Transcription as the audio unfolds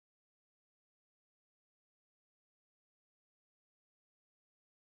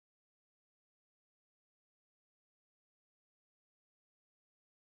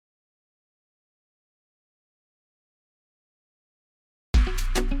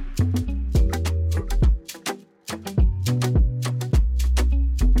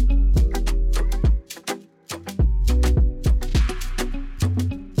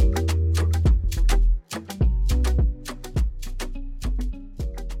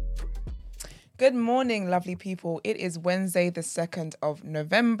Good morning, lovely people. It is Wednesday, the 2nd of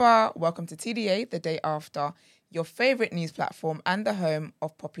November. Welcome to TDA, the day after, your favourite news platform and the home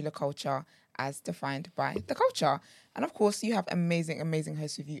of popular culture as defined by the culture. And of course, you have amazing, amazing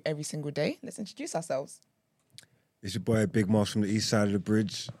hosts with you every single day. Let's introduce ourselves. It's your boy Big Marsh from the east side of the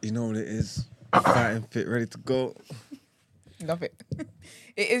bridge. You know what it is. Fighting fit, ready to go. Love it.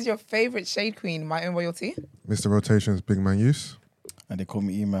 It is your favourite shade queen, my own royalty. Mr. Rotation's Big Man Use. And they call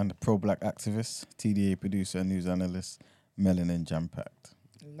me E-Man, the pro-black activist, TDA producer and news analyst, melanin jam-packed.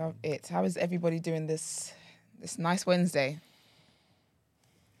 Love it. How is everybody doing this nice Wednesday?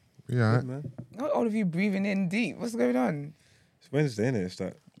 Yeah. Good, man. Not all of you breathing in deep. What's going on? It's Wednesday, isn't it? It's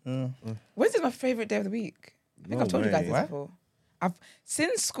like... Wednesday's my favourite day of the week. I think No I've told you guys way. this What? before.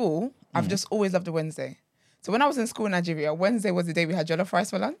 Since school, I've just always loved a Wednesday. So when I was in school in Nigeria, Wednesday was the day we had jollof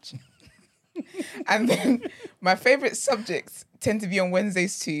rice for lunch. And then my favourite subjects tend to be on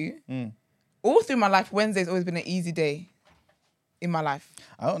Wednesdays too. All through my life, Wednesday's always been an easy day in my life.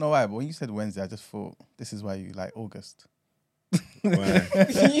 I don't know why, but when you said Wednesday, I just thought, this is why you like August. Why?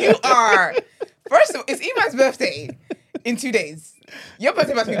 You are. First of all, it's Iman's birthday in 2 days. Your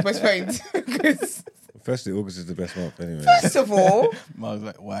birthday must be postponed. Because Firstly, August is the best month anyway. first of all, I was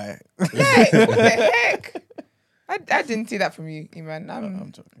like, why? yeah, what the heck? I didn't see that from you, Iman.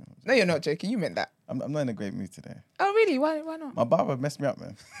 I'm joking. No, you're not joking. You meant that. I'm not in a great mood today. Oh, really? Why not? My barber messed me up,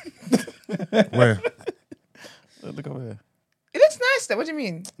 man. Where? Look over here. It looks nice though. What do you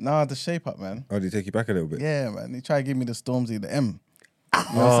mean? Nah, the shape up, man. Oh, did he take you back a little bit? Yeah, man. He tried to give me the Stormzy, the M.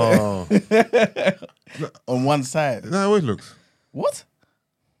 Oh. On one side. No, it always looks. What?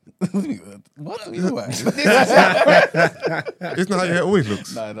 What are you doing? Isn't that how your hair always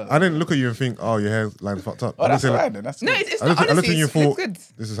looks? No, no. I didn't look at you and think, oh, your hair's line's fucked up. Oh, I that's didn't say, alright then. That's No, good. it's I not. looked at Honestly, you it and looks thought, good.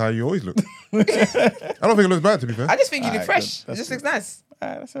 this is how you always look. I don't think it looks bad, to be fair. I just think you look Alright, fresh. good. It just That's looks nice.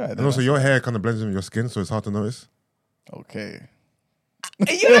 That's all right. And also, your hair kind of blends in with your skin, so it's hard to notice. Okay.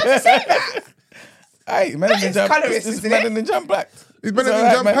 You don't have to say that. Hey, melanin is jam. colourist, It's isn't it? melanin jam black. It's better It's than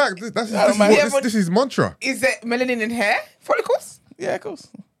alright, jam man. packed. That's I don't mind. Yeah, but- this is his mantra. Is it melanin in hair follicles? Yeah, of course.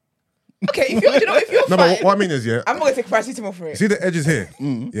 Okay, if you're No, fine, but what I mean is, yeah, I'm not gonna take paracetamol for it. see the edges here?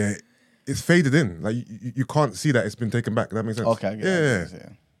 Yeah, it's faded in. Like, you can't see that it's been taken back. That makes sense? Okay, I get Yeah. what you're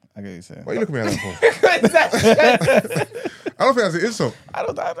saying. I get what you're saying. What are you looking at me like that for? I don't think that's an insult.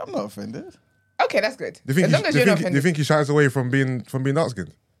 I'm not offended. Okay, that's good. Do you think, As long as you're not do you offended. think he shies away from being dark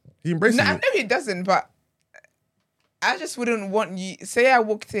skinned? He embraces No, I it. know he doesn't, but I just wouldn't want you. Say I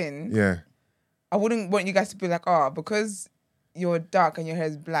walked in, Yeah. I wouldn't want you guys to be like, oh, because you're dark and your hair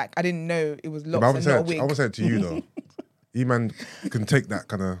is black. I didn't know it was But locks and not a wig. I would say it to you though. E-man can take that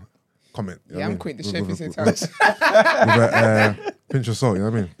kind of comment. You know Yeah, what I I'm mean? quitting the With- show with- for with- some with a pinch of salt, you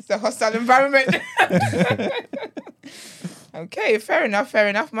know what I mean? It's a hostile environment. Okay, fair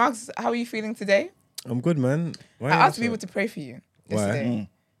enough. Marks, how are you feeling today? I'm good, man. Why I you asked so- people to pray for you Why? yesterday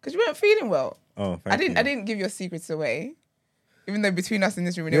because you weren't feeling well. Oh, thank you. I didn't give your secrets away, even though between us in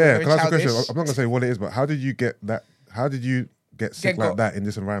this room we know Yeah, we're can I ask a childish. question? I'm not going to say what it is, but how did you get that? How did you get sick Get like got. that in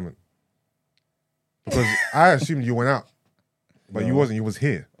this environment? Because I assumed you went out, but you No. wasn't. You was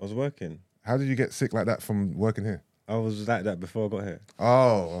here. I was working. How did you get sick like that from working here? I was like that before I got here.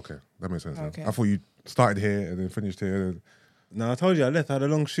 Oh, okay. That makes sense. then. Okay. I thought you started here and then finished here. And No, I told you I left. I had a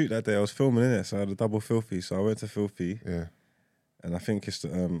long shoot that day. I was filming in it, so I had a double Filthy. So I went to Filthy, yeah. and I think it's I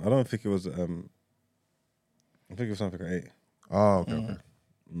don't think it was I think it was something I ate. Oh, okay, okay.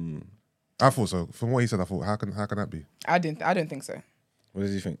 I thought so. From what he said, I thought, how can that be? I don't think so. What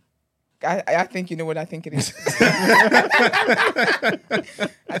did you think? I think you know what I think it is.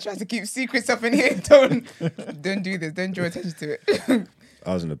 I try to keep secrets up in here. Don't do this. Don't draw attention to it.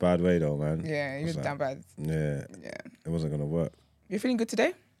 I was in a bad way though, man. Yeah, you I was like, down bad. Yeah, Yeah. it wasn't gonna work. You're feeling good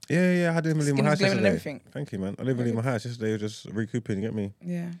today? Yeah, I didn't leave Skin my is house glowing and yesterday. everything. Thank you, man. I didn't leave my house yesterday. Just recouping, you get me?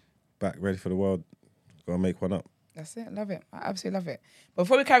 Yeah. Back ready for the world. Gotta make one up. That's it. Love it. I absolutely love it. But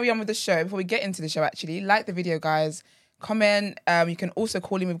before we carry on with the show, before we get into the show, actually, like the video, guys. Comment. You can also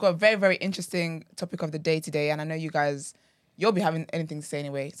call in. We've got a very, very interesting topic of the day today. And I know you guys, you'll be having anything to say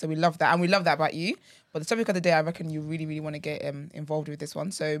anyway. So we love that. And we love that about you. But the topic of the day, I reckon you really, really want to get involved with this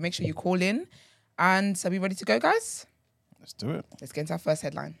one. So make sure you call in. And are we ready to go, guys? Let's do it. Let's get into our first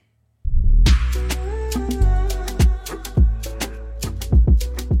headline.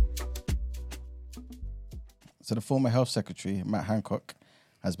 So the former Health Secretary, Matt Hancock,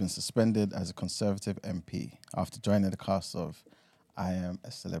 has been suspended as a Conservative MP after joining the cast of I Am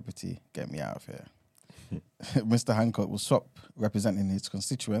a Celebrity, Get Me Out of Here. Mr. Hancock will swap representing his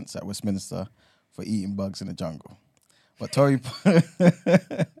constituents at Westminster for eating bugs in the jungle. But Tory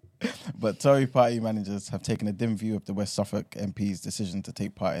But Tory party managers have taken a dim view of the West Suffolk MP's decision to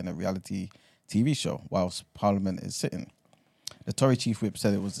take part in a reality TV show whilst Parliament is sitting. The Tory chief whip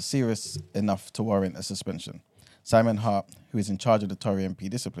said it was serious enough to warrant a suspension. Simon Hart, who is in charge of the Tory MP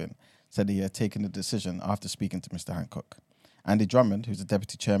discipline, said he had taken the decision after speaking to Mr. Hancock. Andy Drummond, who's the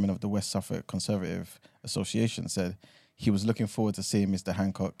deputy chairman of the West Suffolk Conservative Association, said he was looking forward to seeing Mr.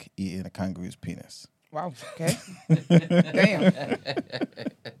 Hancock eating a kangaroo's penis. Wow. Okay. Damn.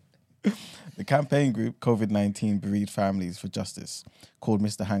 The campaign group COVID-19 Bereaved Families for Justice called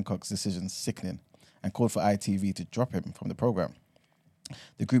Mr. Hancock's decision sickening and called for ITV to drop him from the programme.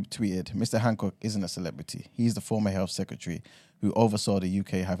 The group tweeted, "Mr. Hancock isn't a celebrity. He's the former health secretary who oversaw the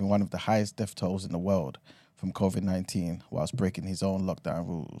UK having one of the highest death tolls in the world from COVID-19 whilst breaking his own lockdown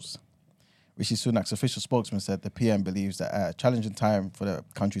rules." Rishi Sunak's official spokesman said the PM believes that at a challenging time for the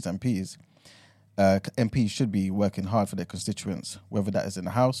country's MPs, MPs should be working hard for their constituents, whether that is in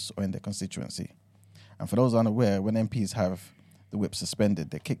the House or in their constituency. And for those unaware, when MPs have the whip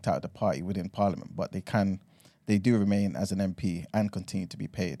suspended, they're kicked out of the party within Parliament, but they do remain as an MP and continue to be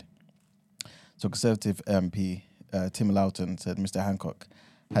paid. So Conservative MP Tim Loughton said Mr. Hancock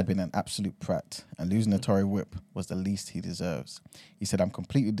had been an absolute prat and losing the Tory whip was the least he deserves. He said, "I'm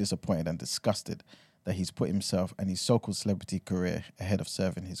completely disappointed and disgusted that he's put himself and his so-called celebrity career ahead of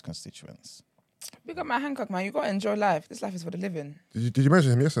serving his constituents." Big up Matt Hancock, man. You got to enjoy life. This life is for the living. Did you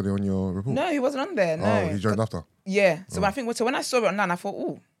mention him yesterday on your report? No, he wasn't on there. No. Oh, he joined after. Yeah. So when I saw it online, I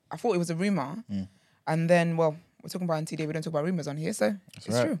thought it was a rumor. And then, well, we're talking about NTD. We don't talk about rumors on here, so it's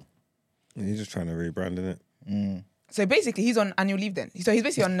true. He's just trying to rebrand, isn't it? So basically, he's on annual leave then. So he's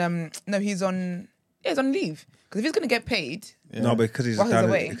basically on. He's on leave because if he's gonna get paid. Yeah. No, because he's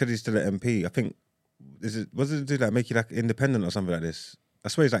away. because he's still an MP. I think was it to like make you like independent or something like this? I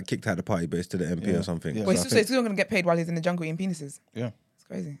swear he's like kicked out of the party, but he's still an MP or something. Yeah. Wait, so he's still gonna get paid while he's in the jungle eating penises? Yeah, it's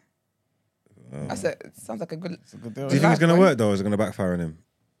crazy. It sounds like a good deal. Do you think it's gonna work though, or is it gonna backfire on him?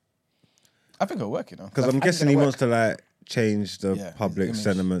 I think it'll work, you know. Because I'm guessing he wants to like change the public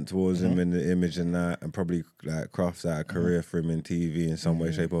sentiment towards him in the image and that, and probably like craft out a career for him in TV in some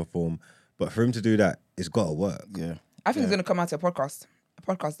way, shape, or form. But for him to do that, it's got to work. Yeah, I think he's gonna come out to a podcast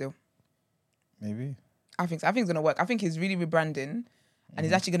deal. Maybe. I think it's gonna work. I think he's really rebranding, and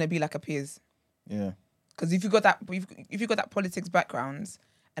he's actually gonna be like a Piers. Yeah. Because if you got that politics background,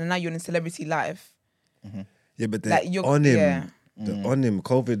 and now you're in celebrity life. Yeah, but like on him. Yeah. On him,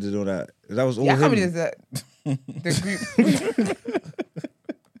 COVID and all that. That was all him. I can't believe that the group.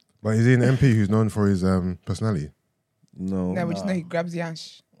 But is he an MP who's known for his personality? No. No, we just know he grabs the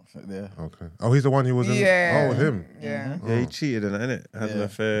ash. Yeah. Okay. Oh, he's the one who was in. Yeah. Oh, him. Yeah. Yeah, he cheated in that, innit? Had an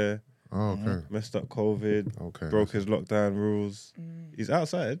affair. Oh, okay. Messed up COVID. Okay. Broke his lockdown rules. He's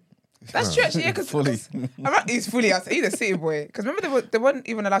outside. That's true, actually. Yeah, because he's fully outside. He's a city boy. Because remember, they weren't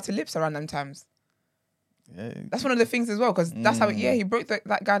even allowed to lips around them times. Yeah. That's one of the things as well. Because that's how. He broke that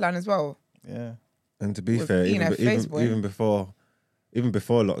guideline as well. Yeah. And to be fair, even before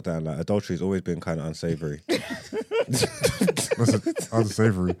lockdown, like adultery's always been kind of unsavory. That's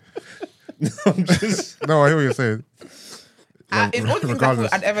unsavory. I'm just... No, I hear what you're saying. It's all the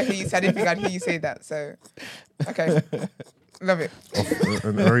things I'd ever hear you say. I didn't think I'd hear you say that. So, okay. Love it.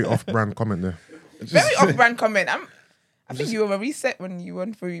 A very off-brand comment there. Very off-brand comment. I think you were a reset when you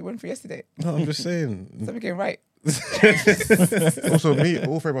went through yesterday. No, I'm just saying. Something came right. Also,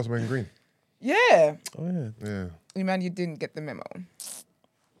 all three of us were in green. Yeah. Oh, yeah. Yeah. You man, you didn't get the memo.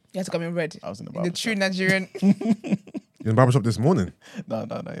 You had to come in red. I was in the The barbershop. true Nigerian. You in the barbershop this morning? No,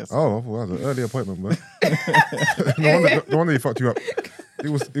 yes. Oh, I thought that was an early appointment, man. No wonder he fucked you up. He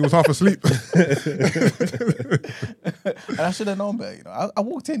was half asleep. And I should have known better, you know. I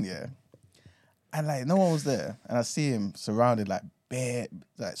walked in, yeah, and like no one was there, and I see him surrounded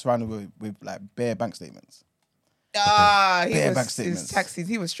surrounded with like bare bank statements. His taxis.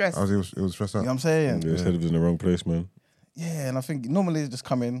 He was stressed. It was stressed out. You know what I'm saying? His head was in the wrong place, man. Yeah, and I think normally they just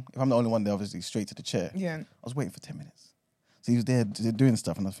come in. If I'm the only one there, obviously straight to the chair. Yeah. I was waiting for 10 minutes. So he was there doing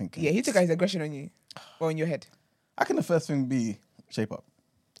stuff, and I think... Yeah, he took out his aggression on you. Or on your head. How can the first thing be shape up?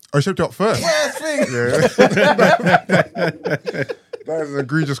 Oh, he shaped you up first? First thing! Yeah. That is an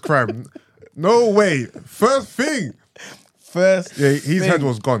egregious crime. No way. First thing. First Yeah, his head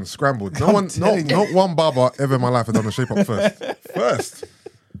was gone, scrambled. Not one barber ever in my life had done a shape up first.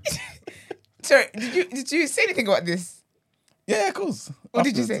 Sorry, did you say anything about this? Yeah, of course. What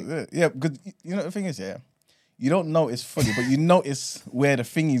did you say? Yeah, because you know the thing is, yeah, you don't notice fully, but you notice where the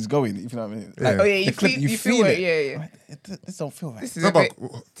thing is going, if you know what I mean. Like, Oh, yeah, you feel it. Yeah. This don't feel right. This is No, a but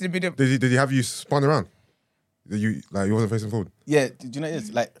bit... did he have you spun around? You wasn't facing forward. Yeah, do you know what it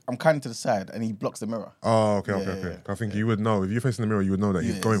is? Like, I'm kind of to the side and he blocks the mirror. Oh, okay. Yeah. I think you would know if you're facing the mirror. You would know that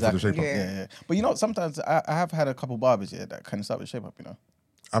he's going for the shape up. Yeah. But you know, sometimes I have had a couple barbers that kind of start with shape up. You know,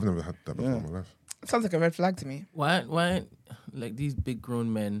 I've never had that before in my life. Sounds like a red flag to me. Why aren't like these big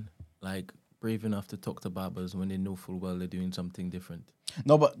grown men like brave enough to talk to barbers when they know full well they're doing something different?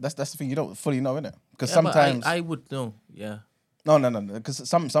 No, but that's the thing. You don't fully know, innit? Because Yeah, sometimes I would know. Yeah. No. Because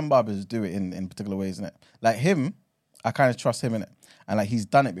some barbers do it in particular ways, innit? Like him, I kind of trust him, innit? And like he's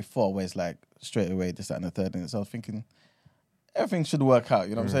done it before, where it's like straight away this, that, and the third. And so I was thinking everything should work out.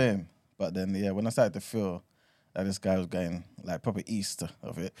 You know what I'm saying? But then when I started to feel that this guy was going like proper east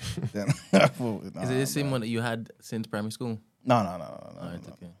of it, then I thought, Is it the same one that you had since primary school? No. Right,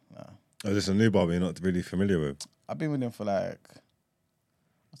 okay. Oh, this is a new barber you're not really familiar with? I've been with him for like,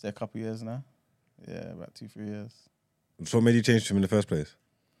 I'd say a couple of years now. Yeah, about 2-3 years. So what made you change to him in the first place?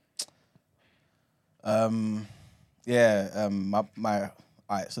 So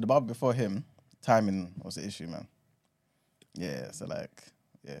the barber before him, timing was the issue, man. Yeah, so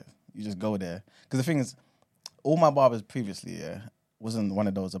you just go there. Because the thing is, all my barbers previously, wasn't one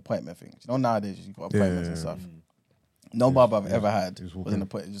of those appointment things. You know, nowadays you got appointments and stuff. No barber I've ever had was an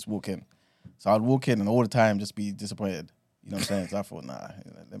appointment, just walk in. So I'd walk in and all the time just be disappointed. You know what I'm saying? So I thought,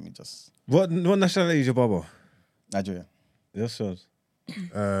 let me just... What nationality is your barber? Nigerian. Yes, sir.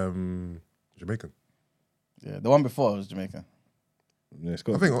 Jamaican. Yeah, the one before was Jamaican. Yeah, I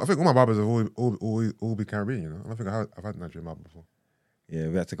think all my barbers have all been Caribbean. You know, I don't think I've had a Nigerian barber before. Yeah,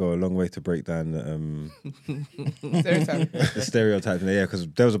 we had to go a long way to break down the Stereotype. the stereotypes. Yeah, because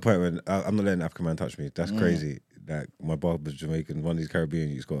there was a point when I'm not letting an African man touch me. That's crazy. Like my barber's Jamaican, one of these Caribbean,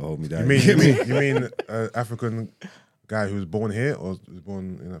 you just got to hold me down. You mean African guy who was born here or was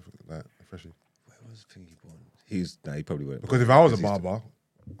born in Africa, like freshly? Where was Pinky born? He probably wouldn't. Because if I was a barber,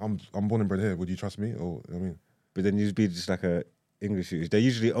 I'm born and bred here. Would you trust me? Or I mean, but then you'd be just like a English. They're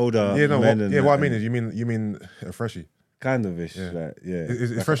usually older. What I mean is, you mean a freshie. Kind of ish. Yeah. Like, yeah.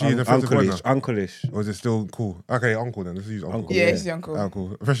 Is like freshie an offensive word now? Uncle-ish. Or is it still cool? Okay, uncle then. Let's use uncle. Uncle. Yeah, Yeah. it's the uncle.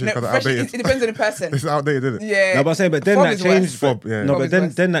 Uncle. Freshie No, kind of fresh, outdated. it depends on the person. It's outdated, isn't it? Yeah. No, but I'm saying, but then Fob that is changed. worse. Fob, yeah. No, Fob but is then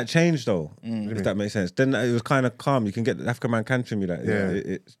worse. then that changed though. If that makes sense. Then it was kind of calm. You can get the African man can trim you like. Yeah.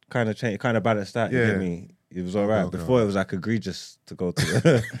 It kind of changed. It kind of balanced out. You Yeah. get me? It was all right. Okay. Before it was like egregious to go to.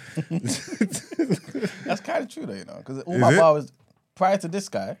 The That's kind of true though, you know, because all Is my it? barbers, prior to this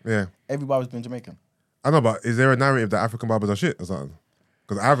guy, Yeah. every barber's been Jamaican. I know, but is there a narrative that African barbers are shit or something?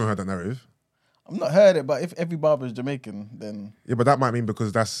 Because I haven't heard that narrative. I've not heard it, but if every barber is Jamaican, then Yeah, but that might mean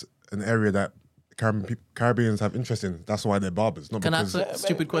because that's an area that Caribbeans have interest in. That's why they're barbers. Not Can I because ask a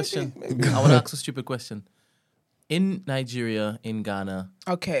stupid question? I want to ask a stupid question. In Nigeria, in Ghana,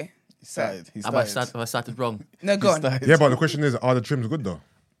 Okay. he started. have I started wrong? No, go on. Yeah, but the question is, are the trims good though?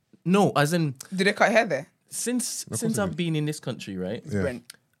 No, as in Did they cut hair there? since it I've been in this country, right? Yeah. Brent.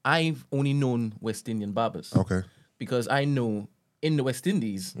 I've only known West Indian barbers Okay. because I know in the West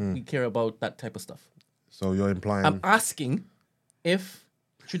Indies we care about that type of stuff. So you're implying, I'm asking if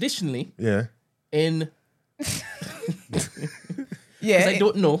traditionally yeah. in Yeah. because I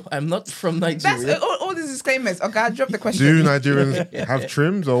don't know, I'm not from That's Nigeria. all these disclaimers. Okay, I dropped the question. Do Nigerians have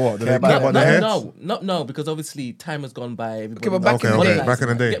trims or what? Do they care about their hair? Not now, because obviously time has gone by. Everybody but back in the Okay, day. back in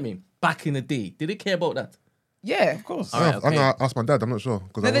the day. Get me? Back in the day, did they care about that? Yeah. of course. All right, I'm gonna ask my dad. I'm not sure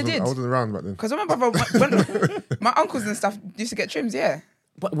because No, they I did. wasn't around back then. Because I remember when my uncles and stuff used to get trims, yeah.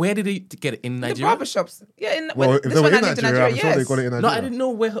 But where did they get it in The Nigeria? barber shops. Yeah, Well, if this they were when I in lived in Nigeria, I'm sure yes. they got it in No, Nigeria. I didn't know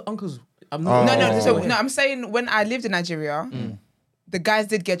where her uncles. I'm No, not. no, I'm saying when I lived in Nigeria, the guys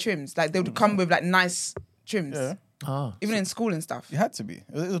did get trims. Like they would come with like nice trims. Yeah. Ah, Even in school and stuff. You had to be.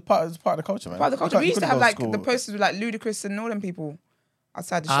 It was part of the culture, man. Part of the You culture. can't- We you used to couldn't have go like to the school. posters with like Ludacris and all them people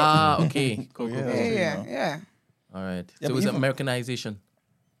outside the shop. okay. Cool. Yeah. Yeah. All right. Yeah, So it but was even- Americanization.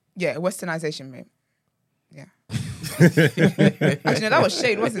 Yeah, westernization, mate. Yeah. Actually, no, that was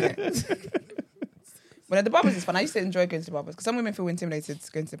shade, wasn't it? But at the barbers is fun. I used to enjoy going to the barbers because some women feel intimidated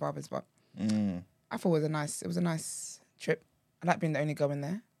going to the barbers, but I thought it was a nice trip. I like being the only girl in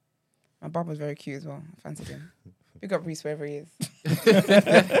there. My barber was very cute as well. I fancied him. Big up Reese wherever he is.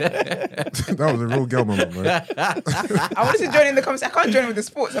 That was a real girl moment, man. I wanted to join in the conversation. I can't join with the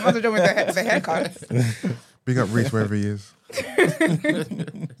sports. I might as well join with the haircuts. Big up Reese wherever he is.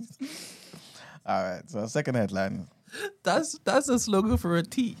 All right. So second headline. That's a slogan for a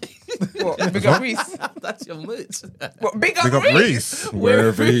tea. What? Big up Reese. That's your merch. What? Big up Big up Reese. Reese.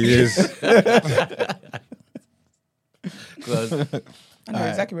 Wherever he is. I know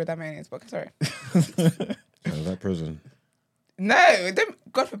exactly where that man is, but sorry. That prison. No,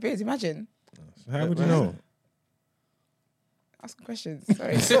 God forbid, imagine. How would you know? Ask questions.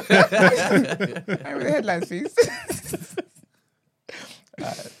 Sorry. I read the headlines, please.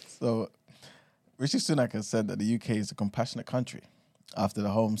 So, Rishi Sunak has said that the UK is a compassionate country after the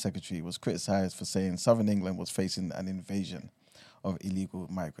Home Secretary was criticised for saying Southern England was facing an invasion of illegal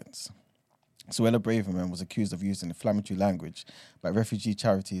migrants. Suella Braverman was accused of using inflammatory language by refugee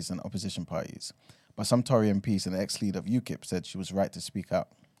charities and opposition parties. But some Tory MPs and the ex-leader of UKIP said she was right to speak out.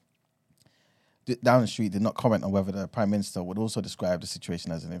 Downing Street did not comment on whether the Prime Minister would also describe the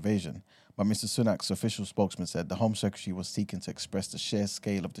situation as an invasion, but Mr Sunak's official spokesman said the Home Secretary was seeking to express the sheer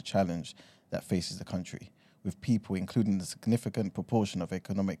scale of the challenge that faces the country, with people, including the significant proportion of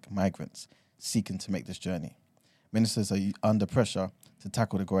economic migrants, seeking to make this journey. Ministers are under pressure to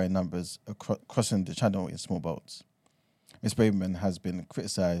tackle the growing numbers crossing the channel in small boats. Ms Braverman has been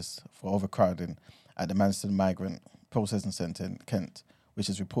criticised for overcrowding at the Manston Migrant Processing Centre in Kent, which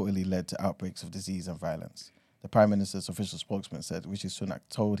has reportedly led to outbreaks of disease and violence. The Prime Minister's official spokesman said Rishi Sunak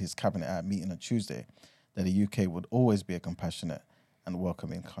told his cabinet at a meeting on Tuesday that the UK would always be a compassionate and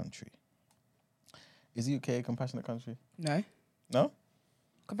welcoming country. Is the UK a compassionate country? No. No?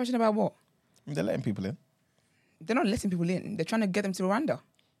 Compassionate about what? I mean, they're letting people in. They're not letting people in. They're trying to get them to Rwanda.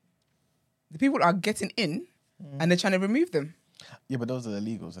 The people are getting in and they're trying to remove them. Yeah, but those are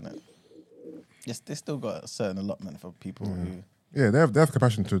illegals, isn't it? Yes, they still got a certain allotment for people who... Yeah, they have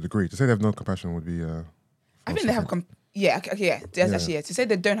compassion to a degree. To say they have no compassion would be... I think they have... Actually. To say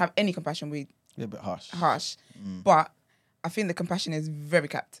they don't have any compassion would be a bit harsh. But I think the compassion is very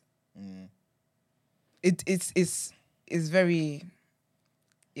capped. It's very...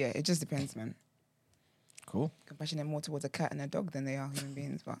 Yeah, it just depends, man. Cool. Compassionate more towards a cat and a dog than they are human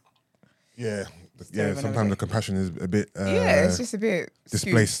beings, but... Yeah, sometimes the compassion is a bit... it's just a bit...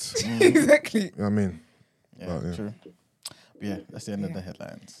 displaced. Exactly. You know what I mean? Yeah, true. But yeah, that's the end of the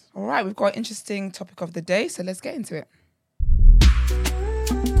headlines. All right, we've got an interesting topic of the day, so let's get into it.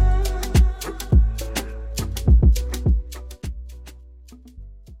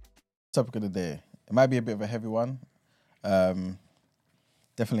 Topic of the day. It might be a bit of a heavy one.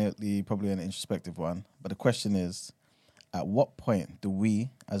 Definitely probably an introspective one. But the question is, at what point do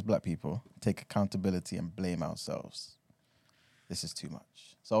we, as black people, take accountability and blame ourselves? This is too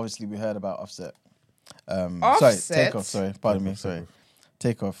much. So obviously we heard about Offset.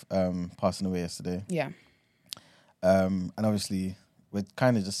 Takeoff passing away yesterday. Yeah. And obviously we're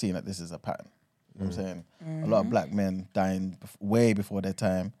kind of just seeing that this is a pattern. You know what I'm saying? A lot of black men dying way before their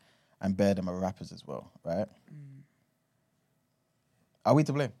time, and bare them are rappers as well, right? Are we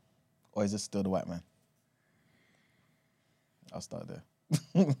to blame? Or is it still the white man? I'll start there.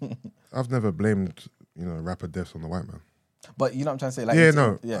 I've never blamed, rapper deaths on the white man. But you know what I'm trying to say? Like,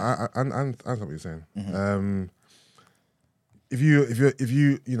 I understand what you're saying. Mm-hmm. If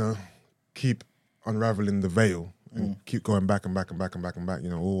you keep unraveling the veil and keep going back and back and back and back and back,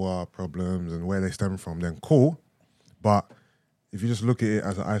 all our problems and where they stem from, then cool. But if you just look at it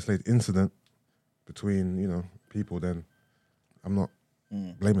as an isolated incident between, people, then I'm not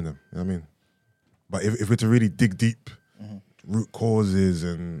blaming them. You know what I mean? But if we're to really dig deep, root causes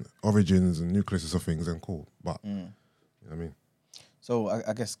and origins and nucleuses of things, then cool. But you know what I mean? So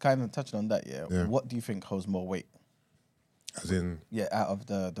I guess kind of touching on that, what do you think holds more weight? As in? Yeah, out of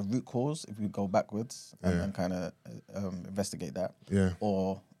the root cause, if we go backwards and kind of investigate that. Yeah.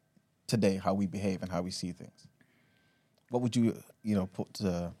 Or today, how we behave and how we see things. What would you, put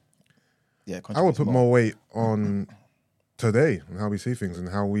to... I would put more weight on today and how we see things and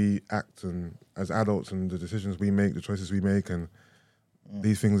how we act and as adults and the decisions we make, the choices we make, and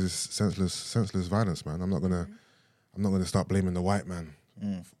these things is senseless violence, man. I'm not gonna start blaming the white man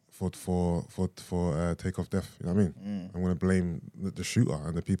for Takeoff death. You know what I mean? I'm gonna blame the shooter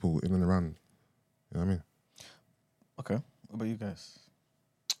and the people in and around. You know what I mean? Okay. What about you guys?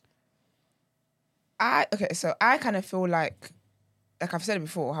 So I kind of feel like I've said it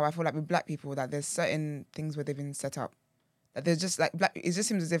before, how I feel like with black people that there's certain things where they've been set up. That there's just like black. It just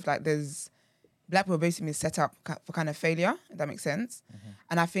seems as if like there's black people basically set up for kind of failure. If that makes sense.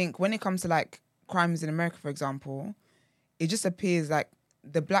 And I think when it comes to like crimes in America, for example, it just appears like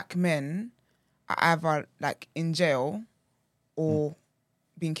the black men are either like in jail or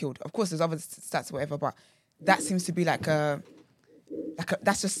being killed. Of course, there's other stats or whatever, but that seems to be like a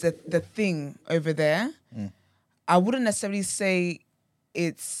that's just the thing over there. I wouldn't necessarily say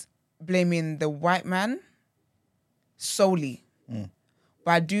it's blaming the white man solely,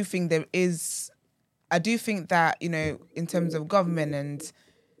 but I do think that, in terms of government and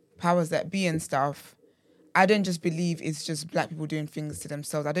powers that be and stuff, I don't just believe it's just black people doing things to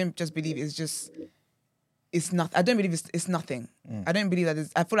themselves. I don't just believe it's not. I don't believe it's nothing. I don't believe that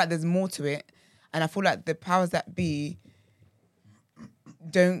I feel like there's more to it, and I feel like the powers that be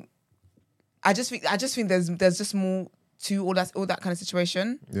don't. I just think there's just more to all that kind of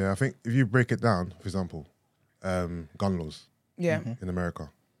situation. Yeah, I think if you break it down, for example, gun laws. Yeah. In America,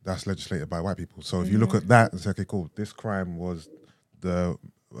 that's legislated by white people. So if you look at that and say, okay, cool, this crime was the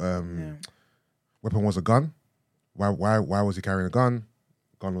weapon was a gun. Why was he carrying a gun?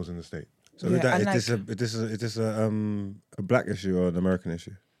 Gun laws in the state. So with that, is this a black issue or an American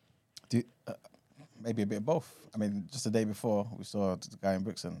issue? Maybe a bit of both. I mean, just the day before, we saw the guy in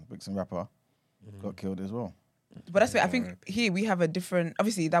Brixton rapper, got killed as well. But that's it. I think here we have a different.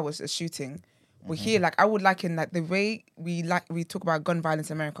 Obviously, that was a shooting. But here, like, I would liken like the way we talk about gun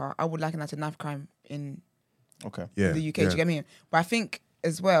violence in America. I would liken that to knife crime in the UK. Do you get me? But I think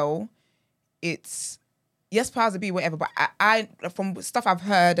as well, it's powers that be, whatever. But I from stuff I've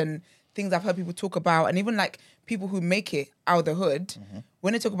heard and things I've heard people talk about, and even like people who make it out of the hood,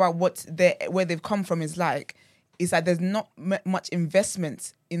 when they talk about where they've come from is like, it's like there's not much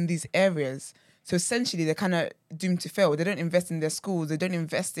investment in these areas. So essentially, they're kind of doomed to fail. They don't invest in their schools. They don't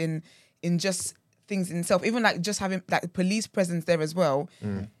invest in just things in itself. Even like just having like police presence there as well.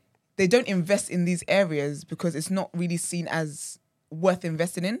 They don't invest in these areas because it's not really seen as worth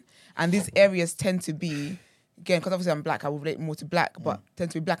investing in. And these areas tend to be, again, because obviously I'm black, I will relate more to black, but tend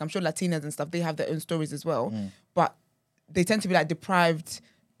to be black. I'm sure Latinas and stuff, they have their own stories as well. But they tend to be like deprived,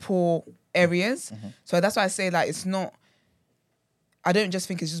 poor areas. So that's why I say like it's not, I don't just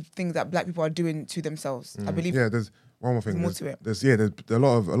think it's just things that black people are doing to themselves. I believe there's one more thing. More to it. There's a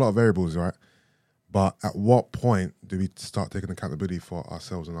lot of variables, right? But at what point do we start taking accountability for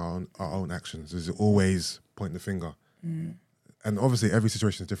ourselves and our own actions? Is it always pointing the finger? And obviously every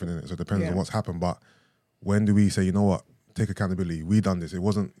situation is different in it, so it depends on what's happened. But when do we say, you know what, take accountability? We done this. It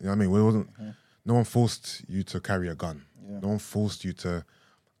wasn't, you know what I mean? It wasn't. No one forced you to carry a gun. No one forced you to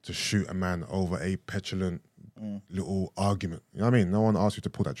shoot a man over a petulant little argument. You know what I mean? No one asked you to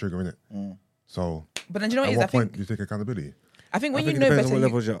pull that trigger in it. So, but then you know at what point do you take accountability? I think when it you know depends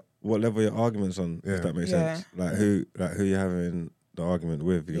better, on what level your argument's on. If that makes sense. Like who you're having the argument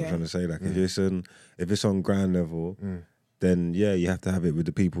with. You know what I'm trying to say? Like if it's on ground level, then you have to have it with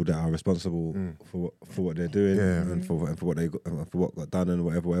the people that are responsible for what they're doing and for what got done and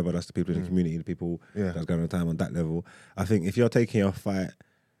whatever. That's the people in the community, the people that's going on time on that level. I think if you're taking a fight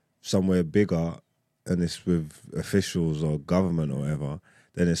somewhere bigger and it's with officials or government or whatever,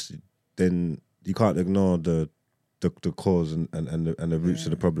 then you can't ignore the cause and the roots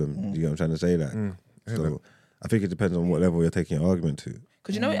of the problem. You know what I'm trying to say? That. So I think it depends on what level you're taking your argument to.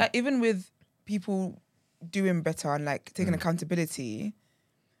 Because you know, even with people doing better and like taking accountability,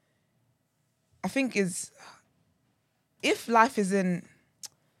 I think if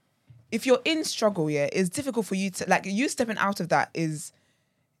you're in struggle, it's difficult for you to, like, you stepping out of that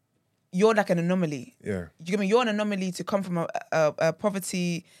you're like an anomaly. You get me? You're an anomaly to come from a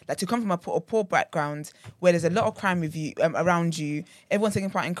poverty, like to come from a poor background where there's a lot of crime with you around you. Everyone's taking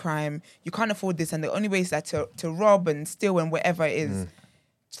part in crime. You can't afford this, and the only way is that to rob and steal and whatever it is.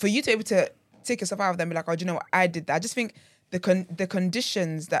 For you to be able to take yourself out of them, and be like, oh, do you know what? I did that. I just think the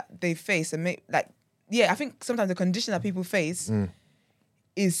conditions that they face and I think sometimes the condition that people face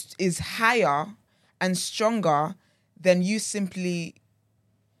is higher and stronger than you simply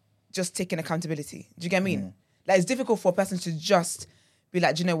just taking accountability. Do you get what I mean? Like, it's difficult for a person to just be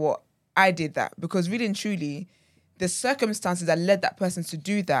like, do you know what? I did that. Because really and truly, the circumstances that led that person to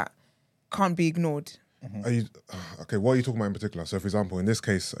do that can't be ignored. Are you okay? What are you talking about in particular? So, for example, in this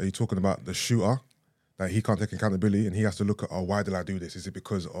case, are you talking about the shooter, that he can't take accountability and he has to look at, why did I do this? Is it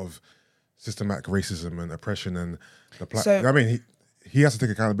because of systematic racism and oppression and the I mean, he has to take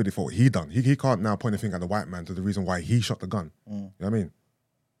accountability for what he done. He can't now point a finger at the white man to the reason why he shot the gun. You know what I mean?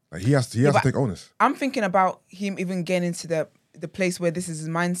 Like, he has to take onus. I'm thinking about him even getting into the place where this is his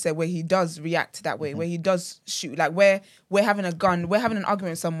mindset, where he does react that way, where he does shoot. Like, where we're having a gun, we're having an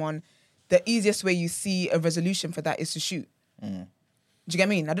argument with someone, the easiest way you see a resolution for that is to shoot. Do you get what I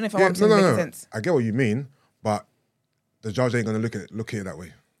mean? I don't know if I'm making sense. I get what you mean, but the judge ain't going to look at it that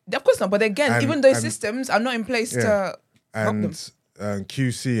way. Of course not. But again, even those systems are not in place to help them. And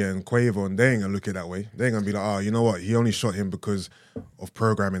QC and Quavo, and they ain't gonna look at it that way. They ain't gonna be like, you know what? He only shot him because of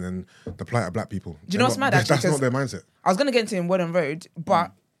programming and the plight of black people. Do you know what's mad? Actually, that's not their mindset. I was gonna get into him Warden Road,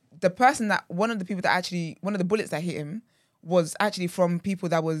 but the person one of the bullets that hit him was actually from people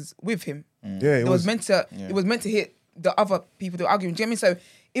that was with him. It was meant to hit the other people that were arguing. Do you know what I mean? So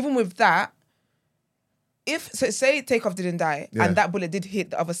even with that, say Takeoff didn't die and that bullet did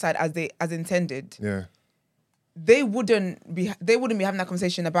hit the other side as intended. They wouldn't be having that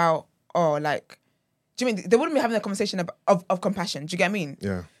conversation about, do you mean they wouldn't be having a conversation of compassion? Do you get what I mean?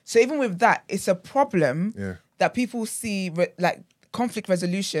 Yeah. So even with that, it's a problem that people see, like, conflict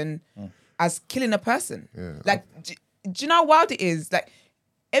resolution as killing a person. Yeah. Like, do you know how wild it is? Like,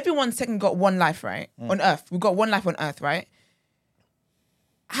 everyone's second got one life, right? On Earth. We've got one life on Earth, right?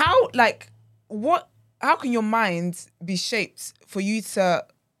 How can your mind be shaped for you to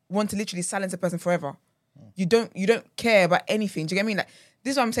want to literally silence a person forever? You don't care about anything. Do you get me? Like,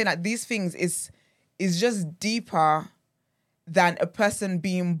 this is what I'm saying. Like, these things is just deeper than a person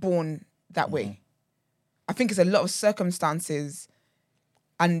being born that way. I think it's a lot of circumstances,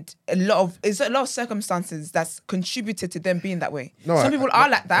 and a lot of circumstances that's contributed to them being that way. No, Some people are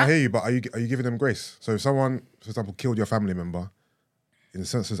like that. I hear you, but are you giving them grace? So if someone, for example, killed your family member in a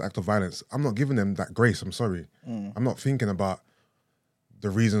senseless act of violence, I'm not giving them that grace. I'm sorry. I'm not thinking about the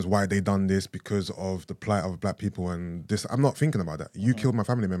reasons why they done this because of the plight of black people and this. I'm not thinking about that. You killed my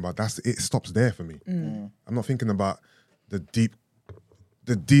family member. It stops there for me. I'm not thinking about the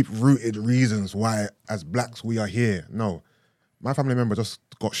deep rooted reasons why as blacks we are here. No, my family member just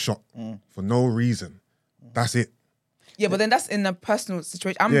got shot for no reason. That's it. Yeah, but then that's in a personal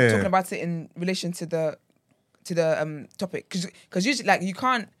situation. I'm talking about it in relation to the topic, because usually, like, you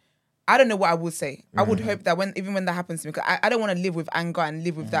can't. I don't know what I would say. I would hope that even when that happens to me, because I don't want to live with anger and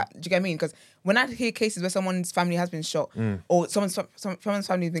live with that. Do you get what I mean? Because when I hear cases where someone's family has been shot or someone's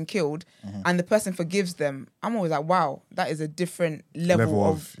family has been killed and the person forgives them, I'm always like, wow, that is a different level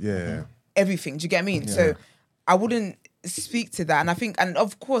of everything. Do you get what I mean? Yeah. So I wouldn't speak to that. And I think, and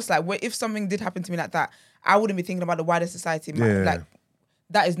of course, like, if something did happen to me like that, I wouldn't be thinking about the wider society. Like,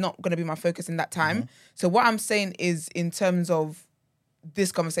 that is not going to be my focus in that time. So what I'm saying is, in terms of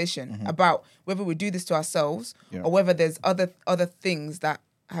this conversation about whether we do this to ourselves or whether there's other things that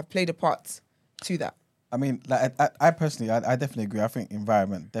have played a part to that. I mean, like, I personally, I definitely agree. I think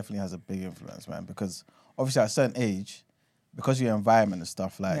environment definitely has a big influence, man, because obviously at a certain age, because of your environment and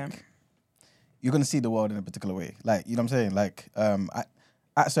stuff, like, you're going to see the world in a particular way. Like, you know what I'm saying? Like,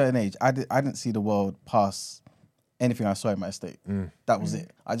 at a certain age, I didn't see the world past anything I saw in my estate. That was it.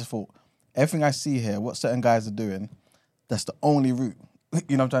 I just thought, everything I see here, what certain guys are doing, that's the only route.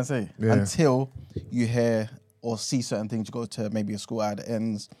 You know what I'm trying to say? Yeah. Until you hear or see certain things, you go to maybe a school at the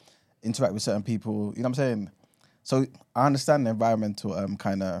ends, interact with certain people. You know what I'm saying? So I understand the environmental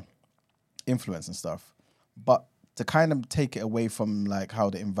kind of influence and stuff, but to kind of take it away from like how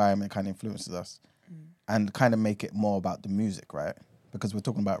the environment kind of influences us and kind of make it more about the music, right? Because we're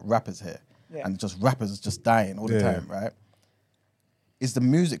talking about rappers here, and just rappers just dying all the time, right? Is the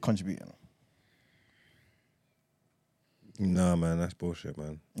music contributing? No, man, that's bullshit,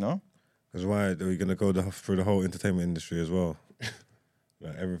 man. No? Because why are we going to go through the whole entertainment industry as well?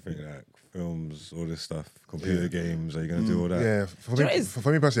 Like, everything, like films, all this stuff, computer games, are you going to do all that? Yeah,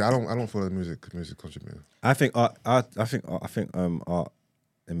 for me personally, I don't follow the music contributing. I think art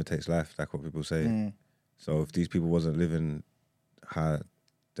imitates life, like what people say. So if these people wasn't living how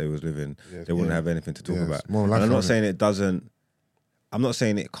they was living, they wouldn't have anything to talk about. And I'm not saying it doesn't, I'm not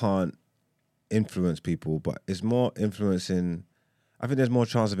saying it can't influence people, but it's more influencing. I think there's more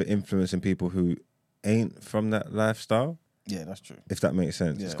chance of it influencing people who ain't from that lifestyle. Yeah, that's true. If that makes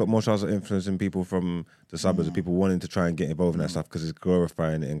sense, it's got more chance of influencing people from the suburbs, of people wanting to try and get involved in that stuff because it's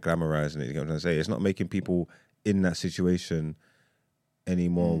glorifying it and glamorizing it. You know what I'm trying to say? It's not making people in that situation any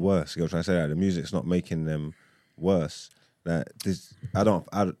more worse. You know what I'm trying to say? Like, the music's not making them worse. Like, this, I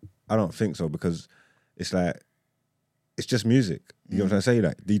don't think so, because it's like, it's just music. You know what I'm trying to say?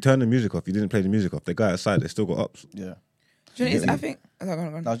 Like, you turn the music off, you didn't play the music off, they go outside, they still got ups. Yeah. Do you know, I think... I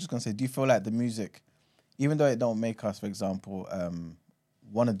was just going to say, do you feel like the music, even though it don't make us, for example,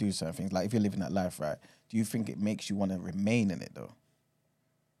 want to do certain things, like if you're living that life, right, do you think it makes you want to remain in it, though?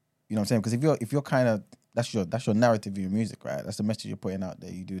 You know what I'm saying? Because if you're kind of... That's your narrative of your music, right? That's the message you're putting out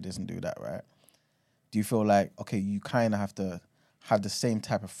there. You do this and do that, right? Do you feel like, okay, you kind of have to have the same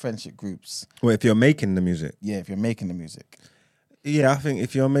type of friendship groups? Well, if you're making the music. Yeah, if you're making the music. Yeah, I think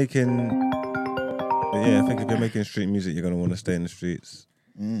if you're making street music, you're gonna want to stay in the streets.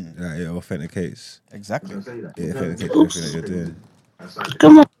 Like, it authenticates. Exactly. It authenticates everything that you're doing.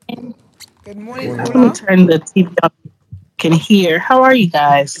 Good morning. Good morning. Let me turn the TV on. Can hear. How are you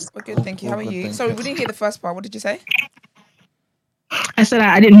guys? We're good, thank you. How are you? Sorry, we didn't hear the first part. What did you say? I said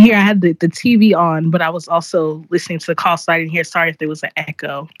I didn't hear. I had the TV on, but I was also listening to the call, so I didn't hear. Sorry if there was an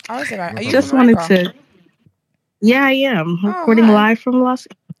echo. Oh, that's all right. Are you just from wanted America? to. Yeah, I am recording live from Los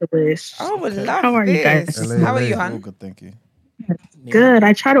Angeles. Oh, we love How are you guys? How are you, hon? Oh, good, thank you. Good.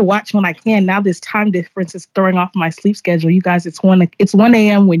 I try to watch when I can. Now this time difference is throwing off my sleep schedule. You guys, it's 1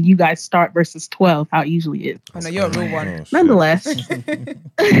 a.m. when you guys start versus 12, how it usually is. Oh no, you're a real one. Nonetheless.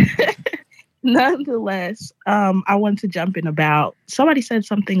 Nonetheless, I want to jump in about somebody said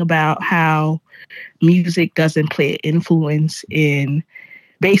something about how music doesn't play an influence in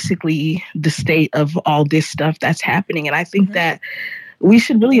basically the state of all this stuff that's happening. And I think that we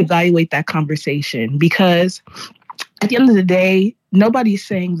should really evaluate that conversation, because at the end of the day, nobody's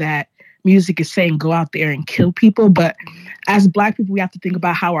saying that music is saying go out there and kill people. But as Black people, we have to think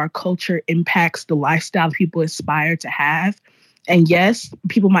about how our culture impacts the lifestyle people aspire to have. And yes,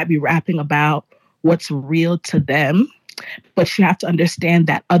 people might be rapping about what's real to them, but you have to understand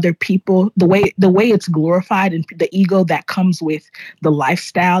that other people, the way it's glorified and the ego that comes with the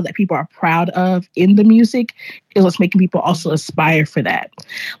lifestyle that people are proud of in the music is what's making people also aspire for that.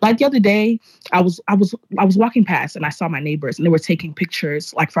 Like the other day, I was walking past and I saw my neighbors and they were taking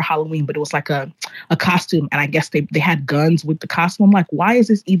pictures like for Halloween, but it was like a costume, and I guess they had guns with the costume. I'm like, why is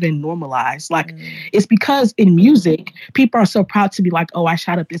this even normalized? Like, it's because in music, people are so proud to be like, oh, I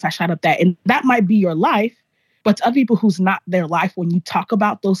shot up this, I shot up that, and that might be your life. But to other people who's not their life, when you talk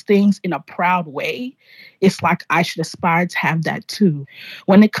about those things in a proud way, it's like, I should aspire to have that too.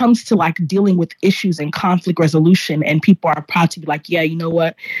 When it comes to like dealing with issues and conflict resolution, and people are proud to be like, yeah, you know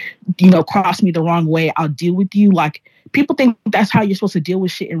what, cross me the wrong way, I'll deal with you. Like, people think that's how you're supposed to deal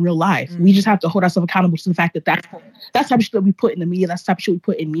with shit in real life. We just have to hold ourselves accountable to the fact that that's the type of shit that we put in the media, that's the type of shit we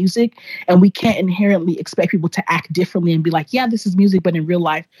put in music. And we can't inherently expect people to act differently and be like, yeah, this is music, but in real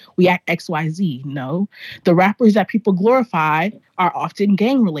life, we act X, Y, Z. No. The rappers that people glorify are often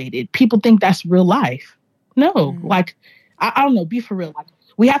gang related. People think that's real life. No. Like, I don't know, be for real. Like,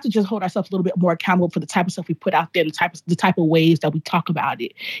 we have to just hold ourselves a little bit more accountable for the type of stuff we put out there, and the type of ways that we talk about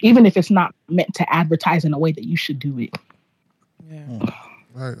it, even if it's not meant to advertise in a way that you should do it. Yeah.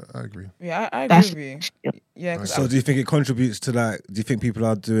 I agree. Yeah, I agree with you. Yeah. So do you think it contributes to like? Do you think people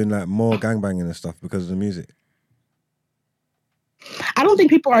are doing like more gangbanging and stuff because of the music? I don't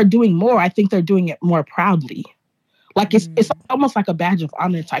think people are doing more. I think they're doing it more proudly. Like it's almost like a badge of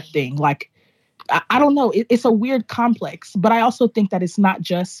honor type thing. Like, I don't know. It's a weird complex, but I also think that it's not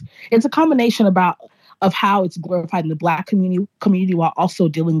just, it's a combination of how it's glorified in the Black community while also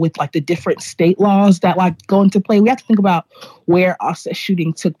dealing with like the different state laws that like go into play. We have to think about where offset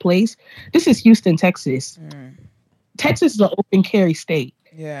shooting took place. This is Houston, Texas. Texas is an open carry state.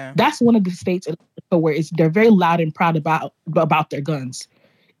 Yeah. That's one of the states where they're very loud and proud about their guns.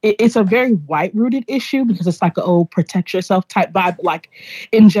 It's a very white-rooted issue because it's like a protect yourself type vibe. Like,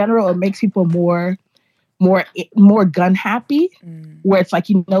 in general, it makes people more gun happy, where it's like,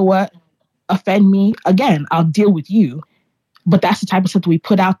 you know what, offend me again, I'll deal with you. But that's the type of stuff that we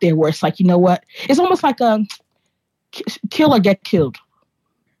put out there where it's like, you know what, it's almost like a kill or get killed.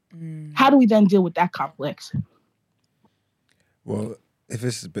 How do we then deal with that complex? Well, if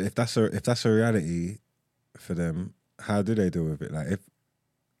that's a reality for them, how do they deal with it?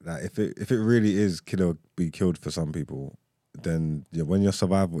 If it really is kill or be killed for some people, then when your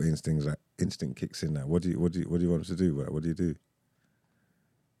survival instinct kicks in, what do you want them to do? What do you do?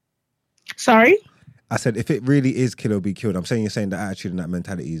 Sorry? I said if it really is kill or be killed. I'm saying you're saying the attitude and that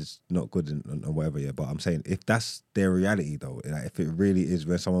mentality is not good and whatever. Yeah, but I'm saying if that's their reality though, like if it really is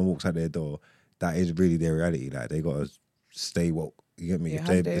when someone walks out their door, that is really their reality. Like they gotta stay woke. You get me? Yeah,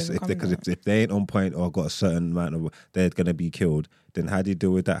 If they ain't on point or got a certain amount of, they're gonna be killed. Then how do you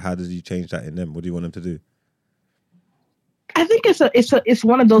deal with that? How does you change that in them? What do you want them to do? I think it's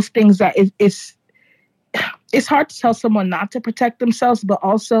one of those things that it's hard to tell someone not to protect themselves, but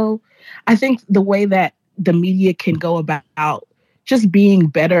also I think the way that the media can go about just being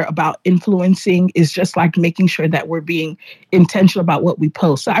better about influencing is just like making sure that we're being intentional about what we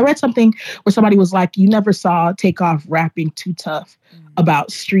post. So I read something where somebody was like, you never saw Takeoff rapping too tough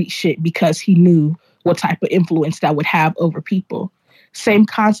about street shit because he knew what type of influence that would have over people. Same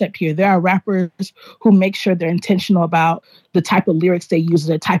concept here. There are rappers who make sure they're intentional about the type of lyrics they use,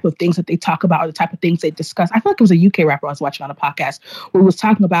 the type of things that they talk about, or the type of things they discuss. I feel like it was a UK rapper I was watching on a podcast where he was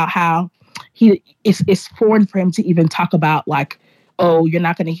talking about how it's foreign for him to even talk about like, oh, you're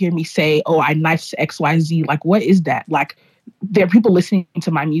not going to hear me say, oh, I knifed XYZ. Like, what is that? Like, there are people listening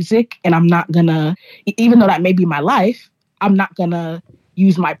to my music, and I'm not going to, even though that may be my life, I'm not going to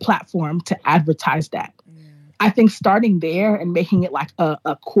use my platform to advertise that. I think starting there and making it like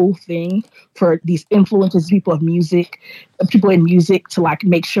a cool thing for these influencers, people in music to like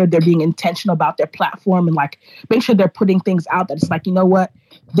make sure they're being intentional about their platform and like make sure they're putting things out that it's like, you know what,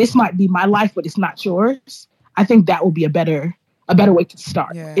 this might be my life, but it's not yours. I think that will be a better way to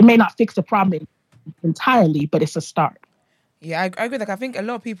start. Yeah. It may not fix the problem entirely, but it's a start. Yeah, I agree. Like, I think a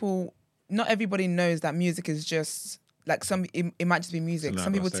lot of people, not everybody knows that music is just like it might just be music.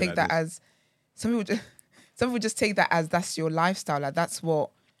 Some people take that as, some people just take that as that's your lifestyle. Like that's what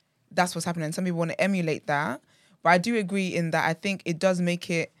that's what's happening. Some people want to emulate that. But I do agree in that I think it does make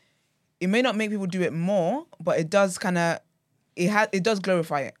it may not make people do it more, but it does kind of, it does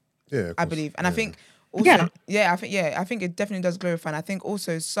glorify it. Yeah, I believe. And I think also, I think it definitely does glorify. And I think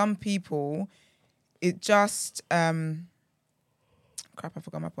also some people, it just, crap, I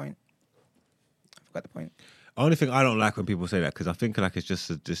forgot my point. I forgot the point. The only thing I don't like when people say that, because I think like it's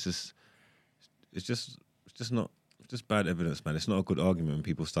just bad evidence, man. It's not a good argument when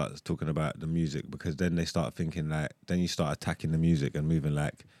people start talking about the music, because then they start thinking like, then you start attacking the music and moving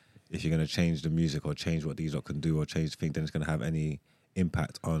like, if you're going to change the music or change what these lot can do or change the thing, then it's going to have any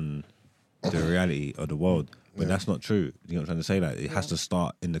impact on the reality of the world. But that's not true. You know what I'm trying to say? Like, it has to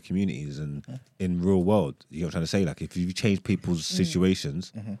start in the communities and in real world. You know what I'm trying to say? Like, if you change people's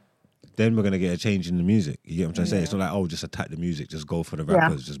situations, then we're going to get a change in the music. You get what I'm trying to say? It's not like, oh, just attack the music, just go for the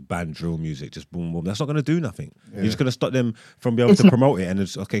rappers, just ban drill music, just boom, boom. That's not going to do nothing. You're just going to stop them from being able to promote it, and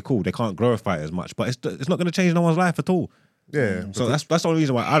it's, okay, cool, they can't glorify it as much, but it's not going to change no one's life at all. Yeah. So that's the only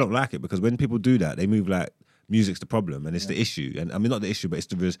reason why I don't like it, because when people do that, they move like music's the problem and it's the issue. And I mean, not the issue, but it's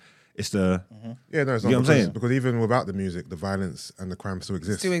the Yeah, no, it's not. You know what I'm saying? Because even without the music, the violence and the crime still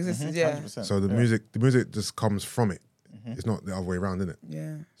exists. Still exists, yeah. 100%. So the music just comes from it. It's not the other way around, isn't it?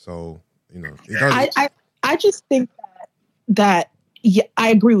 Yeah. So, you know, it does. I just think that yeah, I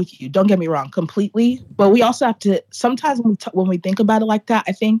agree with you. Don't get me wrong, completely. But we also have to sometimes when we think about it like that,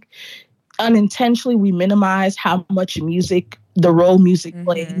 I think unintentionally we minimize how much the role music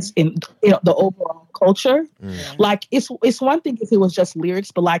plays in the overall culture. Like it's one thing if it was just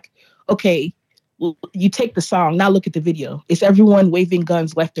lyrics, but like, okay, you take the song, now look at the video. It's everyone waving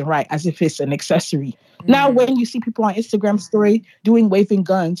guns left and right as if it's an accessory. Now when you see people on Instagram story doing waving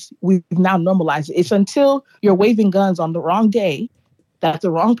guns, we've now normalized it. It's until you're waving guns on the wrong day that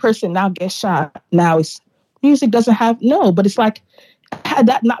the wrong person now gets shot. Now it's music doesn't have but it's like, had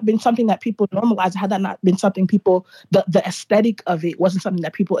that not been something that people normalized, had that not been something people, the aesthetic of it wasn't something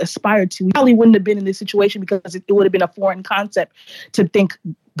that people aspired to, we probably wouldn't have been in this situation, because it would have been a foreign concept to think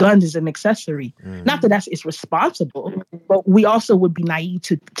guns is an accessory. Not that it's responsible, but we also would be naive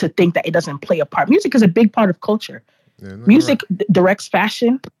to think that it doesn't play a part. Music is a big part of culture. Music directs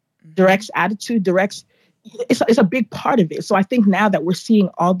fashion, directs attitude, it's a big part of it. So I think now that we're seeing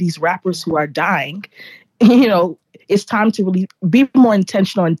all these rappers who are dying, it's time to really be more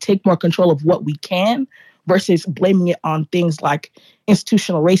intentional and take more control of what we can versus blaming it on things like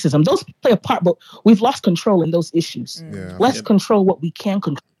institutional racism. Those play a part, but we've lost control in those issues. Let's control what we can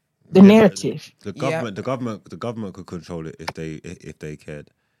control. The narrative. The government could control it if they cared.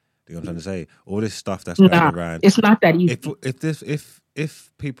 You know what I'm trying to say? All this stuff that's going around. It's not that easy.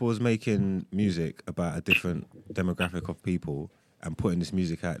 If people was making music about a different demographic of people and putting this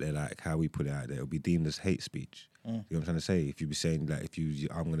music out there like how we put it out there, it would be deemed as hate speech. You know what I'm trying to say? If you be saying like,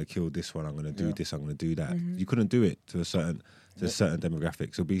 I'm going to kill this one, I'm going to do this, I'm going to do that. You couldn't do it to a certain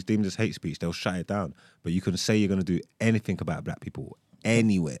demographic. So it'll be deemed as hate speech. They'll shut it down. But you can say you're going to do anything about black people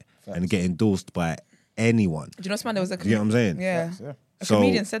anywhere and get endorsed by anyone. Do you know what's man? There was you know what I'm saying? Yeah. A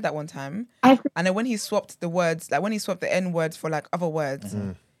comedian said that one time, and then when he swapped the words, like when he swapped the N words for like other words,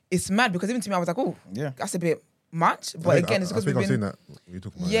 it's mad, because even to me I was like, oh, that's a bit much. But again, it's because we've been. I've seen that. You're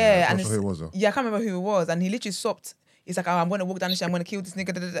talking about, and who it was, though. I can't remember who it was, and he literally swapped. He's like, oh, I'm going to walk down the street, I'm going to kill this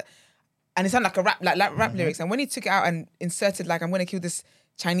nigga, and it sounded like a rap, like rap lyrics. And when he took it out and inserted like, I'm going to kill this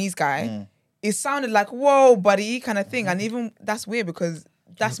Chinese guy, it sounded like, whoa, buddy, kind of thing. And even that's weird, because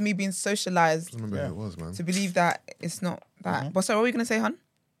that's me being socialized I remember who it was, man. to believe that it's not that. But so, what were you going to say, hon?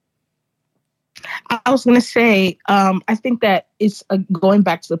 I was going to say, I think that it's going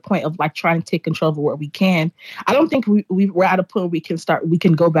back to the point of like trying to take control of what we can. I don't think we're at a point where we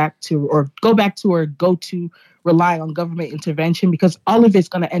can go back to rely on government intervention, because all of it's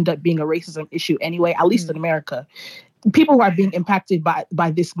going to end up being a racism issue anyway, at least in America. People who are being impacted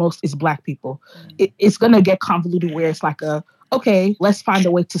by this most is black people. It's going to get convoluted where it's like okay, let's find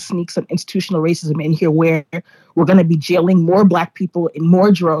a way to sneak some institutional racism in here where we're going to be jailing more black people in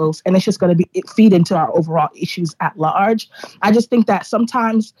more droves, and it's just going to feed into our overall issues at large. I just think that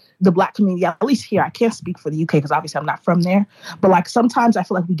sometimes the black community, at least here, I can't speak for the UK because obviously I'm not from there, but like sometimes I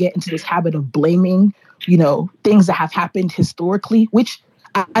feel like we get into this habit of blaming, things that have happened historically, which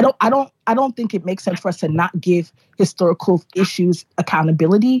I don't think it makes sense for us to not give historical issues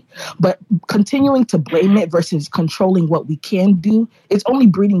accountability, but continuing to blame it versus controlling what we can do, it's only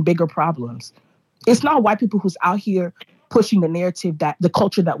breeding bigger problems. It's not white people who's out here pushing the narrative that the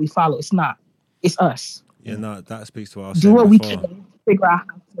culture that we follow. It's not. It's us. Yeah, no, that speaks to what I was saying. Do what we can to figure out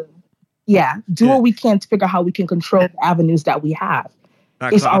how to. Do what we can to figure out how we can control the avenues that we have.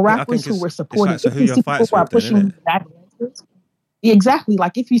 It's our rappers who we're supporting. It's like, so who you're fighting with, pushing that. Exactly.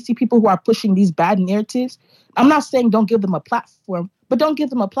 Like if you see people who are pushing these bad narratives, I'm not saying don't give them a platform, but don't give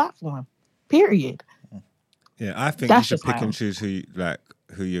them a platform. Period. Yeah, I think That's you should just pick and choose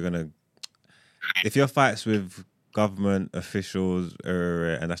who you're gonna. If your fights with government officials,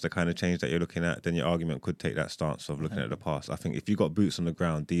 and that's the kind of change that you're looking at, then your argument could take that stance of looking at the past. I think if you got boots on the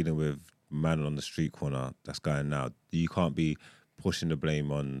ground dealing with man on the street corner that's going now, you can't be pushing the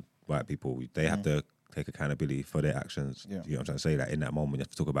blame on white people. They have to take accountability for their actions. Yeah. You know what I'm trying to say? Like in that moment, you have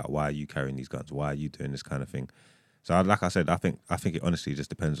to talk about why are you carrying these guns? Why are you doing this kind of thing? So, like I said, I think it honestly just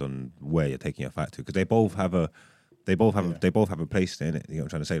depends on where you're taking your fight to, because they both have a place in it. You know what I'm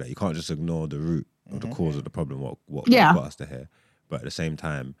trying to say? Like you can't just ignore the root or the cause of the problem. What got us to here? But at the same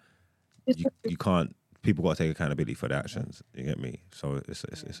time, you can't. People got to take accountability for their actions. You get me? So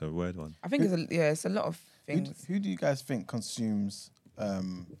it's a weird one. I think it's a lot of things. Who do you guys think consumes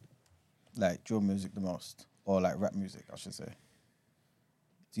like drill music the most, or like rap music, I should say?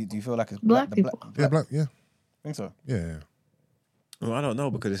 Do you feel like it's Black people? Yeah. Think so? Yeah. Well, I don't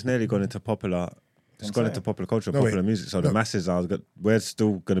know, because it's nearly gone into popular. It's gone into popular culture, No, popular wait. music. So the masses we're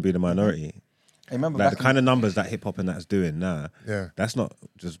still going to be the minority. I remember Like back the kind of numbers that hip hop and that's doing now. Yeah. That's not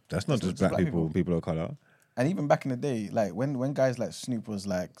just black people, people of color. and even back in the day, like when guys like Snoop was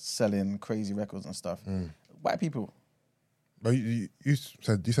like selling crazy records and stuff, white people. But you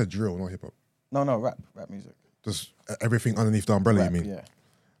said drill, not hip hop. No, rap music. Just everything underneath the umbrella, Rap, you mean?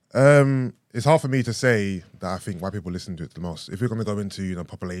 Yeah. It's hard for me to say that I think white people listen to it the most. If we're going to go into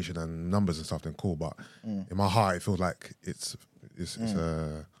population and numbers and stuff, then cool. But in my heart, it feels like it's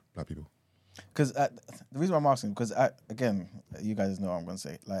black people. Because the reason why I'm asking, because again, you guys know what I'm going to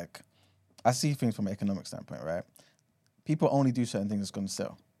say. Like, I see things from an economic standpoint, right? People only do certain things that's going to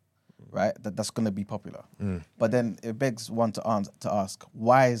sell, right? That's going to be popular. But then it begs one to ask,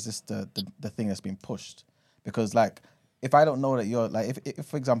 why is this the thing that's being pushed? Because like, if I don't know that you're like, if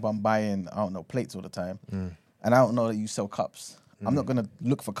for example I'm buying, I don't know, plates all the time, and I don't know that you sell cups, I'm not gonna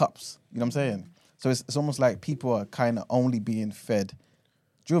look for cups. You know what I'm saying? So it's almost like people are kind of only being fed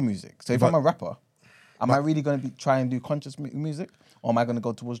drill music. So if I'm a rapper, am I really gonna try and do conscious music, or am I gonna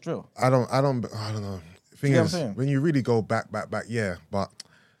go towards drill? I don't know. Thing is, when you really go back, yeah, but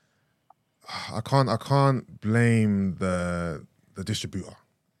I can't blame the distributor.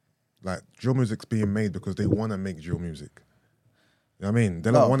 Like, drill music's being made because they want to make drill music. You know what I mean?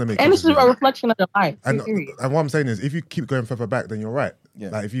 They don't want to make. And this is a reflection of their life. And what I'm saying is, if you keep going further back, then you're right. Yeah.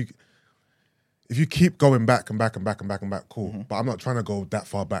 Like if you keep going back and back, cool. But I'm not trying to go that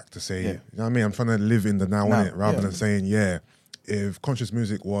far back to say, you know what I mean? I'm trying to live in the now, innit? Rather than saying, if conscious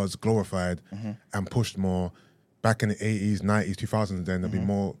music was glorified and pushed more back in the 80s, 90s, 2000s, then there'd be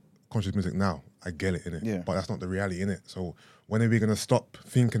more conscious music now. I get it, innit? Yeah. But that's not the reality, innit? So when are we going to stop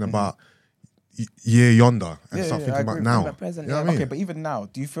thinking about yonder and start thinking about now? Present, you know what I mean? Okay, but even now,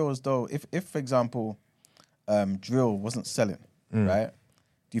 do you feel as though if for example, drill wasn't selling, right?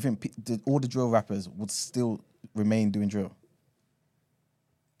 Do you think all the drill rappers would still remain doing drill?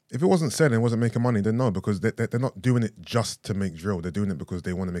 If it wasn't selling, it wasn't making money, then no, because they're not doing it just to make drill. They're doing it because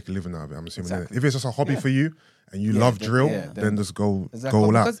they want to make a living out of it, I'm assuming. Exactly. If it's just a hobby for you and you love drill, then just go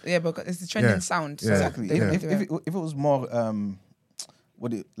all out. Because it's the trending sound. So Exactly. Yeah. If it was more,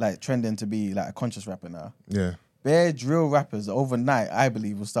 trending to be like a conscious rapper now. Yeah. Bare drill rappers overnight, I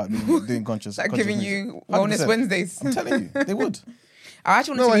believe, will start doing conscious. like conscious giving music. you Wellness 100%. Wednesdays. I'm telling you, they would. I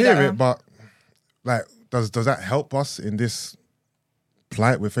actually No, want I to hear it, but like, does that help us in this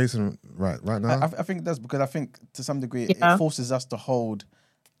plight we're facing right now? I think it does, because I think to some degree it forces us to hold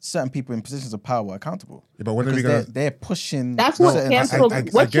certain people in positions of power accountable. Yeah, but when are we gonna? They're pushing. That's what certain- cancel. I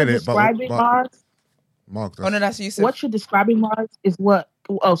What get you're it, but describing, Mars. Mark, Oh no, that's Yusuf. What you're describing, Mars, is what.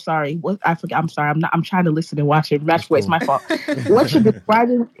 Oh, sorry. What I forgot. I'm sorry. I'm trying to listen and watch it. That's it's my fault. What you're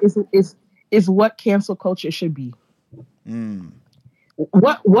describing is what cancel culture should be.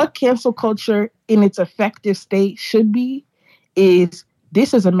 What cancel culture in its effective state should be is,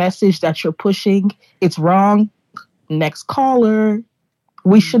 this is a message that you're pushing. It's wrong. Next caller.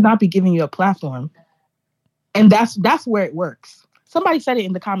 We should not be giving you a platform. And that's where it works. Somebody said it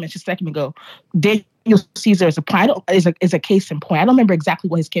in the comments just a second ago. Daniel Caesar is a case in point. I don't remember exactly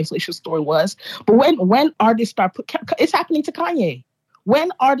what his cancellation story was, but when artists start, it's happening to Kanye. When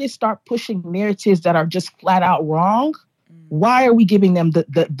artists start pushing narratives that are just flat out wrong, why are we giving them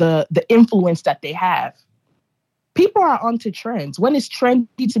the influence that they have? People are onto trends. When it's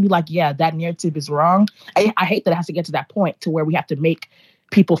trendy to be like, yeah, that narrative is wrong. I hate that it has to get to that point to where we have to make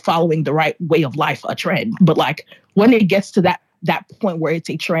people following the right way of life a trend. But like, when it gets to that point where it's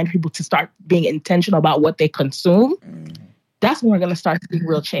a trend, people to start being intentional about what they consume, that's when we're going to start seeing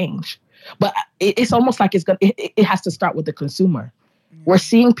real change. But it's almost like it has to start with the consumer. We're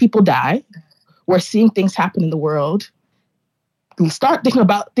seeing people die. We're seeing things happen in the world. Start think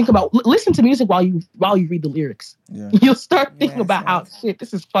about, listen to music while you read the lyrics. Yeah. You'll start thinking about how, shit,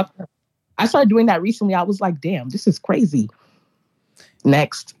 this is fucked up. I started doing that recently. I was like, damn, this is crazy.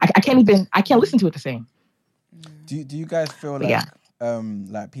 Next. I can't listen to it the same. Do you guys feel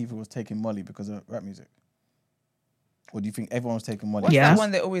like people was taking Molly because of rap music? Or do you think everyone was taking Molly? What's that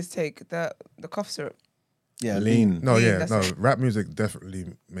one they always take? The cough syrup. Yeah, lean. No, Lean, rap music definitely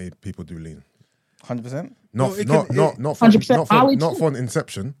made people do lean. 100%. Not Molly from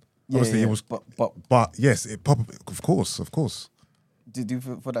inception. Obviously, it was, but yes, it probably, of course. Do you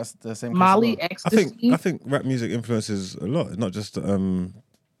feel that's the same? Molly, I think rap music influences a lot. It's not just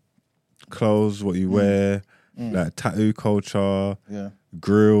clothes, what you wear, like tattoo culture,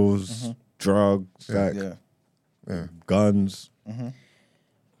 grills, drugs, guns.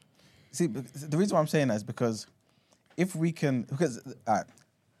 See, the reason why I'm saying that is because if we can,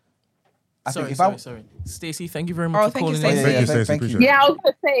 Sorry. Stacey, thank you very much for calling in. Thank you. Yeah, I was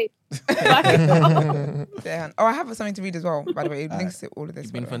going to say. I have something to read as well, by the way. It links to all of this.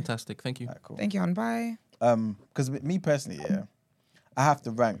 You've been fantastic. Thank you. Cool. Thank you, hon. Bye. Because me personally, I have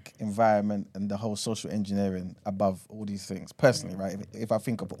to rank environment and the whole social engineering above all these things. Personally, right? If I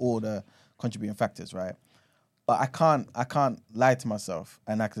think of all the contributing factors, right? But I can't lie to myself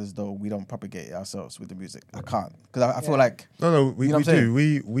and act as though we don't propagate it ourselves with the music. I can't, because I feel like we do.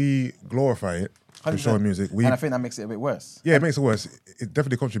 We glorify it for showing music. And I think that makes it a bit worse. Yeah, it makes it worse. It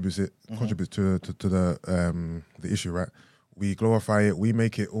definitely contributes to the issue, right? We glorify it. We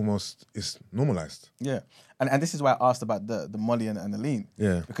make it almost, it's normalized. Yeah, and this is why I asked about the Molly and the lean.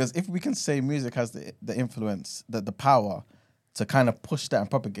 Yeah, because if we can say music has the influence, the power to kind of push that and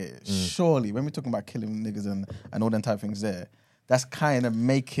propagate it, surely when we're talking about killing niggas and all them type of things there, that's kind of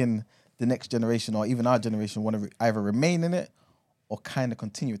making the next generation or even our generation want to either remain in it or kind of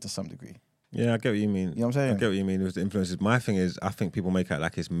continue it to some degree. Yeah, I get what you mean. You know what I'm saying? I get what you mean with the influences. My thing is, I think people make it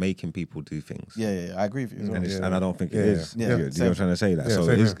like it's making people do things. Yeah, I agree with you as well. And I don't think it is. Yeah. You know what I'm trying to say? That. Yeah, So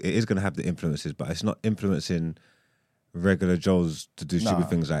it is going to have the influences, but it's not influencing regular Joes to do stupid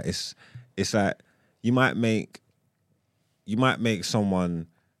things. Like it's like you might make someone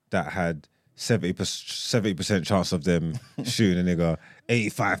that had 70% chance of them shooting a nigga,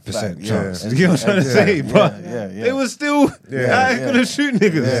 85% chance. You know what I'm trying to say? But they were still gonna shoot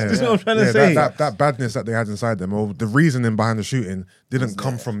niggas. That's what I'm trying to say. That badness that they had inside them, or the reasoning behind the shooting, didn't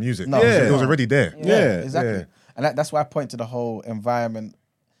come from music. No, it was already there. Yeah, exactly. Yeah. And that's why I point to the whole environment,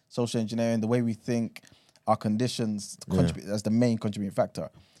 social engineering, the way we think, our conditions contribute as the main contributing factor.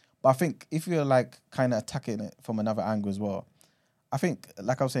 But I think if you're like kind of attacking it from another angle as well, I think,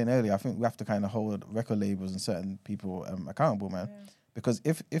 like I was saying earlier, I think we have to kind of hold record labels and certain people accountable, man. Yeah. Because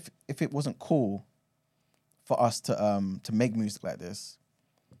if it wasn't cool for us to make music like this,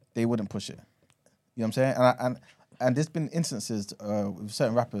 they wouldn't push it. You know what I'm saying? And there's been instances with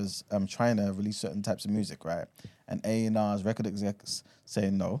certain rappers trying to release certain types of music, right? And A&R's, record execs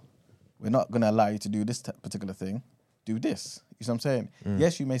saying, no, we're not going to allow you to do this particular thing. Do this. You see what I'm saying?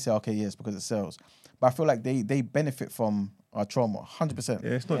 Yes, you may say, okay, yes, because it sells. But I feel like they benefit from our trauma, 100%.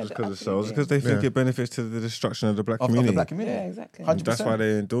 Yeah, it's not just because it sells, it's because they think it benefits to the destruction of the black community. Of the black community. Yeah, exactly. 100%. That's why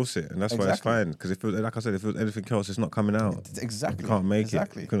they endorse it, and that's why it's fine. Because if, like I said, if it was anything else, it's not coming out. Exactly. You can't make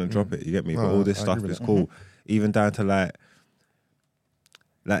it. You couldn't drop it. You get me? But all this stuff is cool. Even down to like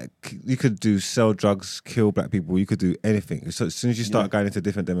you could sell drugs, kill black people. You could do anything. So as soon as you start going into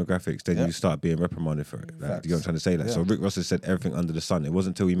different demographics, then you start being reprimanded for it. Like, you know what I'm trying to say? Like, so Rick Ross has said everything under the sun. It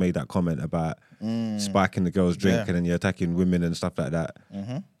wasn't until he made that comment about spiking the girls' drink and then you're attacking women and stuff like that.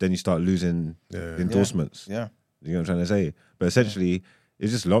 Then you start losing endorsements. Yeah. You know what I'm trying to say? But essentially,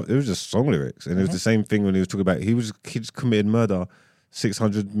 it was just song lyrics, and it was the same thing when he was talking about he just committed murder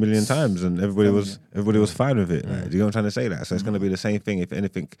 600 million times, and everybody was fine with it. Like, do you know what I'm trying to say? That so it's going to be the same thing. If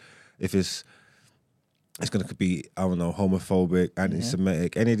anything, if it's going to be, I don't know, homophobic,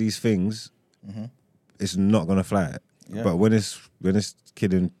 anti-Semitic, any of these things, it's not going to fly. Yeah. But when it's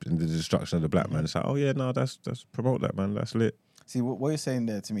killing and the destruction of the black man, it's like, oh yeah, no, that's promote that, man. That's lit. See, what you're saying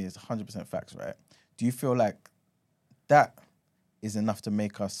there to me is 100% facts, right? Do you feel like that is enough to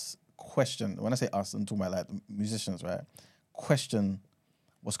make us question? When I say us, I'm talking about like musicians, right? Question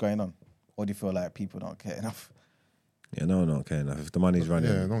what's going on, or do you feel like people don't care enough? Yeah, no one don't care enough. If the money's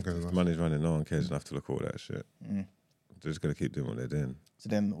running, no one cares enough. If the money's running, no one cares enough to look at all that shit. They're just gonna keep doing what they're doing. So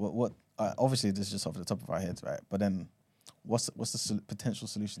then, what? Obviously, this is just off the top of our heads, right? But then, what's the potential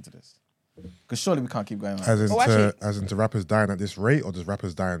solution to this? Because surely we can't keep going on. As into rappers dying at this rate, or just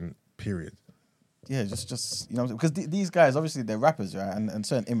rappers dying, period? just you know, because these guys obviously they're rappers, right, and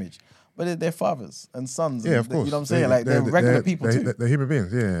certain image, but they're fathers and sons. Yeah, and of course. You know what I'm saying? Like they're regular people too. They're human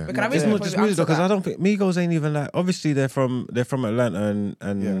beings. Yeah. But can I It's reason not just music though, because I don't think Migos ain't even like. Obviously, they're from Atlanta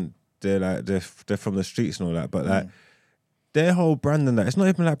and they're like they're from the streets and all that, but like their whole brand and that, it's not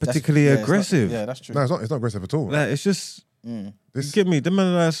even like particularly aggressive. That's true. No, it's not aggressive at all. Like it's just. This, Give me them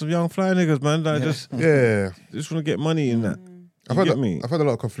man like some young fly niggas, man. Like just want to get money in that. I've heard a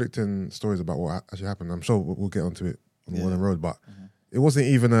lot of conflicting stories about what actually happened. I'm sure we'll get onto it on the road, but it wasn't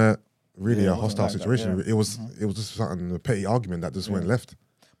even a hostile like situation. that, it was just something, a petty argument that just went left.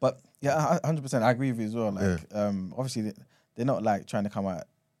 But 100%, I agree with you as well. Like, obviously they're not like trying to come out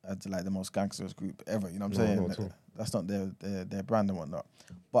as like the most gangsterous group ever. You know what I'm saying? Not at all. That's not their brand and whatnot.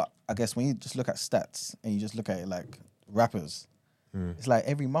 But I guess when you just look at stats and you just look at it like rappers, it's like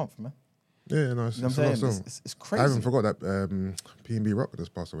every month, man. Yeah, no, it's, You know it's what a I'm lot saying? of It's crazy. I even forgot that P&B Rock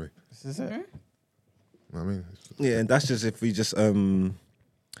just passed away. This is it. You know what I mean? Yeah, and that's just if we just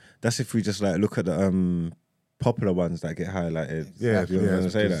like look at the popular ones that get highlighted. Yeah, you know what I'm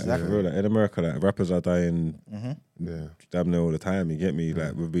saying? Like, exactly. for real, like, in America, like rappers are dying Yeah. damn near all the time. You get me?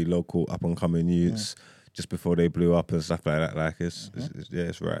 Like with the local up and coming youths just before they blew up and stuff like that. Like it's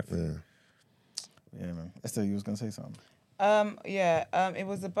right. Yeah. Yeah, man. Esther, you was gonna say something. It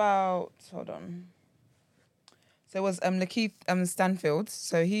was about. Hold on. So it was Lakeith Stanfield.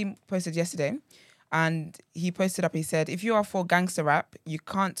 So he posted yesterday, and he posted up. He said, "If you are for gangster rap, you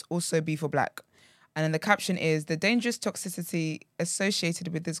can't also be for black." And then the caption is, "The dangerous toxicity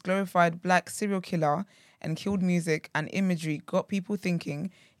associated with this glorified black serial killer and killed music and imagery got people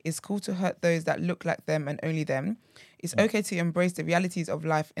thinking it's cool to hurt those that look like them and only them. It's okay to embrace the realities of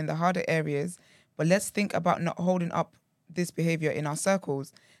life in the harder areas, but let's think about not holding up this behavior in our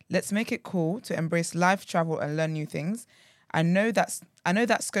circles. Let's make it cool to embrace life, travel, and learn new things. I know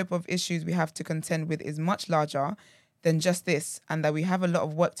that scope of issues we have to contend with is much larger than just this, and that we have a lot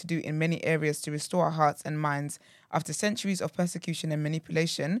of work to do in many areas to restore our hearts and minds after centuries of persecution and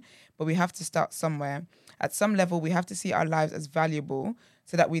manipulation, but we have to start somewhere. At some level, we have to see our lives as valuable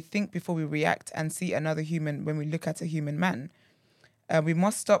so that we think before we react and see another human when we look at a human man. We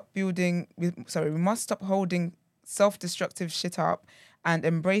must stop holding self-destructive shit up and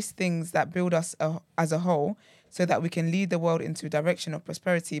embrace things that build us as a whole so that we can lead the world into a direction of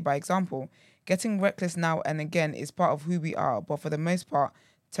prosperity by example. Getting reckless now and again is part of who we are, but for the most part,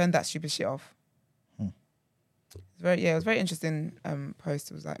 turn that stupid shit off." It was very interesting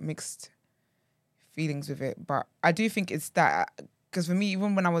post. It was like mixed feelings with it, but I do think it's that, because for me,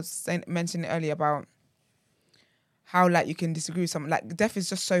 even when I was mentioning earlier about how like you can disagree with someone, like death is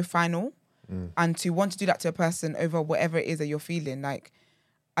just so final, and to want to do that to a person over whatever it is that you're feeling, like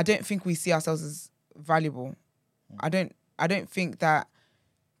I don't think we see ourselves as valuable. I don't think that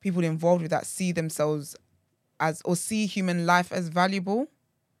people involved with that see themselves as, or see human life as valuable.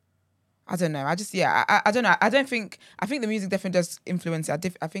 I don't know. I don't know. I think the music definitely does influence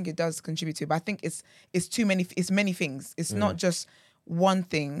it. I think it does contribute to it, but I think it's too many. It's many things. It's not just one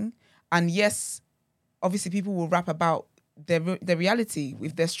thing. And yes, obviously people will rap about their reality.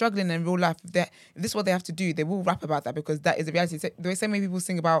 If they're struggling in real life, if this is what they have to do, they will rap about that because that is the reality. The same way people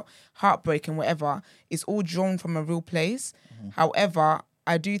sing about heartbreak and whatever, it's all drawn from a real place. However,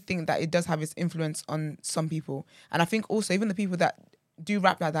 I do think that it does have its influence on some people. And I think also even the people that do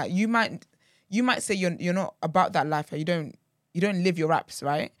rap like that, you might say you're not about that life, or you don't live your raps,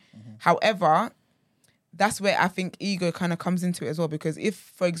 right? However, that's where I think ego kind of comes into it as well, because if,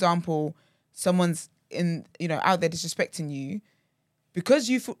 for example, someone's out there disrespecting you, because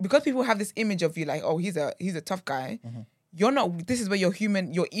people have this image of you like, oh, he's a tough guy. You're not. This is where your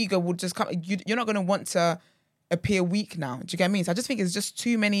ego will just come. You're not going to want to appear weak now. Do you get what I mean? So I just think it's just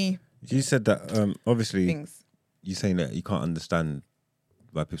too many. You said that obviously things. You're saying that you can't understand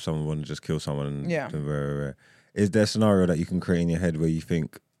why if someone want to just kill someone. Yeah. Is there a scenario that you can create in your head where you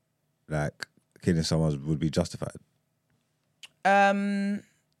think like killing someone would be justified?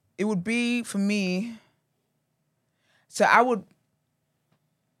 It would be for me. So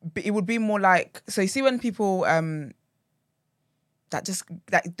it would be more like, so you see when people that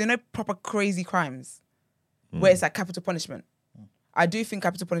they know proper crazy crimes where it's like capital punishment. I do think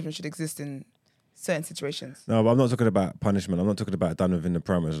capital punishment should exist in certain situations. No, but I'm not talking about punishment. I'm not talking about done within the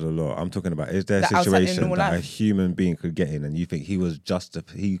parameters of the law. I'm talking about, is there a That outside in situation normal that a life. human being could get in and you think he could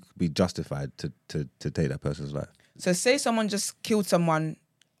be justified to take that person's life? So say someone just killed someone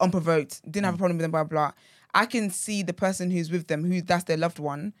unprovoked, didn't have a problem with them, blah, blah. I can see the person who's with them, who that's their loved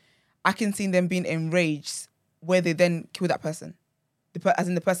one, I can see them being enraged where they then kill that person. As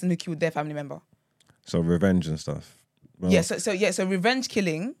in the person who killed their family member. So revenge and stuff. Well, So revenge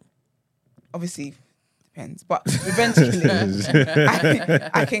killing obviously depends, but revenge killing,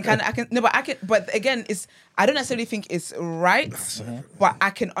 but again, I don't necessarily think it's right, but I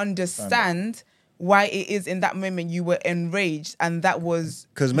can understand why it is in that moment you were enraged, and that was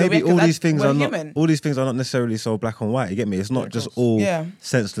because maybe all these things are human. not all these things are not necessarily so black and white. You get me? It's not just all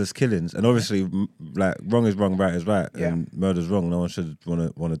senseless killings, and obviously, like wrong is wrong, right is right, and murder's wrong. No one should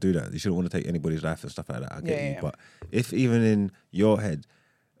want to do that. You shouldn't want to take anybody's life and stuff like that. I get you, but if even in your head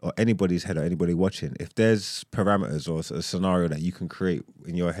or anybody's head or anybody watching, if there's parameters or a scenario that you can create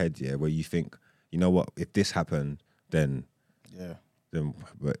in your head, where you think, you know what, if this happened, then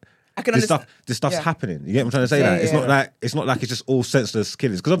but. I can this stuff's happening. You get what I'm trying to say? It's not like it's just all senseless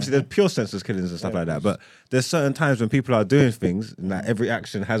killings. Because obviously there's pure senseless killings and stuff like that. But there's certain times when people are doing things and that every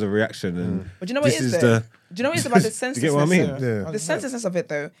action has a reaction. And but do you know what it is? Do you know what it is about the senselessness? Do you get what I mean? The senselessness of it,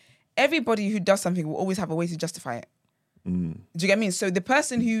 though. Everybody who does something will always have a way to justify it. Do you get what I mean? So the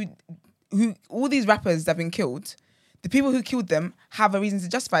person who all these rappers that have been killed, the people who killed them have a reason to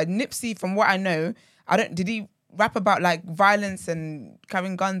justify it. Nipsey, from what I know, did he rap about like violence and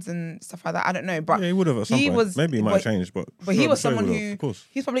carrying guns and stuff like that? I don't know, but he would have at some point. Maybe he might have changed, but he was someone who,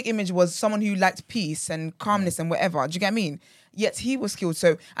 his public image was someone who liked peace and calmness and whatever. Do you get what I mean? Yet he was killed.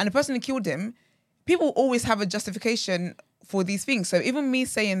 So, and the person who killed him, people always have a justification for these things. So even me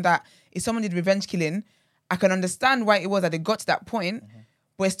saying that if someone did revenge killing, I can understand why it was that it got to that point,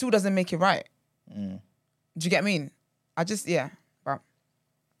 but it still doesn't make it right. Do you get what I mean? But it's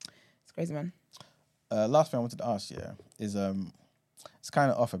crazy, man. Last thing I wanted to ask, is it's kind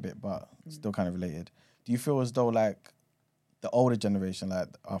of off a bit, but still kind of related. Do you feel as though like the older generation, like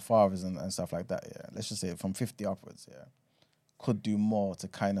our fathers and stuff like that, let's just say from 50 upwards, could do more to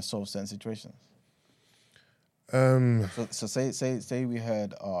kind of solve certain situations? So say we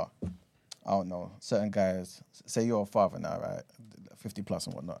heard, I don't know, certain guys. Say you're a father now, right? 50 plus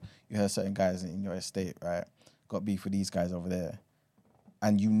and whatnot. You heard certain guys in your estate, right? Got beef with these guys over there.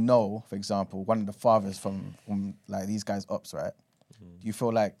 And you know, for example, one of the fathers from like these guys' ops, right? Do you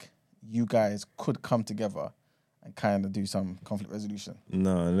feel like you guys could come together and kind of do some conflict resolution?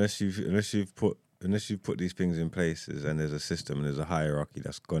 No, unless you've put these things in places and there's a system and there's a hierarchy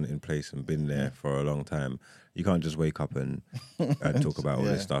that's gone in place and been there for a long time. You can't just wake up and talk about all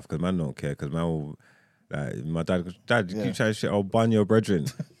this stuff, because man don't care, because man will. Like, my dad, you keep trying shit, I'll ban your brethren.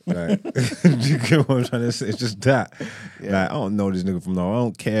 Like, do you get what I'm trying to say? It's just that. Like, I don't know this nigga from now. I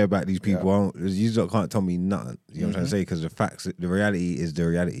don't care about these people. You can't tell me nothing. You know what I'm trying to say? Because the reality is the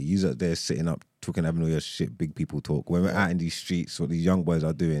reality. You up there sitting up, talking, having all your shit, big people talk. When we're out in these streets, what these young boys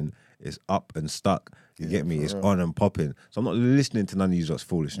are doing is up and stuck. You get me? It's on and popping. So I'm not listening to none of you lot's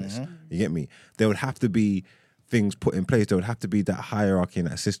foolishness. You get me? There would have to be things put in place. There would have to be that hierarchy and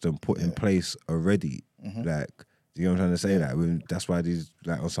that system put in place already. Like, do you know what I'm trying to say? Like, that's why these,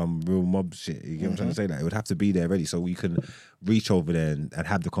 like, on some real mob shit, you get what I'm trying to say? Like, it would have to be there ready so we can reach over there and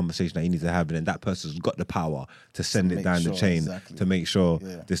have the conversation that you need to have, and then that person's got the power to send it down the chain to make sure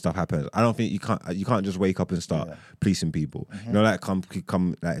this stuff happens. I don't think you can't just wake up and start policing people. You know, like, come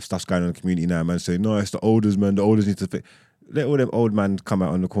like, if stuff's going on in the community now, man, say, no, it's the olders, man, the olders need to fix. Let all them old man come out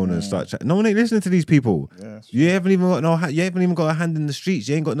on the corner and start chatting. No one ain't listening to these people. You haven't even got a hand in the streets.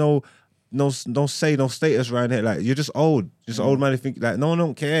 You ain't got no say, no status around here. Like, you're just old. Just old man who think, like, no one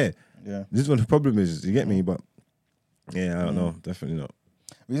don't care. This is what the problem is. You get me? But I don't know. Definitely not.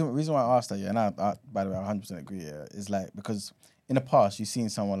 Reason why I asked that, and I by the way, I 100% agree, is like, because in the past, you've seen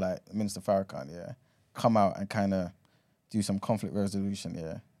someone like Minister Farrakhan, come out and kind of do some conflict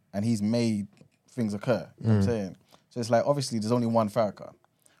resolution, and he's made things occur. You know what I'm saying? So it's like, obviously, there's only one Farrakhan.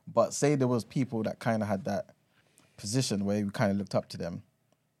 But say there was people that kind of had that position where we kind of looked up to them.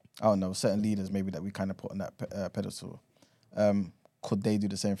 I don't know, certain leaders maybe that we kind of put on that pedestal. Could they do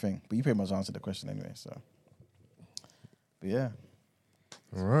the same thing? But you pretty much answered the question anyway, so. But yeah.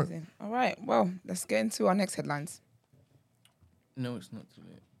 All right. All right, well, let's get into our next headlines. No, it's not too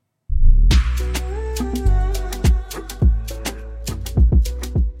late.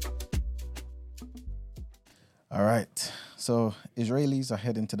 All right. So Israelis are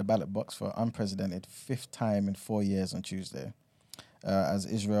heading to the ballot box for unprecedented 5th time in 4 years on Tuesday, as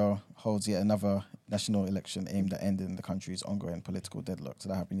Israel holds yet another national election aimed at ending the country's ongoing political deadlock. So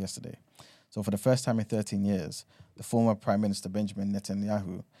that happened yesterday. So for the first time in 13 years, the former Prime Minister Benjamin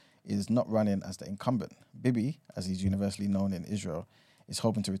Netanyahu is not running as the incumbent. Bibi, as he's universally known in Israel, is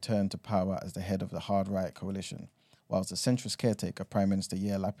hoping to return to power as the head of the hard right coalition, whilst the centrist caretaker Prime Minister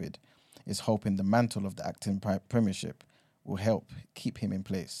Yair Lapid is hoping the mantle of the acting premiership will help keep him in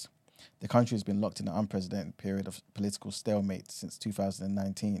place. The country has been locked in an unprecedented period of political stalemate since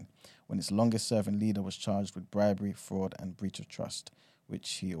 2019, when its longest-serving leader was charged with bribery, fraud, and breach of trust, which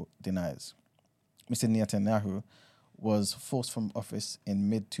he denies. Mr. Netanyahu was forced from office in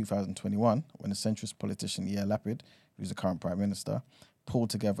mid-2021 when the centrist politician Yair Lapid, who's the current prime minister, pulled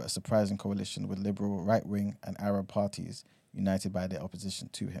together a surprising coalition with liberal, right-wing and Arab parties united by their opposition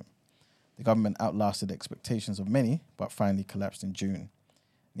to him. The government outlasted the expectations of many, but finally collapsed in June.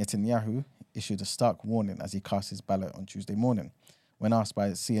 Netanyahu issued a stark warning as he cast his ballot on Tuesday morning. When asked by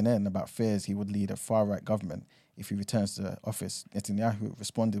CNN about fears he would lead a far-right government if he returns to office, Netanyahu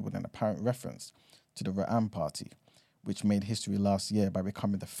responded with an apparent reference to the Ra'am Party, which made history last year by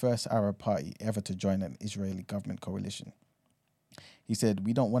becoming the first Arab party ever to join an Israeli government coalition. He said,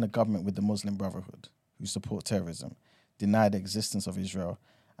 "We don't want a government with the Muslim Brotherhood, who support terrorism, deny the existence of Israel,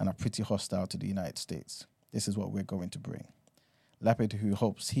 and are pretty hostile to the United States. This is what we're going to bring." Lapid, who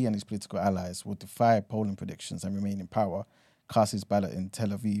hopes he and his political allies will defy polling predictions and remain in power, cast his ballot in Tel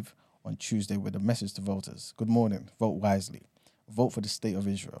Aviv on Tuesday with a message to voters. Good morning, vote wisely. Vote for the state of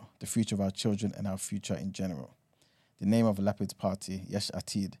Israel, the future of our children and our future in general. The name of Lapid's party, Yesh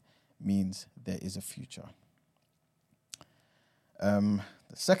Atid, means there is a future. The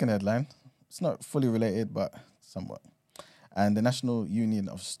second headline, it's not fully related, but somewhat. And the National Union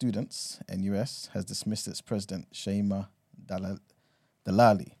of Students, NUS, has dismissed its president, Shaima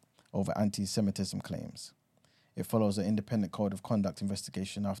Dalali, over anti-Semitism claims. It follows an independent code of conduct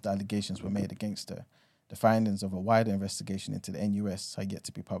investigation after allegations were made against her. The findings of a wider investigation into the NUS are yet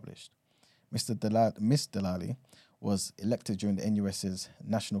to be published. Miss Dalali was elected during the NUS's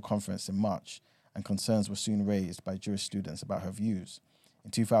national conference in March, and concerns were soon raised by Jewish students about her views.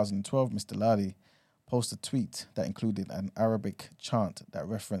 In 2012, Ms. Dalali posted a tweet that included an Arabic chant that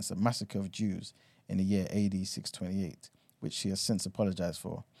referenced a massacre of Jews in the year AD 628, which she has since apologized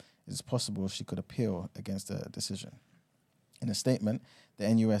for. It is possible she could appeal against the decision. In a statement,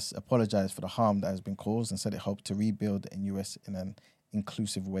 the NUS apologized for the harm that has been caused and said it hoped to rebuild the NUS in an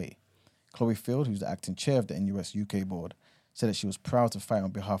inclusive way. Chloe Field, who's the acting chair of the NUS UK board, said that she was proud to fight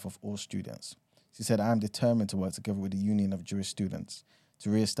on behalf of all students. She said, "I am determined to work together with the Union of Jewish Students to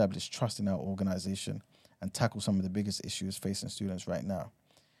re-establish trust in our organisation and tackle some of the biggest issues facing students right now."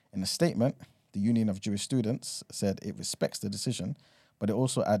 In a statement, the Union of Jewish Students said it respects the decision, but it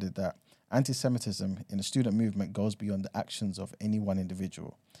also added that anti-Semitism in the student movement goes beyond the actions of any one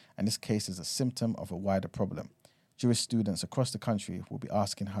individual, and this case is a symptom of a wider problem. Jewish students across the country will be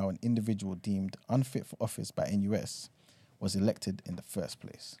asking how an individual deemed unfit for office by NUS was elected in the first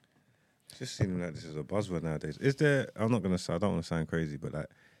place. It just seems like this is a buzzword nowadays. Is there, I'm not going to say, I don't want to sound crazy, but like,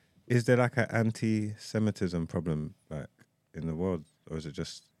 is there like an anti-Semitism problem like in the world, or is it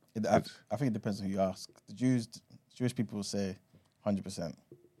just... I think it depends on who you ask. The Jewish people will say 100%.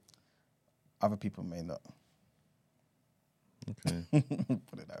 Other people may not. Okay.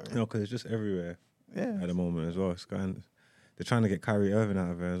 Put it that way. No, because it's just everywhere Yeah. at the moment as well. It's going, they're trying to get Kyrie Irving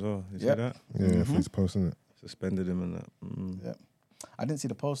out of there as well. You see Yep. that? Yeah, for his post, isn't it? Suspended him and that. Yeah. I didn't see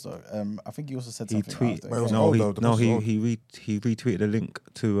the post though. I think he also said He something tweeted. after. But it was No, old, he, though. The no, post was old. he retweeted a link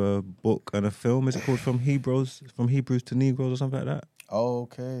to a book and a film. Is it called From Hebrews to Negroes or something like that?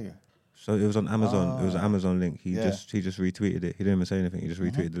 Okay. So it was on Amazon. It was an Amazon link. He Yeah. just retweeted it. He didn't even say anything. He just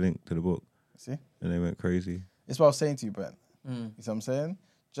retweeted the link to the book, See? and they went crazy. It's what I was saying to you, Brent. Mm. You see what I'm saying?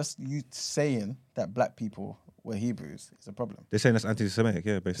 Just you saying that black people were Hebrews is a problem. They're saying that's anti-Semitic,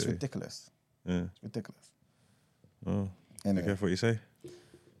 yeah, It's basically. ridiculous. Yeah. It's ridiculous. Oh, be Anyway, careful what you say. you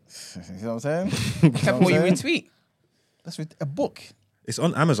see what I'm saying? Careful what you retweet. That's a book. It's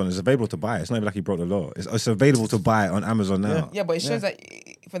on Amazon. It's available to buy. It's not even like he broke the law. It's available to buy on Amazon now. Yeah, but it shows that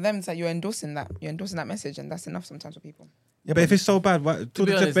for them, it's like you're endorsing that message, and that's enough sometimes for people. Yeah, but if it's so bad, why, To to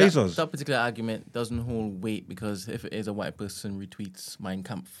be Jeff honest, Bezos. that particular argument doesn't hold weight because if it is a white person retweets Mein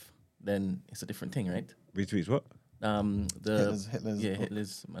Kampf, then it's a different thing, right? Retweets what? Hitler's book.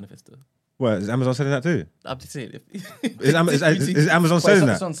 Hitler's manifesto. What, is Amazon selling that too? I'm just saying. Is Amazon Wait, selling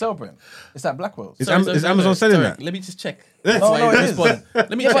it's that? on sale, Brent. It's at Blackwell's. Is Amazon selling that? Let me just check. No, it is.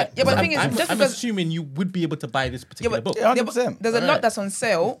 Let me Yeah, check. but the thing is, just I'm because- assuming you would be able to buy this particular book. Yeah, Yeah, but 100%. there's a lot Alright. that's on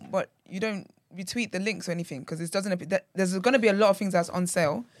sale, but you don't retweet the links or anything because it doesn't. There's going to be a lot of things that's on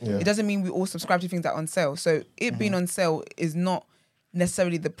sale. Yeah. It doesn't mean we all subscribe to things that are on sale. So it being on sale is not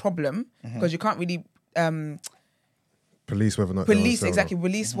necessarily the problem because you can't really Police whether or not they're on police sale, exactly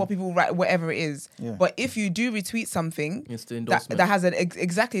release what people write, whatever it is. Yeah. But if you do retweet something It's the that endorsement. has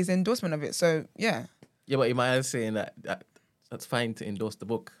exactly it's an endorsement of it. So yeah. Yeah, but you might be saying that's fine to endorse the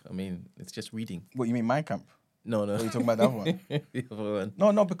book. I mean, it's just reading. What, you mean Mein Kampf? No. Or are you talking about the other one? The other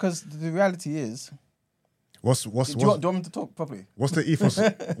one. No, because the reality is... What's Do you want me to talk properly? what's the ethos?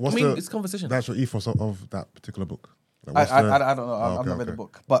 What's I mean, the it's conversation. the actual ethos of that particular book? Like, I what's the- don't know. I've okay, not read the okay.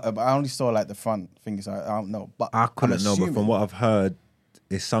 book. But I only saw like the front things. I don't know. But I couldn't I'm know, but from assuming- what I've heard,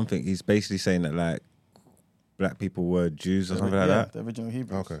 it's something. He's basically saying that like black people were Jews or something like that. The original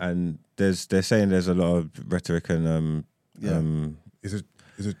Hebrews. Okay. And they're saying there's a lot of rhetoric and Is it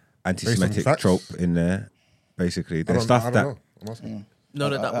anti-Semitic facts? trope in there. Basically, I there's don't stuff know. that. I'm asking. No,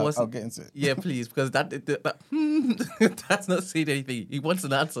 that I'll wasn't. get into it. Yeah, please, because that that's not saying anything. He wants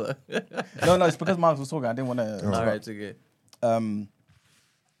an answer. No, it's because Mark was talking. I didn't want to. All right, okay.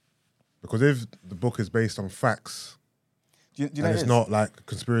 Because if the book is based on facts, Do you know and it it's is? not like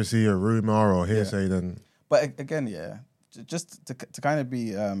conspiracy or rumor or hearsay, then But again, just to kind of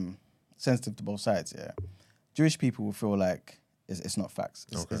be sensitive to both sides, Jewish people will feel like it's not facts.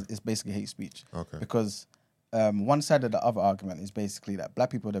 It's basically hate speech. Okay. Because one side of the other argument is basically that black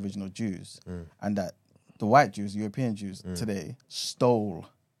people are the original Jews and that the white Jews, European Jews today stole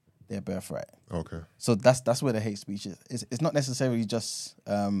their birthright. okay. So that's where the hate speech is. It's not necessarily just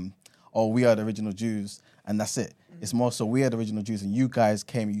we are the original Jews and that's it. It's more so we are the original Jews and you guys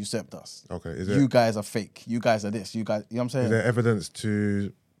came and usurped us. Okay. You guys are fake. You guys are this. You guys, you know what I'm saying? Is there evidence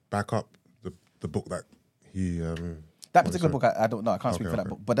to back up the book that he That particular book, I don't know. I can't speak for that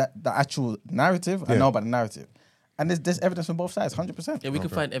book. But the actual narrative, I know about the narrative. And there's evidence from both sides, 100%. Yeah, we can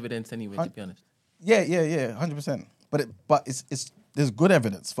find evidence anyway, to be honest. Yeah, 100%. But it's there's good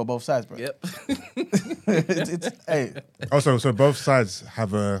evidence for both sides, bro. Yep. Hey, Also, so both sides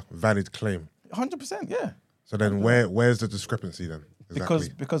have a valid claim. 100%, yeah. So then where's the discrepancy then? Exactly.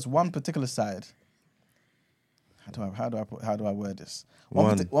 Because one particular side, how do I word this?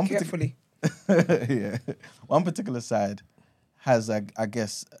 Carefully. Yeah. One particular side has, I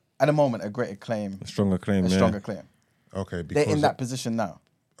guess, at the moment, a greater claim. A stronger claim. Okay, They're in that position now.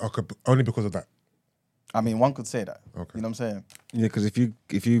 Okay, only because of that. I mean, one could say that. Okay. You know what I'm saying? Yeah, because if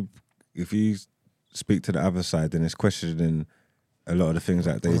you speak to the other side, then it's questioning a lot of the things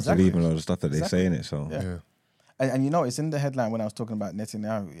that they believe and a lot of the stuff that they say in it. So Yeah. And you know, it's in the headline when I was talking about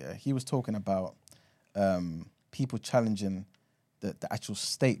Netanyahu. Yeah, he was talking about people challenging the actual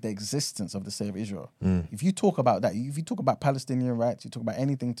state, the existence of the state of Israel. If you talk about that, if you talk about Palestinian rights, you talk about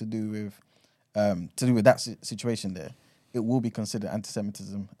anything to do with that situation there, it will be considered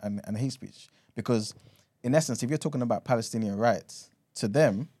anti-Semitism and hate speech. Because in essence, if you're talking about Palestinian rights, to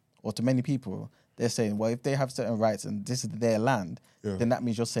them or to many people, they're saying, well, if they have certain rights and this is their land, then that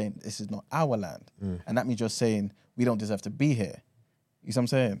means you're saying this is not our land. And that means you're saying we don't deserve to be here. You see what I'm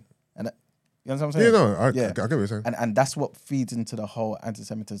saying? And you understand what I'm saying? I get what you're saying. And that's what feeds into the whole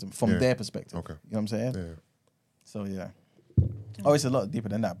anti-Semitism from their perspective. Okay. You know what I'm saying? Yeah. So, yeah. Oh, it's a lot deeper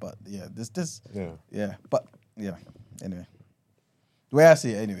than that, but yeah, this. Yeah. But, yeah, anyway. The way I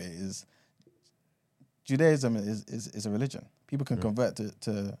see it anyway is Judaism is a religion. People can convert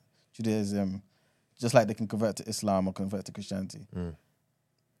to Judaism just like they can convert to Islam or convert to Christianity.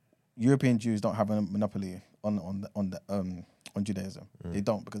 European Jews don't have a monopoly on Judaism. They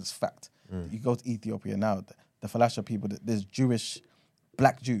don't, because it's fact. You go to Ethiopia now, the Falasha people, there's Jewish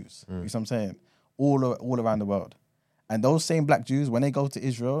black Jews. You know what I'm saying? All around the world. And those same black Jews, when they go to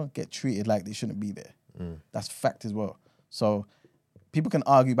Israel, get treated like they shouldn't be there. That's fact as well. So people can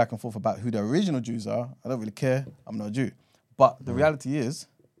argue back and forth about who the original Jews are. I don't really care. I'm not a Jew. But the reality is,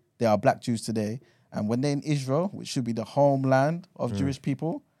 there are black Jews today. And when they're in Israel, which should be the homeland of Jewish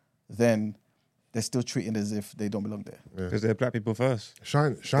people, then they're still treated as if they don't belong there. because they're black people first.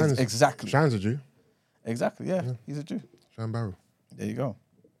 Shine's Exactly. Shine's a Jew. Exactly, yeah. He's a Jew. Shine Barrow. There you go.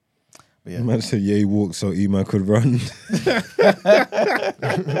 But yeah. Man said, yeah, he walked so Iman could run.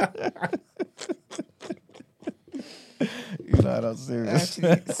 You know, that's serious.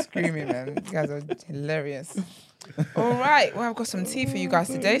 Actually screaming, man. You guys are hilarious. All right. Well, I've got some tea for you guys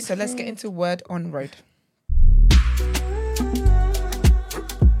today. So let's get into Word on Road.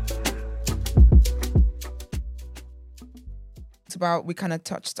 We kind of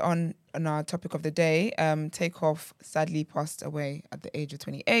touched on our topic of the day. Takeoff sadly passed away at the age of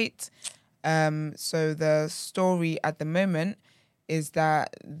 28. So the story at the moment is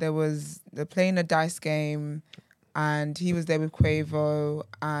that they're playing a dice game and he was there with Quavo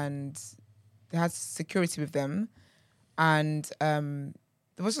and they had security with them. And there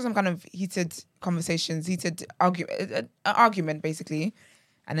was some kind of heated argument basically.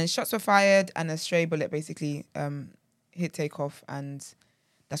 And then shots were fired and a stray bullet basically hit Takeoff, and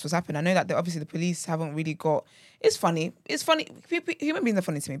that's what's happened. I know that obviously the police haven't really got... It's funny. Human beings are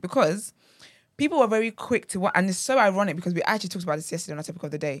funny to me because people were very quick to... And it's so ironic because we actually talked about this yesterday on our topic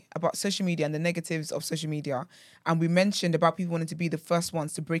of the day, about social media and the negatives of social media. And we mentioned about people wanting to be the first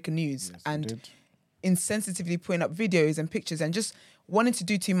ones to break a news and insensitively putting up videos and pictures and just wanting to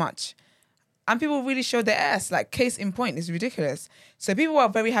do too much. And people really showed their ass. Like, case in point, it's ridiculous. So people are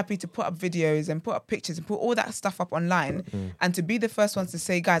very happy to put up videos and put up pictures and put all that stuff up online, and to be the first ones to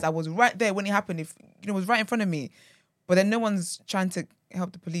say, guys, I was right there when it happened. If it was right in front of me, but then no one's trying to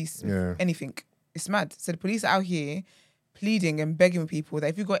help the police with anything. It's mad. So the police are out here pleading and begging people that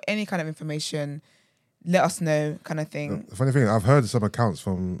if you've got any kind of information, let us know, kind of thing. The funny thing, I've heard some accounts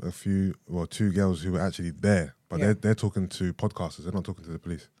from two girls who were actually there, but they're talking to podcasters. They're not talking to the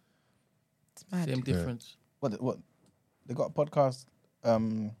police. It's mad. Same difference. What? They got a podcast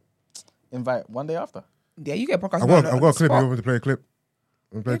invite one day after. Yeah, you get a podcast. I've got a clip. You want me to play a clip?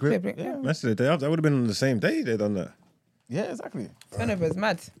 Want to play a clip? Yeah. That's the day after. That would have been on the same day they done that. Yeah, exactly. Turnover is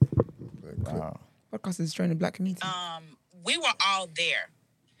mad. Wow. Podcast is destroying the black community. We were all there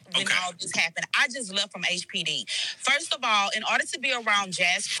when all this happened. I just left from HPD. First of all, in order to be around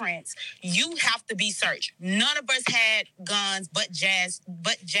Jazz Prince, you have to be searched. None of us had guns, but Jazz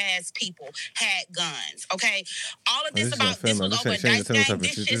people had guns. Okay, all of this about this was over a dice game.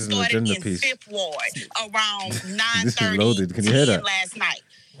 This shit started in Fifth Ward around 9:30 Can you hear that? last night.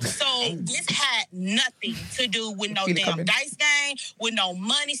 So this had nothing to do with no damn dice game, with no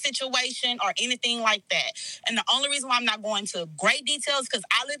money situation or anything like that. And the only reason why I'm not going to great details because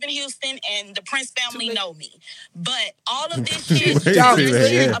I live in Houston and the Prince family know me. But all of this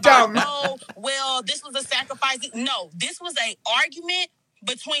shit about, well, this was a sacrifice. No, this was an argument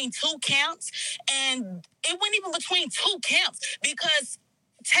between two camps, and it wasn't even between two camps because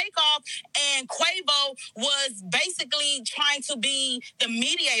Takeoff and Quavo was basically trying to be the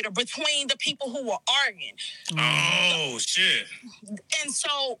mediator between the people who were arguing. Oh, shit. And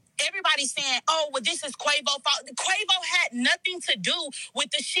so everybody's saying, oh, well, this is Quavo's fault. Quavo had nothing to do with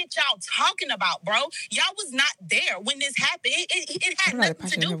the shit y'all talking about, bro. Y'all was not there when this happened. It had nothing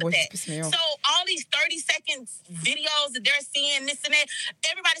to do with that. So all these 30-second videos that they're seeing, this and that,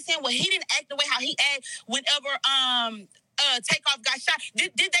 everybody's saying, well, he didn't act the way how he acted whenever Takeoff got shot.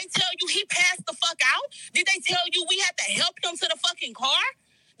 Did they tell you he passed the fuck out? Did they tell you we had to help him to the fucking car?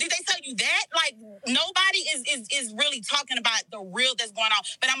 Did they tell you that? Like, nobody is really talking about the real that's going on.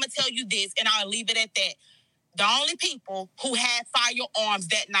 But I'm going to tell you this, and I'll leave it at that. The only people who had firearms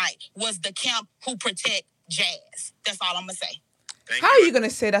that night was the camp who protect Jazz. That's all I'm going to say. How are you going to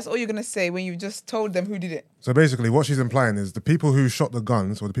say that's all you're going to say when you just told them who did it? So basically, what she's implying is the people who shot the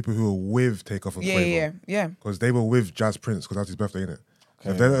guns were the people who were with Takeoff and Quavo. Yeah. Because they were with Jazz Prince because that's his birthday, innit?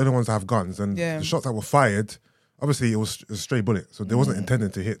 Okay. If they're the only ones that have guns, and the shots that were fired, obviously it was a stray bullet. So they wasn't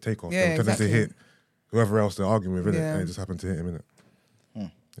intended to hit Takeoff. They were intended to hit whoever else they're arguing with, innit? Yeah. And it just happened to hit him,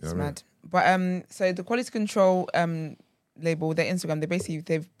 innit? It's mad. But so the Quality Control label, their Instagram,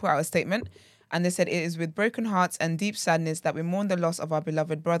 they've put out a statement. And they said, it is with broken hearts and deep sadness that we mourn the loss of our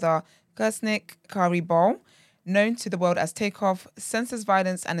beloved brother, Kersnik Kari Bol, known to the world as Takeoff. Senseless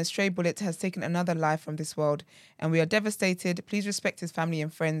violence and a stray bullet has taken another life from this world. And we are devastated. Please respect his family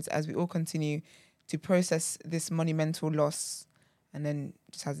and friends as we all continue to process this monumental loss. And then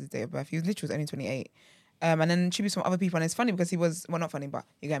just has his date of birth. He was literally only 28. And then tributes from other people. And it's funny because he was, well, not funny, but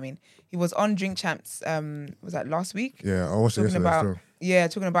you get what I mean. He was on Drink Champs, was that last week? Yeah, I watched it yesterday.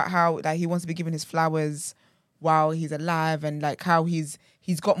 Talking about how like he wants to be given his flowers while he's alive, and like how he's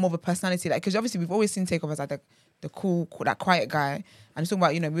got more of a personality. Like, because obviously we've always seen Takeoff as like the cool, that quiet guy. And he's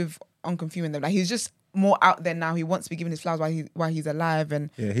talking about, with Unconfusing them, like he's just more out there now. He wants to be given his flowers while he's alive,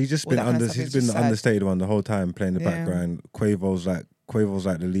 and he's just been the understated one the whole time, playing the background. Quavo's like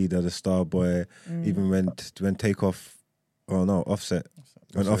the leader, the star boy. Even when Takeoff, Offset.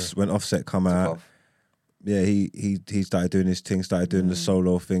 When Offset come out, he started doing his thing, started doing the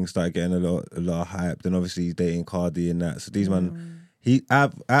solo thing, started getting a lot of hype. Then obviously he's dating Cardi and that. So these man,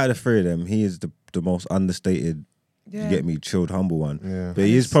 out of the three of them, he is the most understated. You get me, chilled, humble one. Yeah. But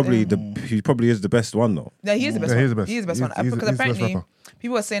he is probably he probably is the best one though. Yeah, he is the best one. He is the best one. He's Because apparently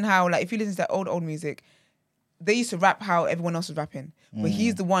people are saying how, like, if you listen to that old music, they used to rap how everyone else was rapping. But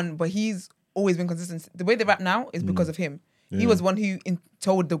he's the one, but he's always been consistent. The way they rap now is because of him. Yeah. He was the one who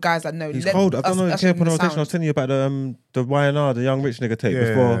told the guys that no, he's cold. I don't know if you put on rotation. I was telling you about the YNR, the Young Rich Nigga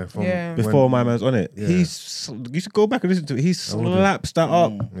tape before my man's on it. Yeah. You should go back and listen to it. He slaps that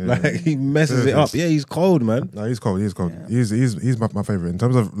up, like he messes it up. Yeah, he's cold, man. No, he's cold. He's cold. Yeah. He's my favorite in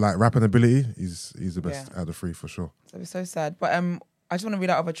terms of like rapping ability. He's the best out of the three for sure. So it's so sad, but I just want to read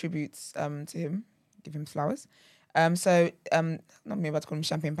out other tributes to him, give him flowers. Not me about to call him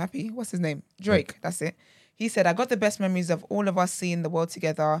Champagne Pappy. What's his name? Drake. That's it. He said, I got the best memories of all of us seeing the world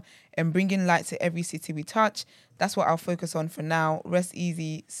together and bringing light to every city we touch. That's what I'll focus on for now. Rest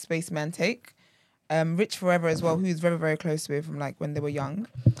easy, Spaceman Take. Rich Forever as well, who he's very, very close with from like when they were young.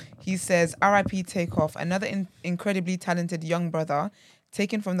 He says, R.I.P. Takeoff, another incredibly talented young brother.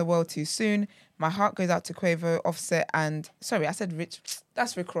 taken from the world too soon. My heart goes out to Quavo, Offset, and sorry, I said Rich.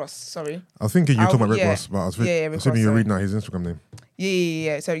 That's Rick Ross. Sorry. I was thinking you were talking about Rick yeah. Ross, but I was Rick assuming Ross, you're reading out his Instagram name.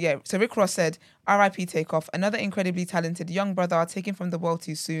 Yeah. So Rick Ross said, R.I.P. Takeoff, another incredibly talented young brother taken from the world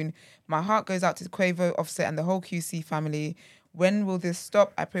too soon. My heart goes out to Quavo, Offset, and the whole QC family. When will this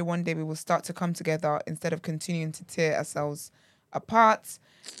stop? I pray one day we will start to come together instead of continuing to tear ourselves apart.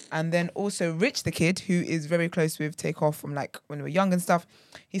 And then also Rich the Kid, who is very close with Takeoff from like when we were young and stuff.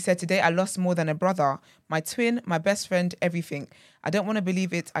 He said, today I lost more than a brother, my twin, my best friend, everything. I don't want to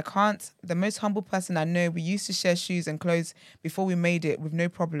believe it. I can't. The most humble person I know. We used to share shoes and clothes before we made it with no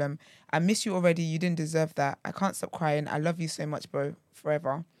problem. I miss you already. You didn't deserve that. I can't stop crying. I love you so much, bro.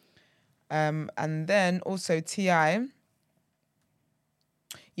 Forever. And then also T.I.,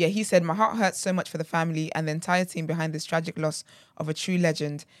 yeah, he said, my heart hurts so much for the family and the entire team behind this tragic loss of a true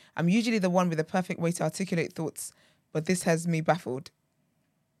legend. I'm usually the one with the perfect way to articulate thoughts, but this has me baffled.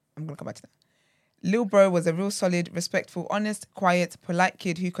 I'm going to come back to that. Lil Bro was a real solid, respectful, honest, quiet, polite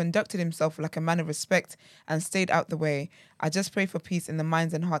kid who conducted himself like a man of respect and stayed out the way. I just pray for peace in the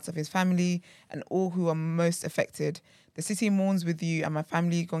minds and hearts of his family and all who are most affected. The city mourns with you and my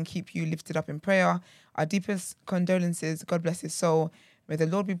family gonna keep you lifted up in prayer. Our deepest condolences. God bless his soul. May the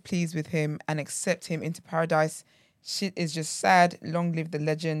Lord be pleased with him and accept him into paradise. Shit is just sad. Long live the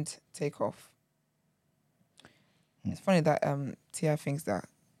legend. Takeoff. It's funny that T.I. thinks that.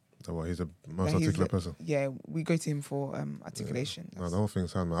 Oh, well, he's the most articulate person. Yeah, we go to him for articulation. Yeah. No, the whole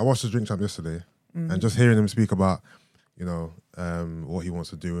thing's sound, man. I watched the Drink Champ yesterday, and just hearing him speak about, you know, what he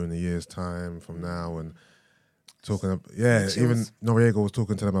wants to do in a year's time from now, and talking, even Noriega was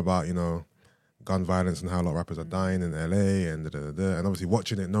talking to them about, you know, gun violence and how a lot of rappers are dying in LA and and obviously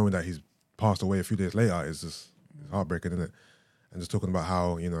watching it, knowing that he's passed away a few days later is just heartbreaking, isn't it? And just talking about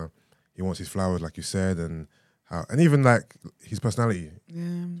how, you know, he wants his flowers, like you said, and even like his personality.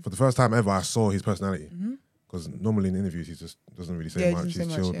 Yeah. For the first time ever, I saw his personality. Because normally in interviews, he just doesn't really say much.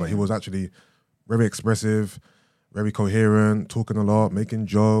 He's chilled. But he was actually very expressive, very coherent, talking a lot, making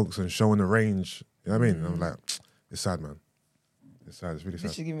jokes and showing the range. You know what I mean? I'm like, it's sad, man. It's sad. It's really sad.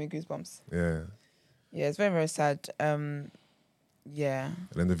 Literally giving me goosebumps. Yeah. Yeah, it's very, very sad. Yeah.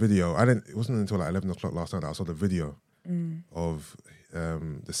 And then the video, it wasn't until like 11 o'clock last night that I saw the video of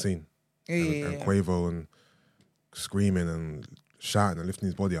the scene. And Quavo and screaming and shouting and lifting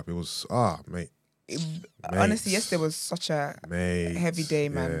his body up. It was, mate. Honestly, yesterday was such a heavy day,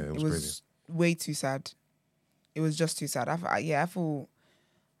 man. Yeah, it was way too sad. It was just too sad. I feel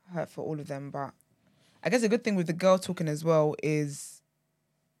hurt for all of them. But I guess the good thing with the girl talking as well is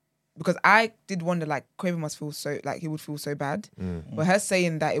because I did wonder, like, Quavo must feel so, like, he would feel so bad. But her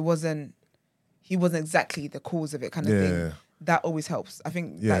saying that he wasn't exactly the cause of it kind of thing, that always helps. I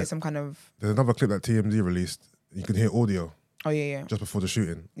think that is some kind of... There's another clip that TMZ released. You can hear audio. Oh, yeah. Just before the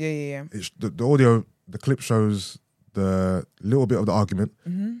shooting. Yeah. The audio, the clip shows the little bit of the argument.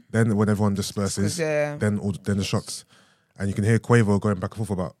 Then when everyone disperses, then the shots. And you can hear Quavo going back and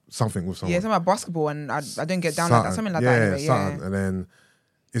forth about something with someone. Yeah, something about basketball and I don't get down like that. Something like that anyway. Yeah. And then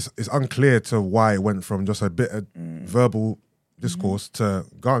it's unclear to why it went from just a bit of verbal discourse to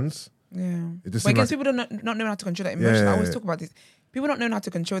guns. Yeah. But again, people not knowing how to control their emotions. I always talk about this. People not knowing how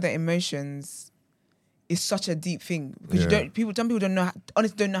to control their emotions is such a deep thing because some people don't know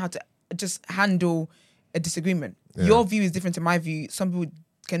how to just handle a disagreement. Your view is different to my view. Some people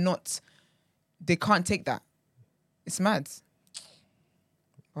they can't take that. It's mad.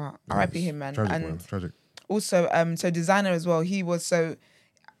 But R.I.P. him, man. Tragic. Also, so Designer as well.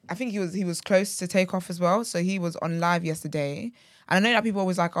 I think he was close to Takeoff as well. So he was on live yesterday, and I know that people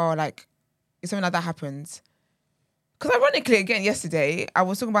always like, oh, like if something like that happens. Because ironically, again, yesterday, I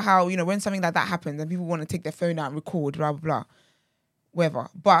was talking about how, you know, when something like that happens and people want to take their phone out and record, blah, blah, blah, whatever.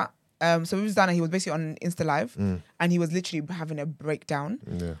 But, so with Zana, he was basically on Insta Live and he was literally having a breakdown.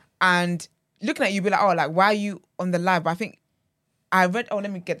 Yeah. And looking at you, be like, oh, like, why are you on the live? But I think I read,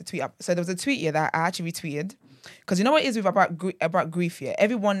 let me get the tweet up. So there was a tweet here that I actually retweeted. Because you know what it is about grief here?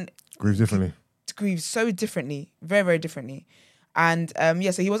 Everyone grieves differently. Grieves so differently, very, very differently. And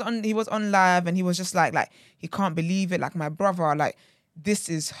so he was on live and he was just like he can't believe it, like my brother, like this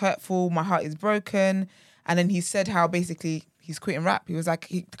is hurtful, my heart is broken. And then he said how basically he's quitting rap. He was like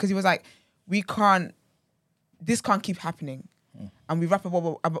this can't keep happening. And we rap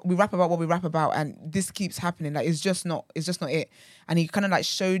about what we rap about and this keeps happening. Like it's just not it. And he kind of like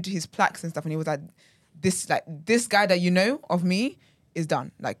showed his plaques and stuff and he was like this guy that you know of me is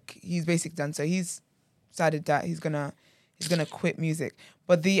done. Like he's basically done. So he's decided that he's gonna he's going to quit music.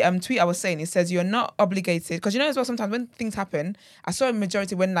 But the tweet I was saying, it says you're not obligated, because you know as well sometimes when things happen, I saw a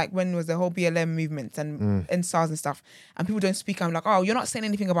majority when was the whole BLM movement and SARS and stuff, and people don't speak. I'm like, oh, you're not saying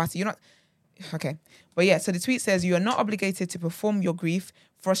anything about it. You're not. Okay. But yeah, so the tweet says you are not obligated to perform your grief,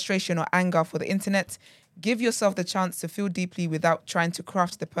 frustration or anger for the internet. Give yourself the chance to feel deeply without trying to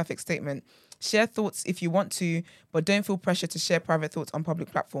craft the perfect statement. Share thoughts if you want to, but don't feel pressure to share private thoughts on public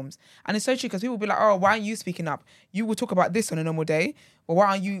platforms. And it's so true because people will be like, oh, why aren't you speaking up? You will talk about this on a normal day, but why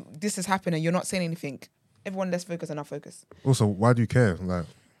aren't you, this has happened and you're not saying anything. Everyone, let's focus on our focus. Also, why do you care? Like,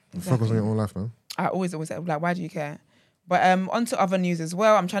 focus on your own life, man. I always say, like, why do you care? But on to other news as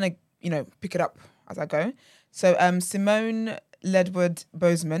well. I'm trying to, pick it up as I go. So Simone Ledward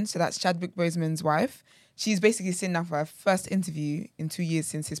Boseman, so that's Chadwick Boseman's wife, she's basically sitting down for her first interview in 2 years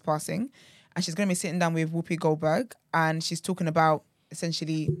since his passing. And she's going to be sitting down with Whoopi Goldberg, and she's talking about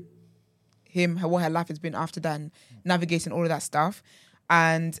essentially what her life has been after that, and navigating all of that stuff.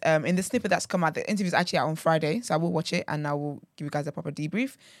 And in the snippet that's come out, the interview's actually out on Friday, so I will watch it and I will give you guys a proper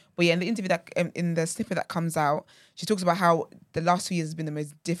debrief. But yeah, in the interview in the snippet that comes out, she talks about how the last 2 years has been the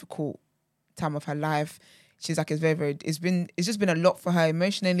most difficult time of her life. She's like, it's just been a lot for her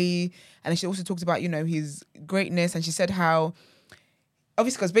emotionally. And she also talked about, his greatness. And she said how,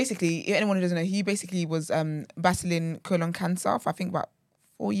 obviously, because basically, anyone who doesn't know, he basically was battling colon cancer for I think about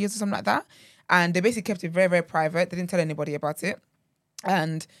 4 years or something like that. And they basically kept it very, very private. They didn't tell anybody about it.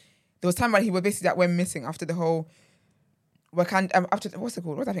 And there was time where he was basically that went missing after the whole after what's it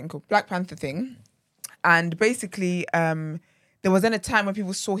called? What's that thing called? Black Panther thing. And basically, there was then a time when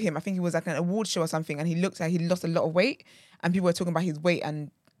people saw him. I think he was like an award show or something, and he looked like he lost a lot of weight, and people were talking about his weight and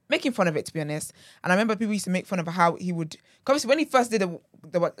making fun of it, to be honest. And I remember people used to make fun of how he would. Obviously, when he first did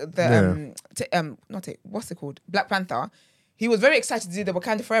what's it called? Black Panther, he was very excited to do the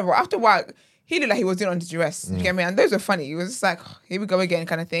Wakanda Forever. After a while, he looked like he was doing it under duress. You get me? And those were funny. It was just like, oh, here we go again,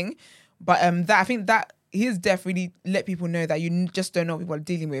 kind of thing. But I think that his death really let people know that you just don't know what people are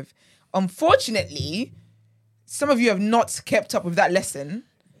dealing with. Unfortunately, some of you have not kept up with that lesson.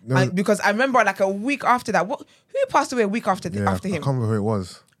 No. Because I remember like a week after that, who passed away a week after him? I can't remember who it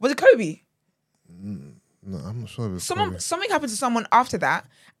was. Was it Kobe? No, I'm not sure it was Something happened to someone after that,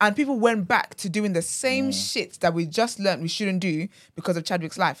 and people went back to doing the same shit that we just learned we shouldn't do because of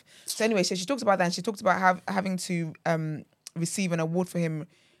Chadwick's life. So anyway, she talked about that, and she talked about having to receive an award for him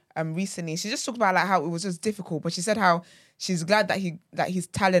recently. She just talked about like how it was just difficult, but she said how she's glad that his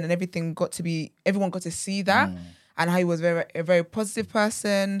talent and everything everyone got to see that, and how he was a very positive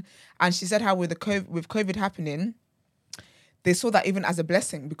person. And she said how with COVID happening, they saw that even as a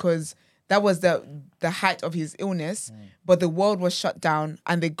blessing because that was the height of his illness, but the world was shut down,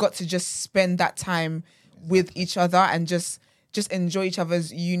 and they got to just spend that time with each other and just enjoy each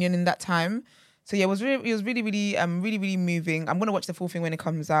other's union in that time. So yeah, it was really moving. I'm gonna watch the full thing when it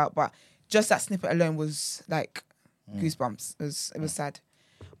comes out, but just that snippet alone was like goosebumps. It was sad.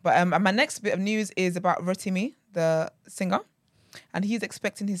 But my next bit of news is about Rotimi, the singer, and he's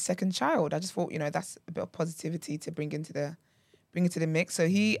expecting his second child. I just thought, that's a bit of positivity to bring into the mix. So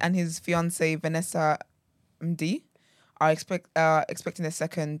he and his fiancée Vanessa MD are expecting their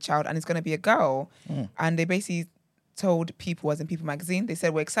second child, and it's going to be a girl. And they basically told People, as in People magazine, they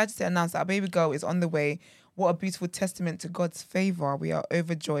said, we're excited to announce that our baby girl is on the way. What a beautiful testament to God's favor. We are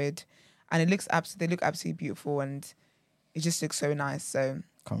overjoyed. And they look absolutely beautiful, and it just looks so nice. So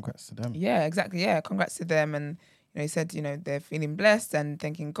congrats to them. Yeah, exactly. Yeah, congrats to them. And he said, they're feeling blessed and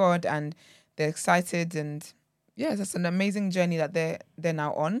thanking God, and they're excited, and yeah, that's an amazing journey that they're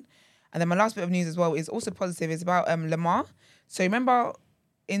now on. And then my last bit of news as well is also positive. It's about Lamar. So remember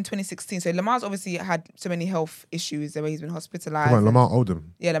in 2016, so Lamar's obviously had so many health issues the way he's been hospitalized. Come on, Lamar Odom.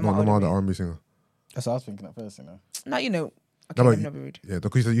 Yeah, Lamar Odom, the R&B singer. That's what I was thinking at first, No, okay, no, let me not be rude. Yeah,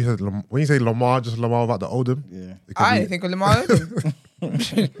 because you said when you say Lamar, just Lamar without the Odom. Yeah. I didn't think of Lamar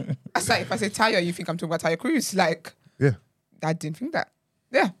Odom. That's like if I say Tyre, you think I'm talking about Tyre Cruz. Like, yeah, I didn't think that.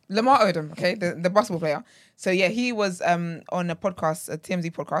 Yeah, Lamar Odom, okay, the basketball player. So yeah, he was on a podcast, a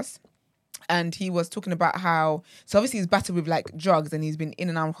TMZ podcast, and he was talking about how, so obviously he's battled with like drugs, and he's been in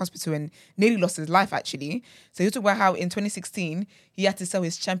and out of hospital and nearly lost his life actually. So he talked about how in 2016 he had to sell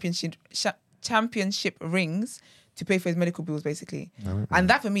his championship rings to pay for his medical bills, basically. And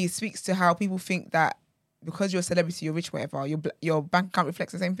that for me speaks to how people think that because you're a celebrity, you're rich, whatever, your bank account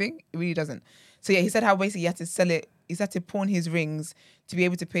reflects the same thing. It really doesn't. So yeah, he said how basically he had to sell it. He had to pawn his rings to be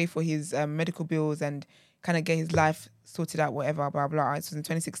able to pay for his medical bills and kind of get his life sorted out, whatever, blah, blah. It was in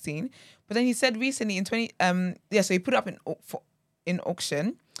 2016. But then he said recently so he put it up in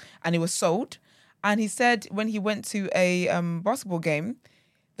auction and it was sold. And he said when he went to a basketball game,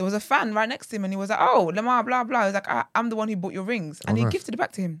 there was a fan right next to him, and he was like, "Oh, Lamar, blah blah." He was like, "I'm the one who bought your rings," and he nice. gifted it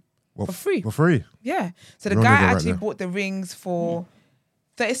back to him What, for free. For free. Yeah. So the Real guy nigga right actually there. bought the rings for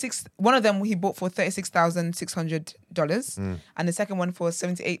 36. One of them he bought for $36,600, and the second one for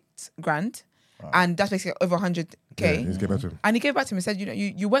 78 grand, and that's basically over 100K. Yeah, he's get back to him. And he gave it back to him and said,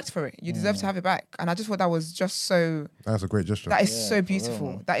 you worked for it. You deserve to have it back. And I just thought that was just so. That's a great gesture. That is so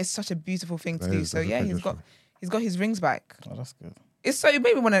beautiful. That is such a beautiful thing to do. So that's a yeah, great he's got gesture. his rings back. Oh, that's good. It's so, it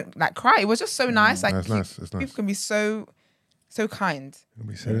made me want to like cry. It was just so nice. Like It's nice. It's nice. people can be so kind. We'll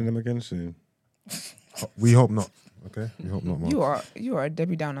be selling them again soon. We hope not. Okay, we hope not. Mark. You are a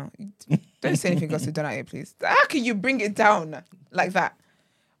Debbie Downer. Don't say anything else to Donate, please. How can you bring it down like that?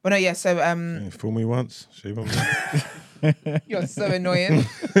 But no, yeah. So Hey, fool me once, shame on me. you're so annoying.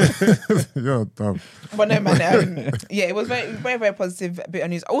 You're dumb. But no, man. Yeah, it was very, very, very positive bit of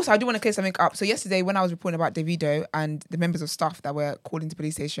news. Also, I do want to clear something up. So yesterday, when I was reporting about Davido and the members of staff that were called into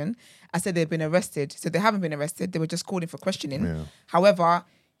police station, I said they'd been arrested. So they haven't been arrested. They were just called in for questioning. Yeah. However,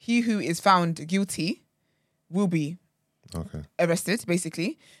 he who is found guilty will be Okay. arrested,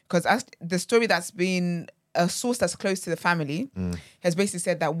 basically, because as the story that's been a source that's close to the family has basically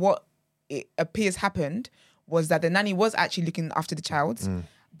said that what it appears happened was that the nanny was actually looking after the child,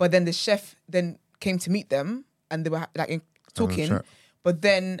 but then the chef then came to meet them and they were like talking, chat. but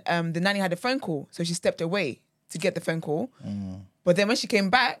then the nanny had a phone call, so she stepped away to get the phone call, but then when she came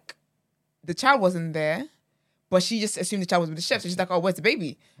back, the child wasn't there, but she just assumed the child was with the chef, so she's like, "Oh, where's the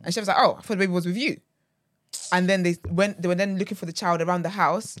baby?" And the chef's like, "Oh, I thought the baby was with you." And then they were then looking for the child around the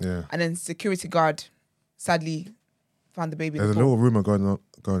house. Yeah. And then security guard sadly found the baby in There's a the pool. little rumor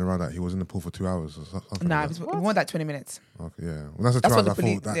going around that he was in the pool for 2 hours or something. Nah, like it that. was more like 20 minutes. Okay, yeah. Well, that's 2 That's what hours. the I thought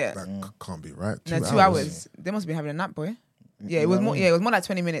police- that, yeah. that can't be right. No, 2 hours. They must be having a nap, boy. Yeah, it was more. Yeah, it was more like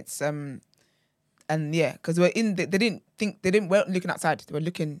 20 minutes. And yeah, because we're in. They weren't looking outside. They were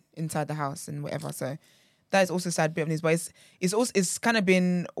looking inside the house and whatever. So that is also a sad bit of news. But it's kind of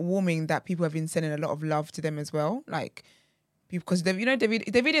been warming that people have been sending a lot of love to them as well. Like people, because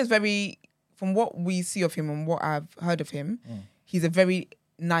David is very, from what we see of him and what I've heard of him, he's a very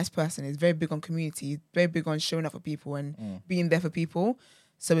nice person. He's very big on community. He's very big on showing up for people and being there for people.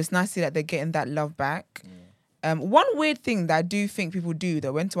 So it's nice to see that they're getting that love back. One weird thing that I do think people do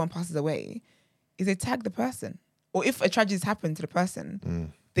that when someone passes away is they tag the person. Or if a tragedy has happened to the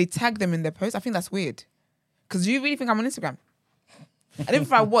person, they tag them in their post. I think that's weird. Because do you really think I'm on Instagram? And even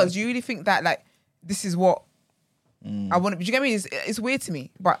if I was, do you really think that like this is what I want to... Do you get me? It's weird to me.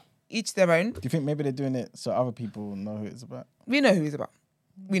 But each their own. Do you think maybe they're doing it so other people know who it's about? We know who he's about.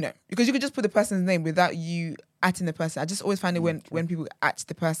 We know. Because you could just put the person's name without you atting the person. I just always find it when people at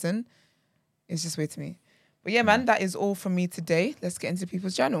the person, it's just weird to me. But yeah, man, that is all from me today. Let's get into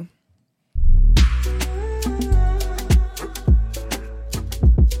people's journal.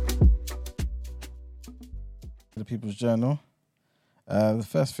 The People's Journal. The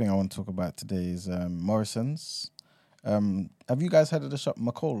first thing I want to talk about today is Morrison's. Have you guys heard of the shop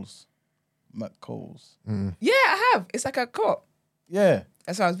McCall's? McCall's. Yeah, I have. It's like a co-op. Yeah.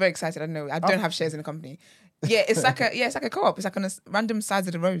 That's why I was very excited. I know I don't have shares in the company. Yeah, it's like a co-op. It's like on random sides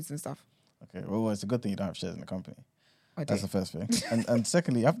of the roads and stuff. Okay. Well, it's a good thing you don't have shares in the company. I do. That's the first thing. and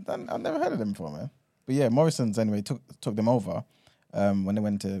secondly, I've never heard of them before, man. But yeah, Morrison's anyway took them over when they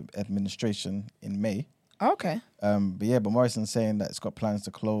went to administration in May. Oh, okay. But Morrison's saying that it's got plans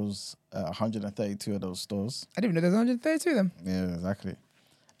to close 132 of those stores. I didn't even know there's 132 of them. Yeah, exactly.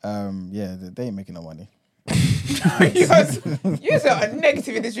 They ain't making no money. You guys are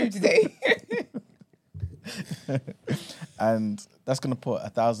negative in this room today. And that's going to put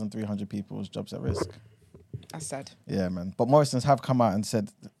 1,300 people's jobs at risk. That's sad. Yeah, man. But Morrison's have come out and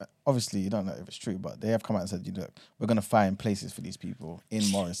said, obviously, you don't know if it's true, but they have come out and said, we're going to find places for these people in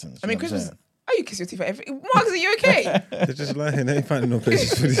Morrison's. I mean, Christmas... Oh, you kiss your teeth at every... Marcus, are you okay? They're just lying. They ain't finding no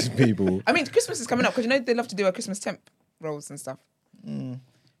places for these people. I mean, Christmas is coming up because they love to do a Christmas temp rolls and stuff.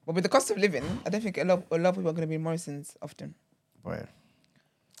 But with the cost of living, I don't think a lot of people are going to be in Morrison's often. Boy.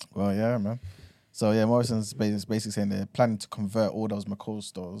 Well, yeah, man. So, yeah, Morrison's basically saying they're planning to convert all those McCall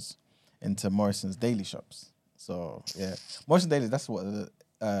stores into Morrison's daily shops. So, yeah. Morrison's daily, that's what the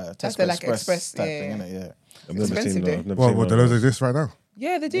Tesco like Express type yeah, thing, yeah. innit? Yeah. I've never expensive, seen though. one. I've never Well, seen one do of those those. exist right now?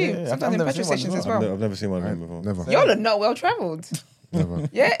 Yeah, they do. Yeah, I've Sometimes in never petrol seen one stations as as well. well. I've never seen one of them before. Never. Y'all are not well travelled. Never.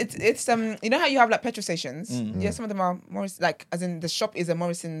 Yeah, it's you know how you have like petrol stations? Yeah, some of them are like as in the shop is a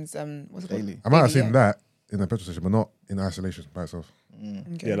Morrison's what's it called? Daily. I might have Daily, seen that in the petrol station, but not in isolation by itself.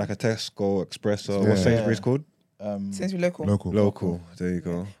 Okay. Yeah, like a Tesco, Express, or Yeah. what Sainsbury's called? Sainsbury local. Local. There you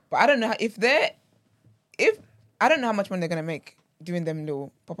go. But I don't know I don't know how much money they're gonna make doing them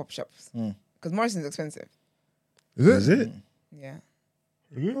little pop-up shops because Morrison's expensive. Is it? Is it? Yeah.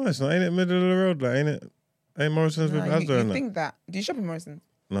 No, it's not. Ain't it middle of the road? Like, ain't it? Ain't Morrison's with Asda you and that? think that? Do you shop in Morrison's?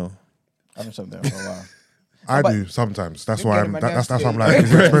 No. I haven't shopped there for a while. I but- do sometimes. That's You why get I'm. them That's why I'm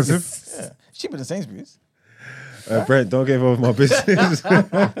against like, is it expensive? Yeah, cheaper than Sainsbury's. Brent, don't get involved with my business.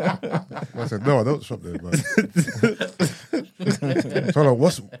 I said no, I don't shop there. But so, like,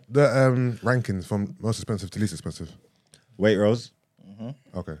 what's the rankings from most expensive to least expensive? Waitrose.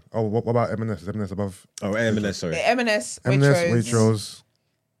 Okay. Oh, what about M&S? Is M&S above? Oh, M&S, sorry. M&S, M&S, Waitrose. Waitrose,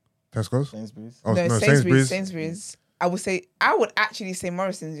 Tesco's. Sainsbury's. Oh No, no, Sainsbury's. I would actually say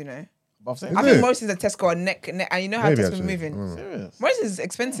Morrison's, you know. Above I Sainsbury's. think it? Morrison's and Tesco are neck, and you know how Maybe Tesco's actually. moving. I don't know. Serious. Morrison's is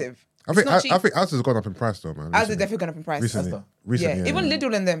expensive. I It's think not cheap. I think Asda's has gone up in price though, man. As recently. they're definitely gone up in price. Recently, Asda. recently, Yeah, even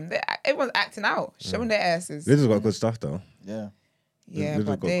Lidl and them, everyone's acting out, showing their asses. Lidl's got good stuff, though. Yeah. Yeah, Lidl's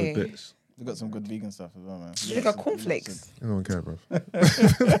but got they. good bits. They got some good vegan stuff as well, man. They got cornflakes. I don't care, bro.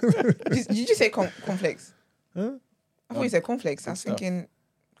 Did you say cornflakes? Huh? I thought you said cornflakes. I was stuff. thinking.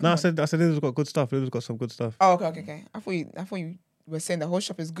 No, I said Lidl's got good stuff. Lidl's got some good stuff. Oh, okay. I thought you were saying the whole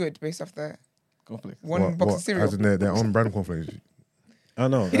shop is good based off the Cornflakes. one box of cereal. As in their own brand cornflakes. I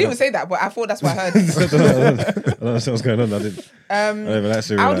know. He didn't even say that, but I thought that's what I heard. I don't know what's going on. I didn't even like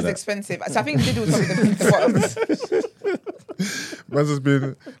cereal Aldi's like that. expensive, so I think Lidl was probably the bottom. Man's just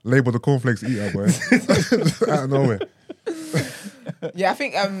been labelled the cornflakes eater, boy. Out of nowhere. Yeah, I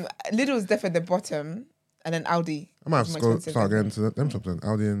think Lidl is definitely the bottom, and then Aldi. I might have is to more go expensive start than- getting to them shops then.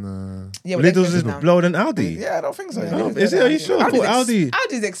 Aldi and Yeah, well, they're Lidl's is expensive now. lower than Aldi. Yeah, I don't think so. Oh, is it? Are you sure? I thought Aldi.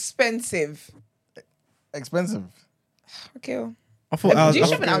 Aldi's expensive. Expensive. Okay. Well. I thought Do you Aldi.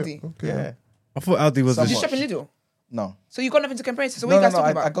 shop in Aldi? okay. Yeah. I thought Aldi was. Do you Somewhat. shop in Lidl? No. So you got nothing to compare to. So what No, are you guys no,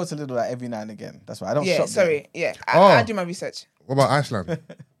 talking I about? go to Lidl like every now and again. That's why I don't Yeah, shop. sorry. Yeah, Oh. I do my research. What about Iceland?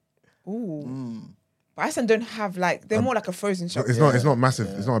 Ooh. But Iceland don't have like they're more like a frozen shop. It's not. It's not massive.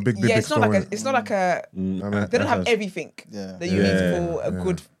 It's not a big. Yeah, it's not store, like a. innit? It's not like a. They don't have everything Yeah. that you need Yeah, for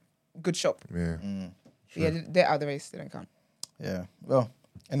a good shop. Yeah. Yeah, they're out of the race. They don't count. Yeah. Well,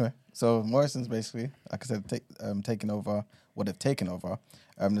 anyway, so Morrison's basically, like I said, taking over what they've taken over.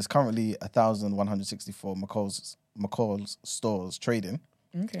 There's currently 1,164 McCall's stores trading.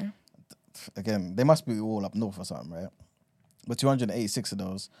 Okay. Again, they must be all up north or something, right? But 286 of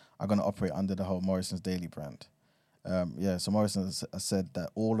those are going to operate under the whole Morrison's Daily brand. So Morrison's has said that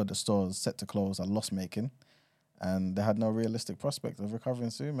all of the stores set to close are loss-making, and they had no realistic prospect of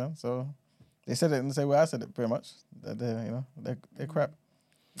recovering soon, man. So they said it in the same way I said it, pretty much. That they're crap.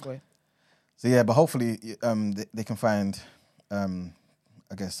 Boy. So yeah, but hopefully they can find,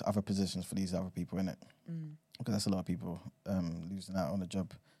 I guess, other positions for these other people, innit? Because that's a lot of people losing out on a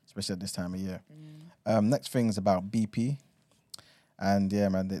job, especially at this time of year. Next thing is about BP. And yeah,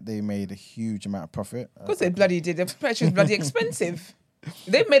 man, they made a huge amount of profit. Of course they bloody did. The petrol's bloody expensive. If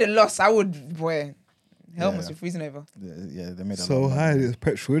they've made a loss, I would, boy. Hell must be freezing over. Yeah, they made a So lot of high, money. it's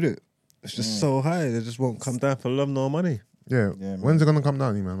petrol, is it? It's just so high, they just won't come down for love nor money. Yeah. Yeah, man. When's it gonna come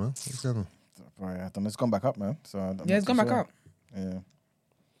down, man? What's going on? Right, I don't know. It's gone back up, man. So I'm Yeah, it's not gone too back sure. up. Yeah.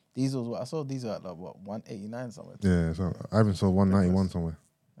 Diesels, I saw diesel at like, what, 189 somewhere. Yeah. So I even saw 191 somewhere.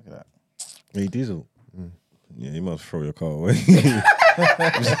 Look at that. Hey, Diesel. Yeah, you must throw your car away.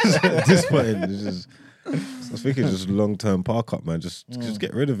 At this point, it's just, I was thinking just long-term park up, man. Just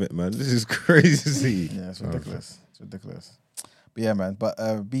get rid of it, man. This is crazy. Yeah, it's ridiculous. It's ridiculous. But yeah, man. But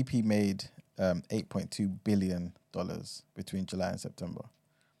BP made $8.2 billion between July and September.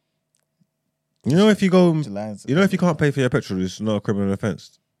 You know, if you go, July and you know, if you can't pay for your petrol, it's not a criminal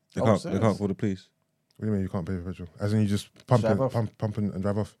offence. They Oh, can't. serious? They can't call the police. What do you mean you can't pay for petrol? As in you just pump Drive it, off. pump and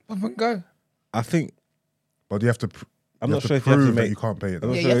drive off. Pump and go. I think. But you have to. I'm you not have sure to if you have to prove that make. you can't pay it. I'm though.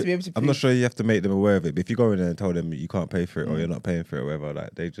 not Yeah, sure, you have to be able to I'm not prove. sure you have to make them aware of it. But if you go in there and tell them you can't pay for it or you're not paying for it or whatever,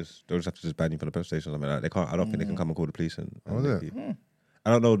 like they'll just have to just ban you from the petrol station or something like that. They can't. I don't think they can come and call the police and Oh, is make it? you- I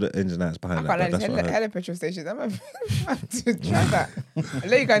don't know the ins and outs I behind can't that, like but that's what I heard. hella petrol stations. I'm have to try that. I'll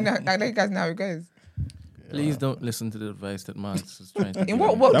let you guys know how it goes. Please don't listen to the advice that Marx is trying to In give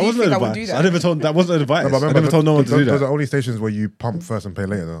what you. what That do you wasn't think I would advice. do I that? never told. That wasn't advice. No, but I remember, never told no one to do those that. are only stations where you pump first and pay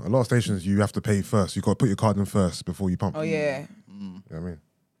later. Though. A lot of stations you have to pay first. You got to put your card in first before you pump. Oh yeah. You know what I mean?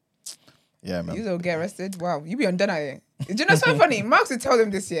 Yeah, man. You will get arrested. Wow, you be on dinner here. Do you know so funny? Marx would tell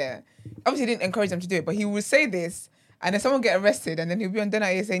them this year. Obviously, he didn't encourage them to do it, but he would say this, and then someone get arrested, and then he'll be on dinner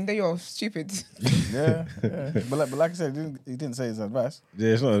here saying that you're stupid. Yeah. But like I said, he didn't say his advice. Yeah,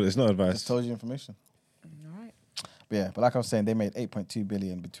 it's not Just advice. told you information. All right. But yeah, but like I was saying, they made 8.2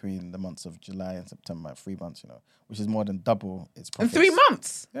 billion between the months of July and September, 3 months, which is more than double its In profits. 3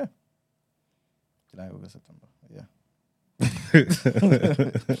 months. July, August, September. Yeah.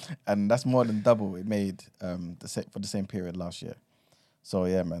 And that's more than double it made for the same period last year. So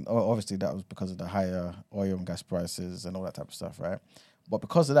yeah, man. Obviously, that was because of the higher oil and gas prices and all that type of stuff, right? But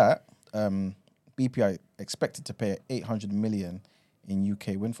because of that, BP are expected to pay 800 million in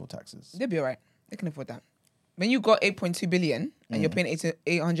UK windfall taxes. They'll be all right. They can afford that. When you got 8.2 billion and you're paying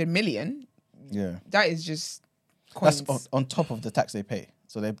 800 million, that is just coins. That's on top of the tax they pay.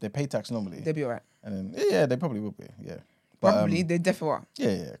 So they pay tax normally. They'll be all right. And then, they probably will be, But, probably, they definitely are.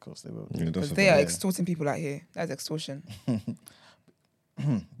 Yeah, of course they will. Because they are extorting people out here. That's extortion.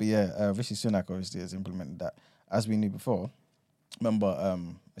 But Rishi Sunak obviously has implemented that. As we knew before, remember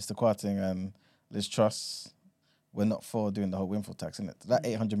Mr. Kwarteng and Liz Truss were not for doing the whole windfall tax, innit? That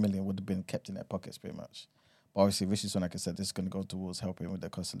 800 million would have been kept in their pockets pretty much. But obviously Rishi Sunak has said this is going to go towards helping with the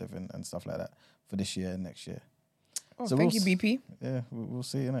cost of living and stuff like that for this year and next year. Oh, so thank you, BP. Yeah, we'll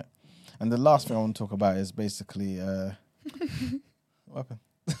see, innit? And the last thing I want to talk about is basically... what happened?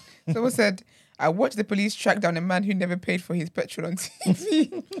 Someone said, I watched the police track down a man who never paid for his petrol on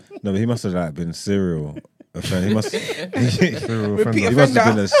TV. No, but he must have been serial offender. He must have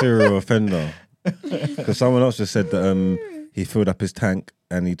been a serial offender. Because someone else just said that he filled up his tank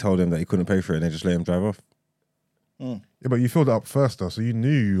and he told him that he couldn't pay for it and they just let him drive off. Yeah, but you filled it up first though, so you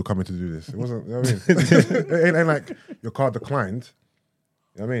knew you were coming to do this. It wasn't, you know what I mean? it ain't like your car declined.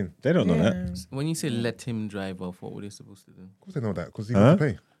 You know what I mean? They don't know that. When you say let him drive off, what were they supposed to do? Of course they know that, because he has to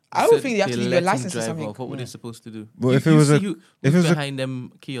pay. I would think they actually need a let him license or drive something. off. What were they supposed to do? Well, if it was behind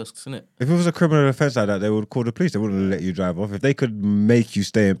them kiosks, innit? If it was a criminal offence like that, they would call the police. They wouldn't let you drive off. If they could make you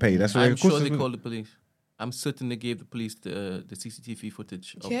stay and pay, that's what I'm sure they called the police. I'm certain they gave the police the CCTV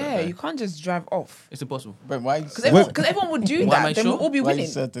footage. Of that guy. You can't just drive off. It's impossible. But why? Because everyone would do that. Then we'll all be winning.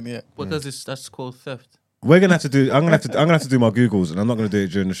 Because that's called theft. We're gonna have to do. I'm gonna have to do my Googles, and I'm not gonna do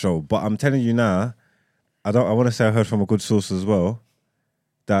it during the show. But I'm telling you now, I want to say I heard from a good source as well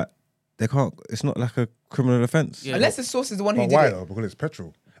that they can't. It's not like a criminal offence. Yeah, unless the source is the one who did why it. though? Because it's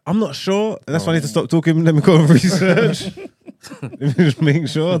petrol. I'm not sure. That's why I need to stop talking. Let me go and research. Let me just make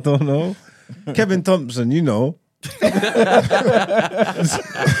sure. I don't know. Kevin Thompson, you know. If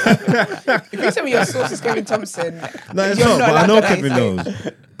you tell me your source is Kevin Thompson, no, it's not. But I know Kevin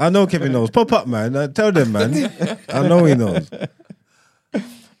knows. I know Kevin knows. Pop up, man. Tell them, man. I know he knows.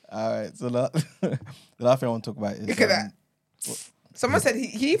 All right. So the last thing I want to talk about is look at that. Someone said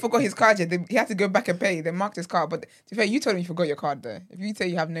he forgot his card. Yet he had to go back and pay. They marked his card. But to be fair, you told him you forgot your card there. If you say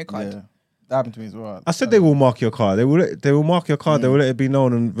you have no card. Yeah. That happened to me as well. I said they will mark your card. They will mark your card. They will let it be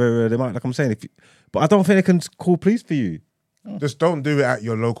known, and they might, like I'm saying, but I don't think they can call police for you. Just don't do it at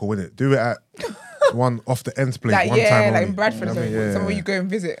your local, innit? Do it at one off the ends place. Like, one time like only. in Bradford, somewhere you go and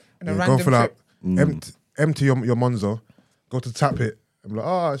visit on a random go fill trip. up, empty your Monzo, go to tap it, and be like,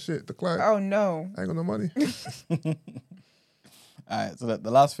 oh shit, the client. Oh no, I ain't got no money. All right. So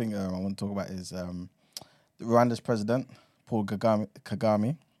the last thing I want to talk about is Rwanda's president Paul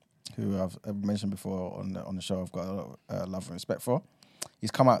Kagame, who I've mentioned before on the show. I've got a lot of love and respect for.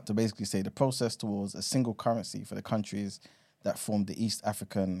 He's come out to basically say the process towards a single currency for the countries that form the East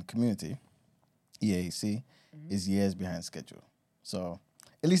African Community, EAC, is years behind schedule. So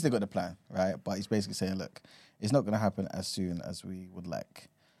at least they got the plan, right? But he's basically saying, look, it's not going to happen as soon as we would like.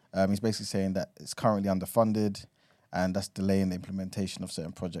 He's basically saying that it's currently underfunded and that's delaying the implementation of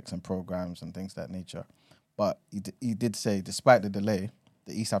certain projects and programs and things of that nature. But he did say, despite the delay,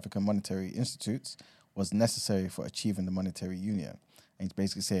 the East African Monetary Institute was necessary for achieving the monetary union. And he's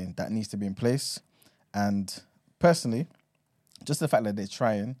basically saying that needs to be in place. And personally, just the fact that they're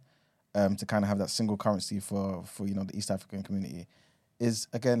trying to kind of have that single currency for the East African community is,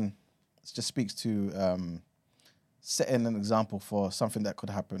 again, it just speaks to setting an example for something that could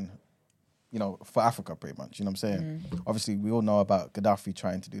happen, for Africa pretty much, you know what I'm saying? Obviously, we all know about Gaddafi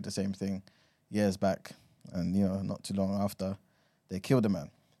trying to do the same thing years back and, not too long after they killed the man.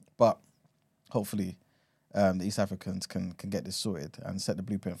 But hopefully the East Africans can get this sorted and set the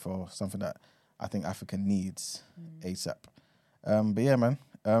blueprint for something that I think Africa needs ASAP. But yeah, man,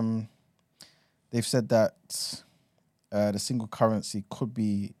 they've said that the single currency could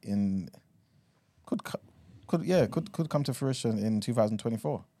come to fruition in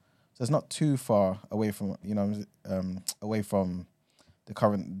 2024. So it's not too far away from the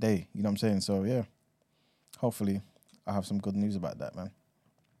current day. You know what I'm saying? So yeah, hopefully I'll have some good news about that, man,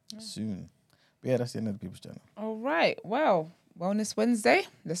 soon. But yeah, that's the end of the People's Channel. All right. Well, Wellness Wednesday.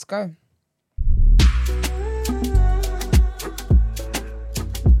 Let's go.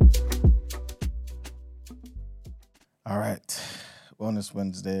 All right. Wellness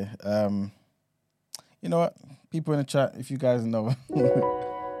Wednesday. You know what? People in the chat, if you guys know,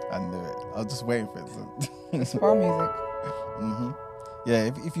 I knew it. I was just waiting for it. Spa music.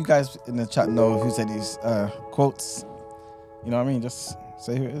 Yeah, if you guys in the chat know who said these quotes, you know what I mean? Just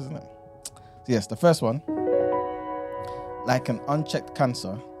say who it is, isn't it? So yes, the first one Like an unchecked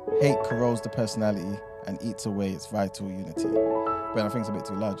cancer, hate corrodes the personality and eats away its vital unity. But I think it's a bit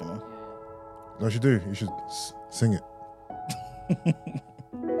too loud, you know? No, you should do. You should sing it.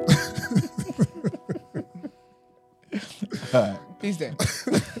 Please do.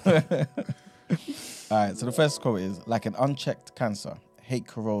 All right, so the first quote is, like an unchecked cancer, hate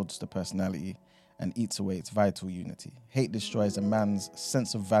corrodes the personality and eats away its vital unity. Hate destroys a man's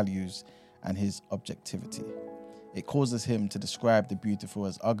sense of values and his objectivity. It causes him to describe the beautiful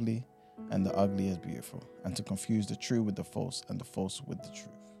as ugly and the ugly as beautiful, and to confuse the true with the false and the false with the truth.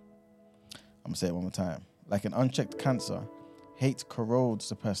 I'm going to say it one more time. Like an unchecked cancer, hate corrodes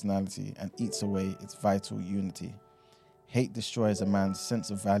the personality and eats away its vital unity. Hate destroys a man's sense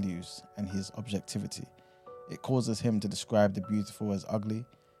of values and his objectivity. It causes him to describe the beautiful as ugly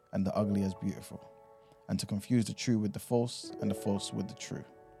and the ugly as beautiful, and to confuse the true with the false and the false with the true.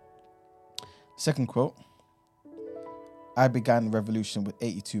 Second quote, I began the revolution with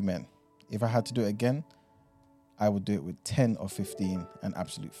 82 men. If I had to do it again, I would do it with 10 or 15 and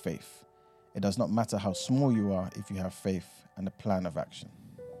absolute faith. It does not matter how small you are if you have faith and a plan of action.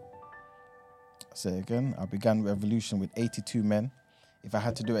 I'll say it again. I began the revolution with 82 men. If I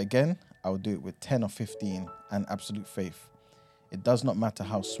had to do it again, I would do it with 10 or 15 and absolute faith. It does not matter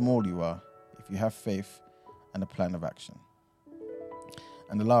how small you are if you have faith and a plan of action.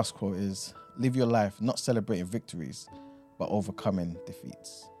 And the last quote is, live your life not celebrating victories, but overcoming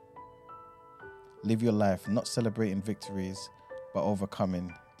defeats. Live your life not celebrating victories, but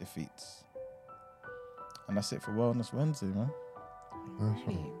overcoming defeats. And that's it for Wellness Wednesday, man.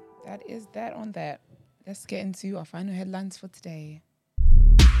 Alrighty. That is that on that. Let's get into our final headlines for today.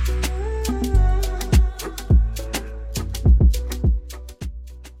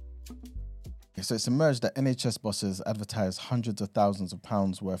 So it's emerged that NHS bosses advertise hundreds of thousands of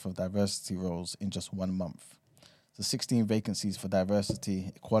pounds worth of diversity roles in just 1 month. The 16 vacancies for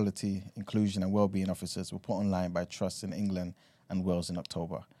diversity, equality, inclusion and wellbeing officers were put online by trusts in England and Wales in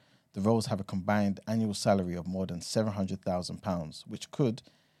October. The roles have a combined annual salary of more than £700,000, which could,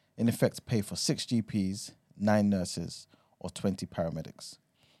 in effect, pay for 6 GPs, 9 nurses, or 20 paramedics.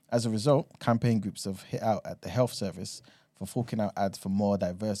 As a result, campaign groups have hit out at the health service for forking out ads for more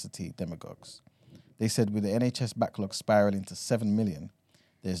diversity demagogues. They said with the NHS backlog spiralling to 7 million,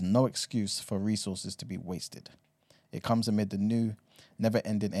 there's no excuse for resources to be wasted. It comes amid the new,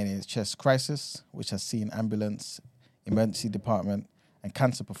 never-ending NHS crisis, which has seen ambulance, emergency department, and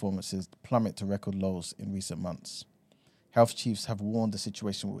cancer performances plummet to record lows in recent months. Health chiefs have warned the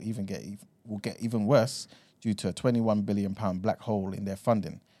situation will get even worse due to a £21 billion black hole in their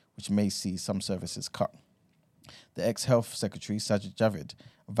funding, which may see some services cut. The ex-Health Secretary, Sajid Javid,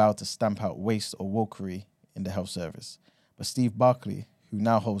 vowed to stamp out waste or wokery in the health service. But Steve Barclay, who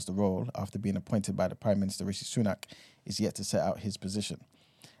now holds the role after being appointed by the Prime Minister Rishi Sunak, is yet to set out his position.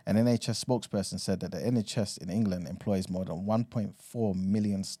 An NHS spokesperson said that the NHS in England employs more than 1.4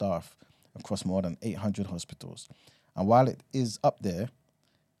 million staff across more than 800 hospitals. And while it is up to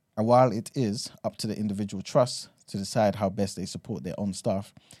the individual trusts to decide how best they support their own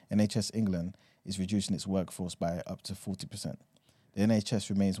staff, NHS England is reducing its workforce by up to 40%. The NHS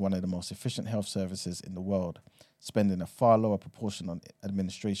remains one of the most efficient health services in the world, spending a far lower proportion on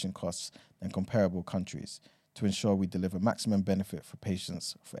administration costs than comparable countries to ensure we deliver maximum benefit for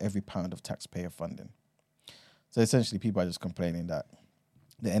patients for every pound of taxpayer funding. So essentially, people are just complaining that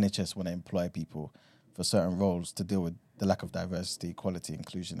the NHS want to employ people for certain roles to deal with the lack of diversity, equality,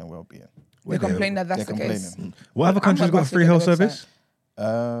 inclusion, and well-being. They complain that that's the case. What other countries got a free health service?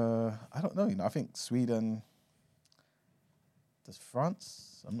 I don't know. I think Sweden. Does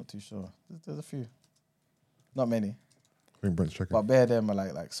France? I'm not too sure. There's a few. Not many. I think Brent's checking. But bare them are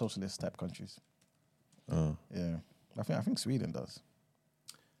like socialist type countries. Oh. Yeah. I think Sweden does.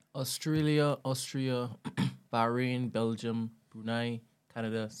 Australia, Austria, Bahrain, Belgium, Brunei,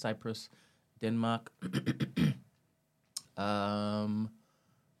 Canada, Cyprus, Denmark.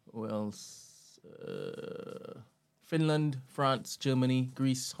 What else? Finland, France, Germany,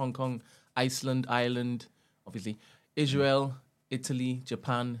 Greece, Hong Kong, Iceland, Ireland, obviously, Israel, Italy,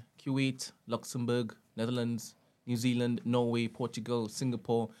 Japan, Kuwait, Luxembourg, Netherlands, New Zealand, Norway, Portugal,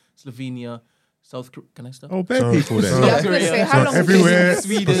 Singapore, Slovenia, Can I stop? Oh, bare people there. Yeah, I was gonna say, how long everywhere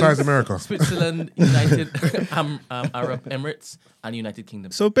Sweden, besides America. Switzerland, United Arab Emirates, and United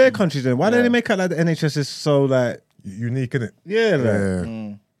Kingdom. So bare countries then. Why don't they make out like the NHS is so like unique, innit? yeah, like,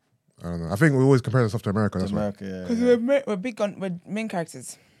 Yeah. I don't know. I think we always compare ourselves to America. That's why. America, yeah. Because we're big on we're main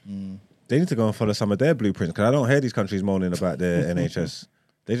characters. they need to go and follow some of their blueprints because I don't hear these countries moaning about their NHS.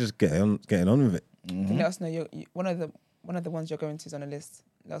 They just getting on with it. Can let us know. You one of the ones you're going to is on the list.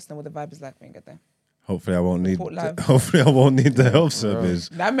 Let us know what the vibe is like when you get there. Hopefully, I won't need. Report live. Hopefully, I won't need the health service.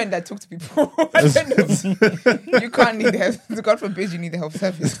 That meant that I talk to people. I don't know. You can't need the health. God forbid you need the health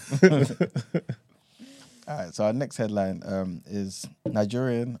service. All right, so our next headline is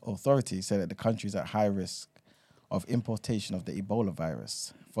Nigerian authorities say that the country is at high risk of importation of the Ebola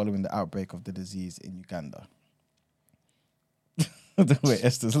virus following the outbreak of the disease in Uganda. The way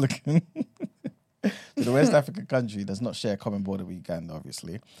Esther's looking. So the West African country does not share a common border with Uganda,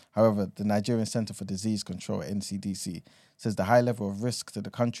 obviously. However, the Nigerian Center for Disease Control, NCDC, says the high level of risk to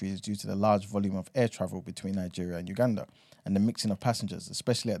the country is due to the large volume of air travel between Nigeria and Uganda and the mixing of passengers,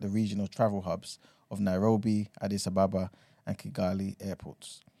 especially at the regional travel hubs of Nairobi, Addis Ababa, and Kigali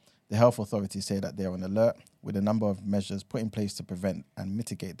airports. The health authorities say that they are on alert with a number of measures put in place to prevent and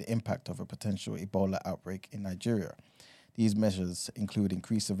mitigate the impact of a potential Ebola outbreak in Nigeria. These measures include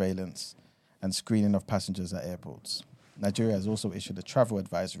increased surveillance and screening of passengers at airports. Nigeria has also issued a travel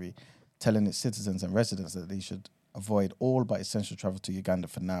advisory telling its citizens and residents that they should avoid all but essential travel to Uganda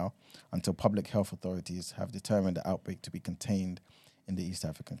for now until public health authorities have determined the outbreak to be contained in the East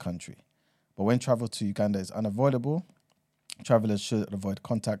African country. But when travel to Uganda is unavoidable, travellers should avoid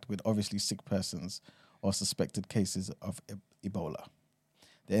contact with obviously sick persons or suspected cases of Ebola.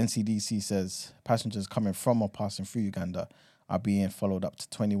 The NCDC says passengers coming from or passing through Uganda are being followed up to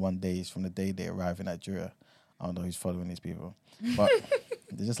 21 days from the day they arrive in Nigeria. I don't know who's following these people, but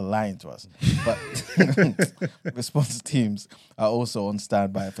they're just lying to us. But response teams are also on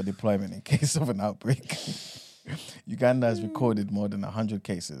standby for deployment in case of an outbreak. Uganda has recorded more than 100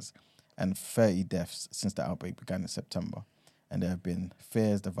 cases and 30 deaths since the outbreak began in September. And there have been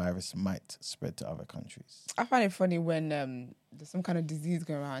fears the virus might spread to other countries. I find it funny when there's some kind of disease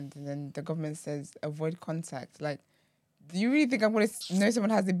going around and then the government says avoid contact. Like, do you really think I'm going to know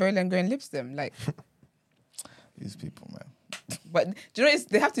someone has Ebola and go and lips them? Like, these people, man. But do you know,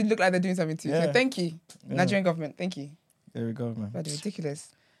 they have to look like they're doing something too. Yeah. So thank you, Yeah. Nigerian government. Thank you. There we go, man. That's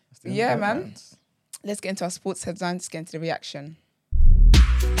ridiculous. That's Yeah, man. headlines. Let's get into our sports headlines. Get into the reaction.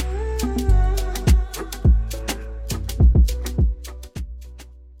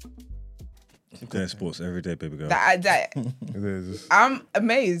 Yeah, sports every day, baby girl. That It is. I'm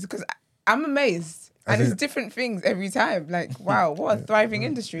amazed because I'm amazed. I And it's think- different things every time. Like, wow, what a thriving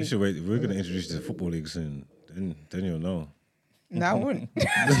industry. You should wait. We're going to introduce you to the football league soon. Then you'll know. No, I wouldn't.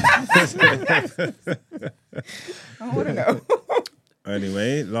 I want to know.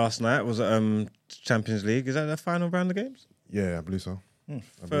 Anyway, last night was Champions League. Is that the final round of games? Yeah, I believe so.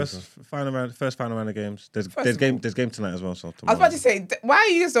 First final round of games. There's First game of all- there's game tonight as well. So I was tomorrow. about to say, why are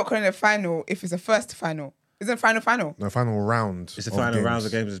you guys not calling it a final if it's a first final? Isn't final? No, final round. It's the of final games. rounds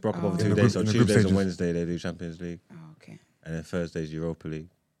of games. It's broken up over Oh. 2 In the days. group- So in the group Tuesdays and stages. Wednesday they do Champions League, Oh, okay. and then Thursdays Europa League.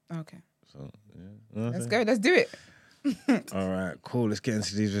 Okay. So yeah, You know what I'm Let's saying? go. Let's do it. All right, cool. Let's get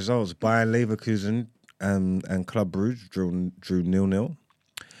into these results. Bayern Leverkusen and Club Brugge drew 0-0.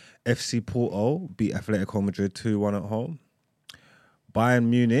 FC Porto beat Atletico Madrid 2-1 at home. Bayern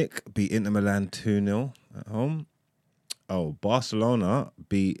Munich beat Inter Milan 2-0 at home. Oh, Barcelona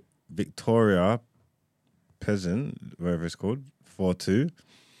beat Victoria Peasant, wherever it's called, 4-2.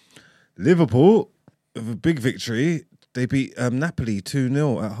 Liverpool, with a big victory, they beat Napoli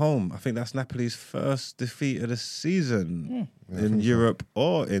 2-0 at home. I think that's Napoli's first defeat of the season in Europe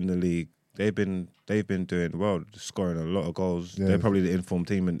or in the league. They've been doing well, scoring a lot of goals. Yeah. They're probably the informed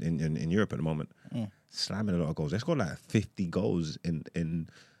team in Europe at the moment. Slamming a lot of goals. They scored like 50 goals in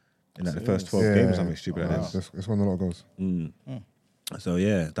like the first 12 games or something stupid like this. That's one a lot of goals. So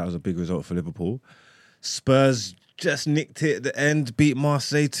yeah, that was a big result for Liverpool. Spurs just nicked it at the end, beat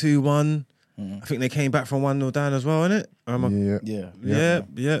Marseille 2-1. I think they came back from 1-0 down as well, innit?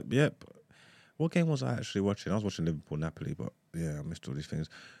 Yep. What game was I actually watching? I was watching Liverpool-Napoli, but yeah, I missed all these things.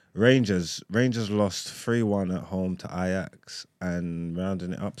 Rangers lost 3-1 at home to Ajax, and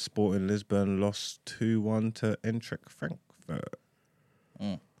rounding it up, Sporting Lisbon lost 2-1 to Eintracht Frankfurt.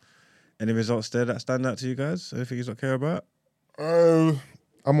 Any results there that stand out to you guys? Anything you don't care about? I'm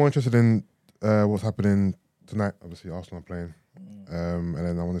more interested in what's happening tonight. Obviously, Arsenal are playing, and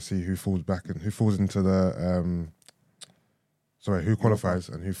then I want to see who falls back and who falls into the who qualifies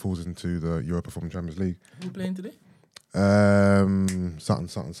and who falls into the Europa from Champions League. Who playing today?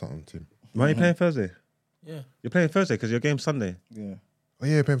 Something team. Why are you playing Thursday? Yeah. You're playing Thursday because your game's Sunday. Yeah. Oh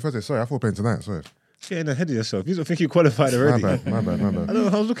yeah, playing Thursday. Sorry, I thought playing tonight. Sorry, Getting ahead of yourself. You don't think you qualified already? my bad. I don't know.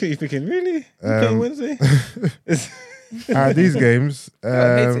 I was looking at you thinking, really? You playing Wednesday? These games. You're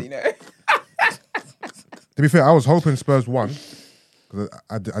a hater, you know. To be fair, I was hoping Spurs won because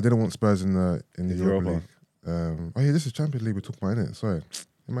I didn't want Spurs in the Europa Europa. League. Oh yeah, this is Champions League we're talking about, innit? Sorry,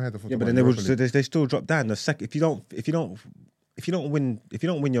 in my head I thought. Yeah, but about then Europa League. they still drop down. The second, if you if you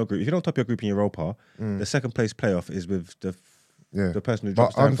don't win your group, if you don't top your group in Europa, the second place playoff is with the person who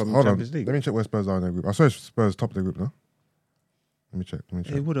drops down from Champions League. Let me check where Spurs are in their group. I saw Spurs top of the group, no? Let me check.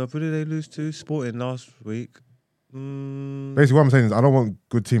 They would have. Who did they lose to? Sporting last week. Basically, what I'm saying is I don't want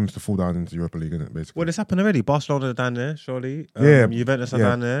good teams to fall down into Europa League, innit? Basically. Well, it's happened already. Barcelona are down there, surely. Yeah. Juventus are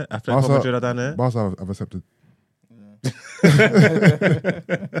down there. Atletico Madrid are down there. Barca have accepted.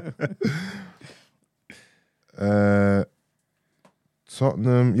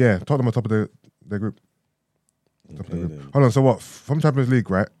 Tottenham are top of their group. Top of their group. Hold on, so what? From Champions League,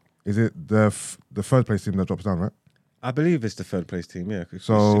 right? Is it the third place team that drops down, right? I believe it's the third place team, yeah.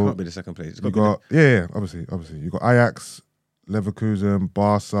 So it can't be the second place. You got obviously. You got Ajax, Leverkusen,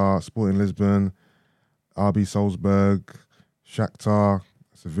 Barca, Sporting Lisbon, RB Salzburg, Shakhtar,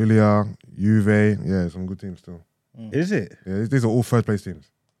 Sevilla, Juve. Yeah, some good teams still. Is it? Yeah, these are all third place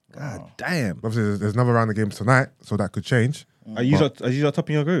teams. God damn. Obviously, there's another round of games tonight, so that could change. Are you not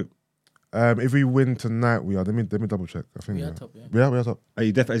topping your group? If we win tonight, we are. Let me double check. I think We are top, yeah. We are top. Are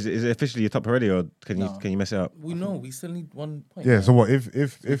you is it officially your top already, or can you mess it up? We know. We still need 1 point. Yeah. So what? If we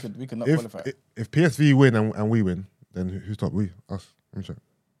could not qualify. if PSV win and we win, then who's top? We us. Let me check.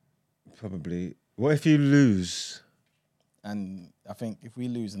 Probably. What if you lose? And I think if we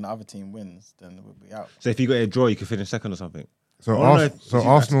lose and the other team wins, then we'll be out. So if you got a draw, you could finish second or something. So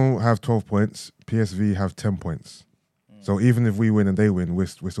Arsenal have 12 points. PSV have 10 points. So even if we win and they win, we're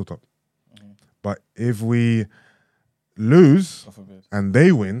still top. But if we lose and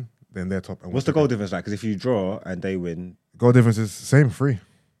they win, then they're top. And what's the goal difference like? Because if you draw and they win, goal difference is the same, 3.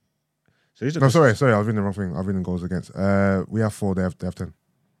 So sorry, I was reading the wrong thing. I've written goals against. We have 4. They have 10.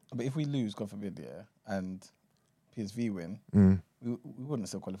 But if we lose, God forbid, and PSV win, we wouldn't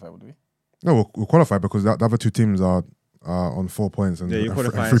still qualify, would we? No, we'll qualify because the other 2 teams are on 4 points and you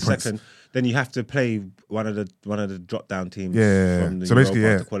qualify and 3 second. points. Then you have to play one of the drop down teams. From the so basically,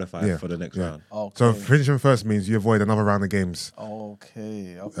 to qualify for the next round. Okay. So finishing first means you avoid another round of games.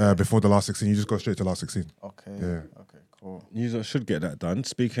 Okay. Before the last 16, you just go straight to last 16. Okay. Yeah. Okay. Cool. You should get that done.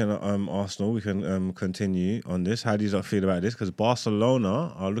 Speaking of Arsenal, we can continue on this. How do you feel about this? Because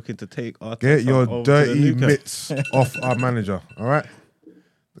Barcelona are looking to take Arteta. Get your dirty mitts off our manager. All right.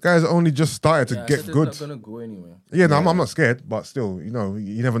 The guy's only just started to get good. He's not gonna go anywhere. Yeah, no, I'm not scared, but still, you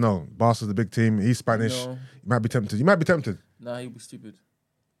never know. Barca's a big team. He's Spanish. No. You might be tempted. Nah, he'll be stupid.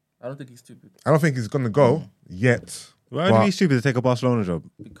 I don't think he's stupid. I don't think he's gonna go yet. Why would he be stupid to take a Barcelona job?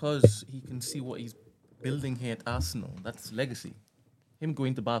 Because he can see what he's building here at Arsenal. That's legacy. Him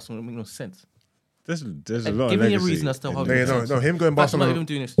going to Barcelona makes no sense. There's a lot of legacy. Give me a reason as to how. No, him going That's Barcelona. not even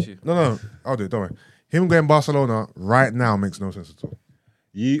doing this to you. No, I'll do it. Don't worry. Him going Barcelona right now makes no sense at all.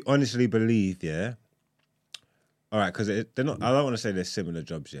 You honestly believe, yeah? All right, because they're not. I don't want to say they're similar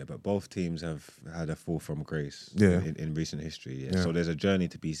jobs, yeah, but both teams have had a fall from grace, in recent history. Yeah? So there's a journey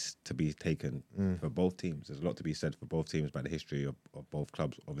to be taken for both teams. There's a lot to be said for both teams about the history of both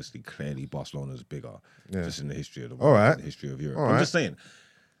clubs. Obviously, clearly Barcelona's bigger, just in the history of the world, in the history of Europe. I'm just saying.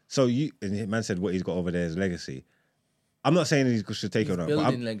 So and man said what he's got over there is legacy. I'm not saying he should take it or not.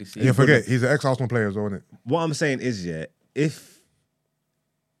 Building legacy. You forget he's an ex-Arsenal player as well, isn't it? What I'm saying is, if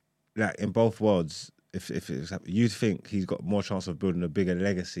like in both worlds, if you think he's got more chance of building a bigger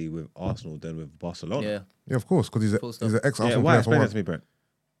legacy with Arsenal than with Barcelona. Yeah, of course, because he's an ex-Arsenal why? player. Explain that to me,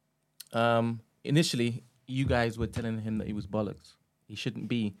 Brent. Initially, you guys were telling him that he was bollocks. He shouldn't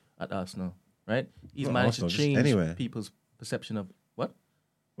be at Arsenal, right? He's managed Arsenal, to change anywhere. people's perception of what?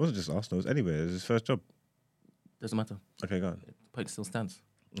 It wasn't just Arsenal, it was anywhere. It was his first job. Doesn't matter. Okay, go on. The point still stands.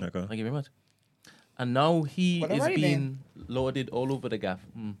 Okay. Thank you very much. And now he is being lauded all over the gaff.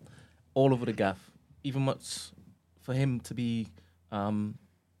 All over the gaff. Even much for him to be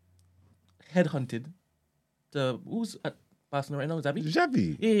headhunted. Who's at Barcelona right now?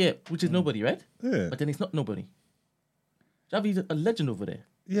 Xavi? Yeah. Which is nobody, right? Yeah. But then he's not nobody. Xavi's a legend over there.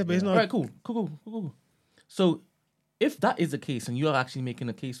 Yeah, but he's not. All right, cool. So if that is the case and you are actually making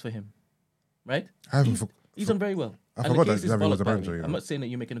a case for him, right? He's done very well. I forgot that Xavi was a manager. I'm not saying that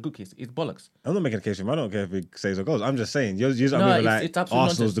you're making a good case. It's bollocks. I'm not making a case for him. I don't care if he says or goes. I'm just saying. You're it's absolutely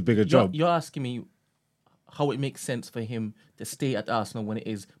Arsenal's the bigger job. You're asking me how it makes sense for him to stay at Arsenal when it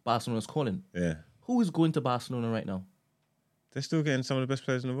is Barcelona's calling. Yeah. Who is going to Barcelona right now? They're still getting some of the best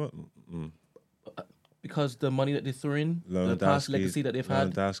players in the world. Because the money that they threw in, the past legacy that they've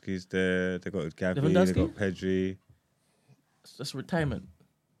had. Lewandowski's there. They got Gavi. They got Pedri. It's just retirement.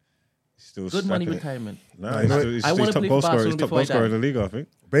 Still good money retirement. No, he's top goal scorer. He's top goal scorer in the league, I think.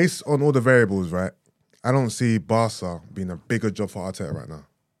 Based on all the variables, right? I don't see Barca being a bigger job for Arteta right now.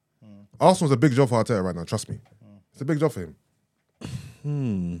 Arsenal's a big job for Arteta right now. Trust me, it's a big job for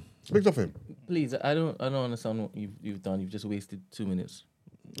him. Big job for him. Please, I don't understand what you've done. You've just wasted 2 minutes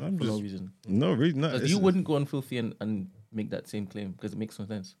for no reason. No reason. No, Because you wouldn't go on Filthy and make that same claim because it makes no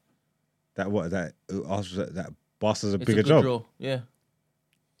sense. That Barca's a It's bigger a good job. draw. Yeah.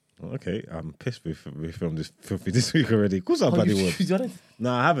 Okay, I'm pissed we filmed this Filthy this week already. Of course I bloody would. You done it?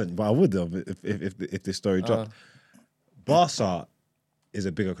 No, I haven't, but I would if this story dropped. Barca is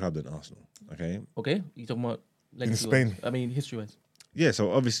a bigger club than Arsenal. Okay. Okay. You talking about legacy Spain? wise? I mean, history wise. Yeah,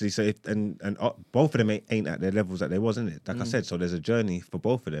 so obviously, and both of them ain't at their levels that they was, isn't it? Like I said, so there's a journey for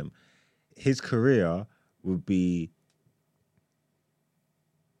both of them. His career would be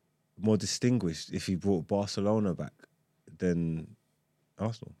more distinguished if he brought Barcelona back than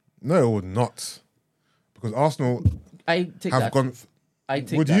Arsenal. No, it would not, because Arsenal I take have that. gone. I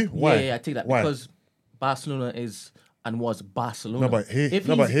take Would that. you? Why? Yeah, I take that Why? because Barcelona is and was Barcelona. No, but here, if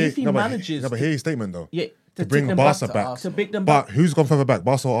he hear manages, his statement though. yeah, To bring take them Barca to back. to bring them But back. who's gone further back,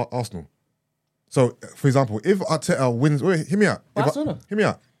 Barca or Arsenal? So, for example, if Arteta wins, wait, hear me out. Barcelona. Hear me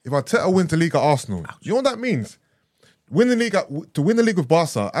out. If Arteta wins the league at Arsenal, you know what that means? To win the league with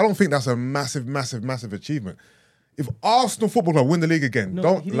Barca, I don't think that's a massive, massive, massive achievement. If Arsenal Football Club win the league again, No,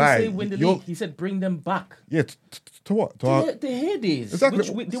 don't he didn't lie. say win the league. He said bring them back. Yeah, to what? To The our, heydays.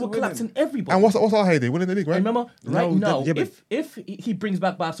 Exactly. They were collapsing everybody. and what's our heyday? Winning the league, right? And remember, right No, now, yeah, but- if he brings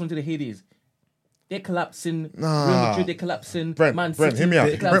back Barcelona to the heydays, they're collapsing. Nah. Real Madrid, they're collapsing. Brent, Man Brent, City, hear me out.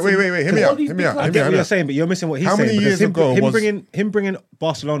 they're Brent, collapsing. wait, hear me All out. these Hear big me out. clubs- I Hear get me what out. you're saying, but you're missing what he's How saying. many because years ago him was- bringing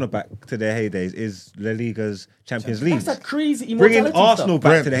Barcelona back to their heydays is La Liga's Champions League. That's that crazy immortality Bringing Arsenal stuff. back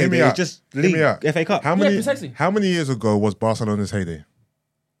Brent, to the hear me heyday is out. just Hear me league, out. FA Cup. How many? precisely. How many years ago was Barcelona's heyday?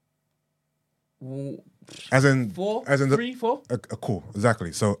 As in Three, four. Cool,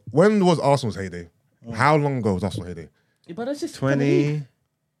 exactly. So when was Arsenal's heyday? How long ago was Arsenal's heyday? Yeah, but that's just 20.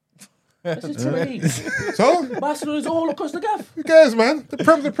 That's just Premier League. So Barcelona's all across the gaff. who cares, man? The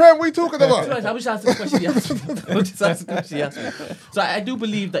Prem. What are you talking about? I wish I asked the question he asked me. I wish I asked the question he asked me. So I do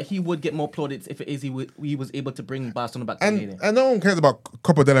believe that he would get more plaudits if it is he was able to bring Barcelona back to the heyday. And no one cares about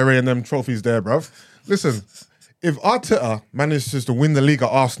Copa del Rey and them trophies there, bruv. Listen, if Arteta manages to win the league at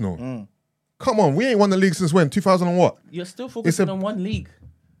Arsenal, come on, we ain't won the league since when? 2000 and what? You're still focusing a- on one league.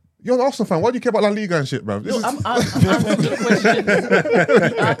 You're an Arsenal fan. Why do you care about La Liga and shit, bruv? No, I'm answering the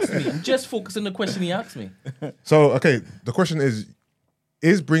question he asked me. I'm just focusing on the question he asked me. So, okay, the question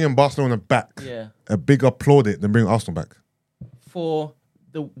is bringing Barcelona back Yeah. a bigger plaudit than bringing Arsenal back? For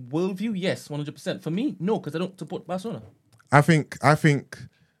the worldview, yes, 100%. For me, no, because I don't support Barcelona. I think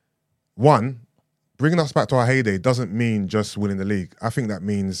one, bringing us back to our heyday doesn't mean just winning the league. I think that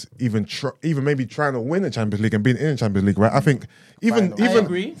means even maybe trying to win the Champions League and being in the Champions League, right? I think even I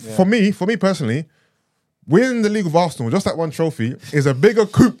agree. for me personally, winning the league with Arsenal, just that one trophy, is a bigger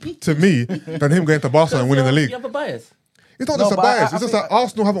coup to me than him going to Barcelona and winning the league. You have a bias. It's not No, just a but I bias. It's just think that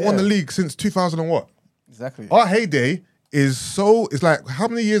Arsenal haven't won yeah. the league since 2000 and what? Exactly. Our heyday is it's like, how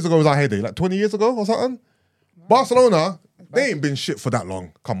many years ago was our heyday? Like 20 years ago or something? Barcelona, they ain't been shit for that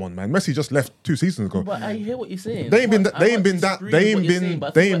long. Come on, man. Messi just left 2 seasons ago. But I hear what you're saying. They ain't been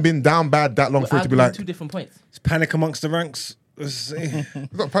down bad that long We're for it to be arguing like, two different points. It's panic amongst the ranks. it's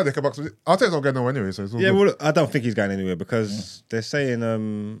not panic about Arteta's not going nowhere anyway, so it's all Yeah, good. well, I don't think he's going anywhere because they're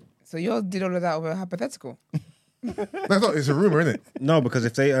saying So you did all of that over a hypothetical. It's a rumour, isn't it? no, because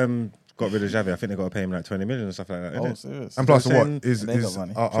if they got rid of Xavi, I think they got to pay him like 20 million and stuff like that. Oh, Innit? serious. And plus, They're what saying is they got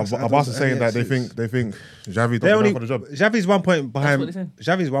money. are Barca saying that they think Xavi They doesn't only for the job? Xavi's 1 point That's what behind. they're saying.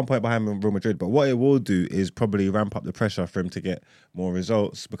 Xavi's 1 point behind Real Madrid, but what it will do is probably ramp up the pressure for him to get more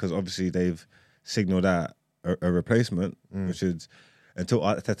results because obviously they've signalled out a replacement, which is until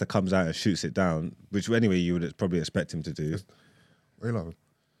Arteta comes out and shoots it down, which anyway you would probably expect him to do. Very loud.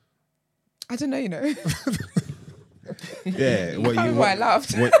 I don't know, you know. Yeah, Can't remember why I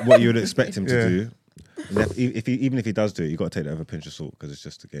laughed. what you would expect him to Yeah. do. And even if he does do it, you got to take that with a pinch of salt because it's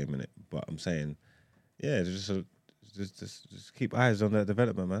just a game, innit? But I'm saying, yeah, just keep eyes on that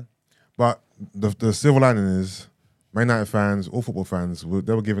development, man. But the silver lining is, Man United fans, all football fans,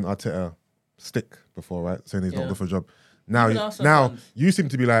 they were giving Arteta stick before, right? Saying he's not Yeah. good for a job. Now Even Arsenal fans. you seem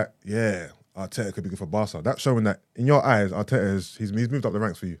to be like, yeah, Arteta could be good for Barca. That's showing that in your eyes, Arteta he's moved up the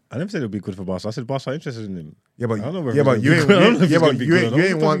ranks for you. I never said it would be good for Barca. I said Barca are interested in him. Yeah, but I don't know whether yeah, but he's you gonna ain't be good. I don't know if yeah, he's but gonna be you good. ain't I don't know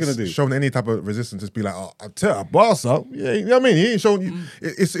what he's once gonna do. shown any type of resistance. Just be like, oh, Arteta, Barca. Yeah, you know what I mean? He ain't shown you.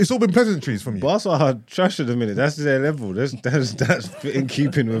 It's all been pleasantries from you. Barca are trash at the minute. That's their level. That's in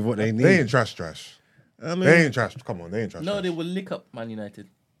keeping with what they need. They ain't trash. I mean, They ain't trash. Come on, they ain't trash. No, they will lick up Man United.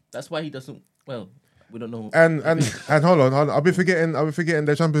 That's why he doesn't. Well, we don't know. And hold on. I've been forgetting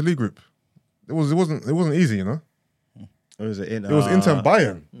their Champions League group. It wasn't easy, you know. What was it? It was Inter and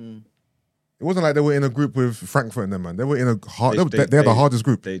Bayern. It wasn't like they were in a group with Frankfurt and them, man. They were in a hard. They had the hardest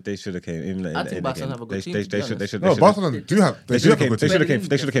group. They should have came in. I think Barcelona have a good team. They should. No, Barcelona do have. They should have a good team.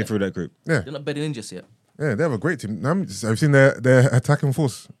 They should have came through that group. Yeah, They're not bedding in just yet. yeah, they have a great team. I've seen their attacking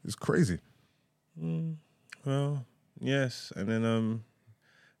force. It's crazy. Well, yes, and then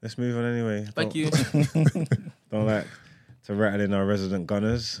let's move on anyway. Thank you. Don't like to rattle in our resident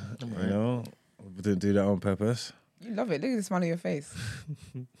gunners. You know, we didn't do that on purpose. You love it. Look at the smile on your face.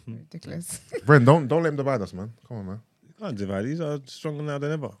 Ridiculous. Bren, don't let them divide us, man. Come on, man. You can't divide. These are stronger now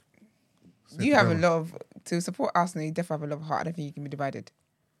than ever. You have a lot of, to support Arsenal, you definitely have a lot of heart. I don't think you can be divided.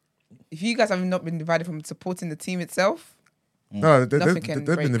 If you guys have not been divided from supporting the team itself, no, they've nothing can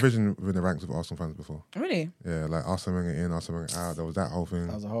been break. division within the ranks of Arsenal fans before. Really? Yeah, like Arsenal Wenger in, Arsenal Wenger out. There was that whole thing.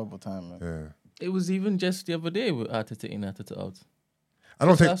 That was a horrible time, man. Yeah. It was even just the other day with Arteta in, Arteta out. I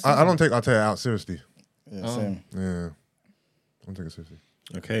don't take Arteta out seriously. Yeah, same. Yeah. I don't take it seriously.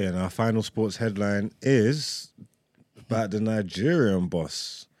 Okay, and our final sports headline is about the Nigerian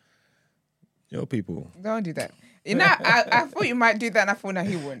boss. Yo, people. Don't do that. You know, I thought you might do that, and I thought, no,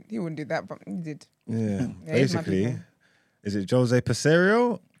 he wouldn't. He wouldn't do that, but he did. Yeah, Yeah, he's my basically, people. is it Jose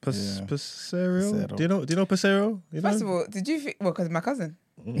Peseiro? Yeah. Peseiro? Do you know Peseiro? You First know? of all, did you think, well, because my cousin.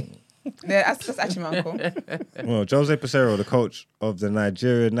 Yeah, that's actually my uncle. Well, Jose Peseiro, the coach of the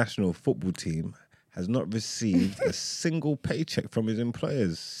Nigerian national football team, has not received a single paycheck from his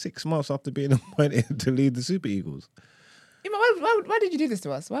employers 6 months after being appointed to lead the Super Eagles. Why did you do this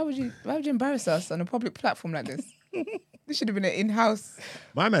to us? Why would you embarrass us on a public platform like this? This should have been an in-house.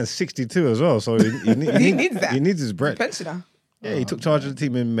 My man's 62 as well, so he needs that. He needs his bread. Pensioner. Yeah, he took charge of the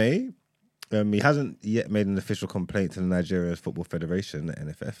team in May. He hasn't yet made an official complaint to the Nigerian Football Federation, the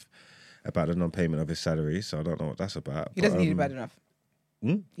NFF, about the non-payment of his salary, so I don't know what that's about. He doesn't need it bad enough.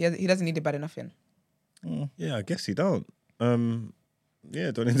 Hmm? He doesn't need it bad enough, Ian. Yeah, I guess he don't.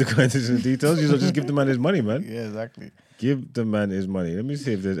 Yeah, don't need to go into the details. You just give the man his money, man. Yeah, exactly. Give the man his money. Let me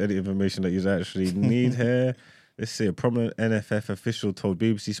see if there's any information that you actually need here. Let's see. A prominent NFF official told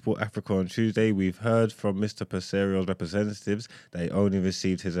BBC Sport Africa on Tuesday, "We've heard from Mr. Peserios' representatives that he only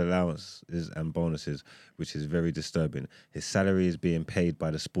received his allowances and bonuses, which is very disturbing. His salary is being paid by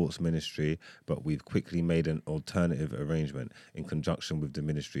the sports ministry, but we've quickly made an alternative arrangement in conjunction with the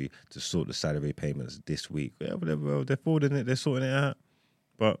ministry to sort the salary payments this week." Yeah, whatever. They're forwarding it. They're sorting it out.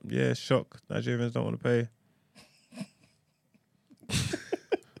 But yeah, shock. Nigerians don't want to pay.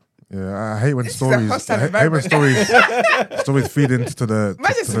 Yeah, I hate when This is a stories. hostile I hate when environment. stories feed into the.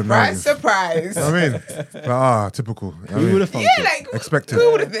 Imagine to the narrative. surprise. You know what I mean, like, typical. You know what I Who mean? would have thought Yeah, it? like Expected.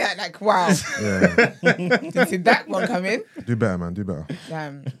 Who would have been like, wow? Yeah, Did see that one come in? do better, man. Do better.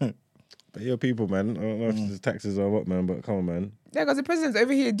 Damn. But your people, man. I don't know if it's taxes or what, man, but come on, man. Yeah, because the president's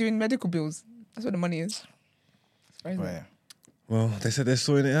over here doing medical bills. That's what the money is. It's crazy. But yeah. Well, they said they're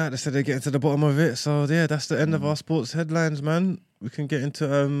sorting it out. They said they're getting to the bottom of it. So, yeah, that's the end of our sports headlines, man. We can get into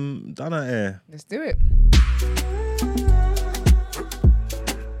Dana here. Let's do it.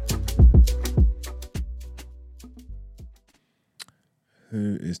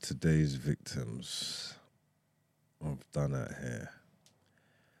 Who is today's victims of Dana here?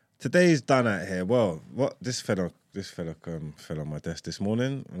 Today's Dana here. Well, what this fella fell on my desk this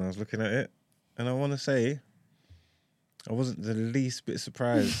morning when I was looking at it, and I want to say I wasn't the least bit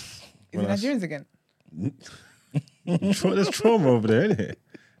surprised. Is it when I s- Nigerians again? There's trauma over there, isn't it?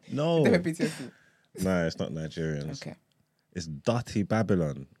 No. They have PTSD. Nah, it's not Nigerians. Okay. It's dirty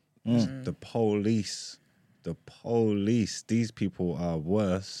Babylon. It's the police. The police. These people are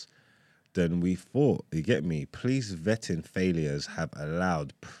worse than we thought. You get me? Police vetting failures have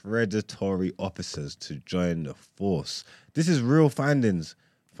allowed predatory officers to join the force. This is real findings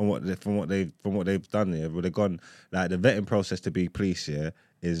from what they've done here. Where they've gone, like, the vetting process to be police here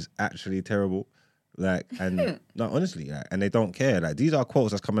is actually terrible. Like, and no, honestly, like, and they don't care. Like, these are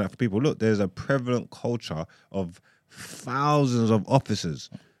quotes that's coming out for people. Look, there's a prevalent culture of thousands of officers,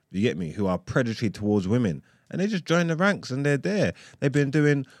 you get me, who are predatory towards women. And they just join the ranks and they're there. They've been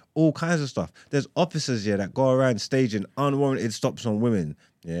doing all kinds of stuff. There's officers here that go around staging unwarranted stops on women,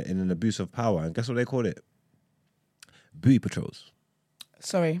 yeah, in an abuse of power. And guess what they call it? Booty patrols.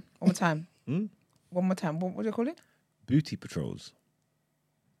 Sorry, one more time. One more time. What do you call it? Booty patrols.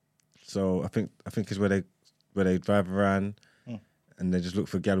 So I think it's where they drive around and they just look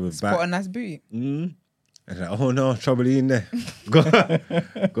for gal with Spot back. a nice booty. And like, oh no, trouble in there. Gotta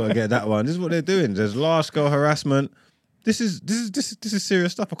get that one. This is what they're doing. There's large scale harassment. This is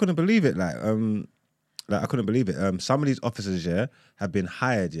serious stuff. I couldn't believe it. I couldn't believe it. Some of these officers, yeah, have been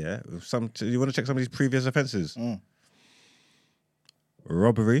hired, yeah. You want to check some of these previous offences?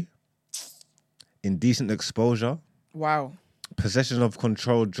 Robbery, indecent exposure, Wow. possession of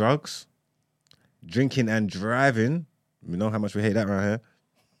controlled drugs, drinking and driving. We know how much we hate that around here.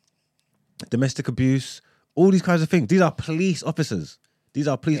 Domestic abuse, all these kinds of things. These are police officers. These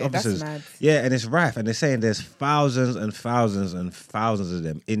are police officers. That's mad. Yeah, and it's rife. And they're saying there's thousands and thousands and thousands of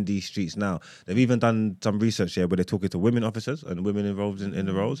them in these streets now. They've even done some research here where they're talking to women officers and women involved in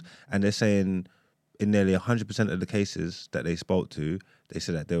the roles. And they're saying in nearly 100% of the cases that they spoke to, they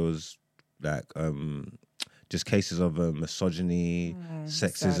said that there was like just cases of misogyny,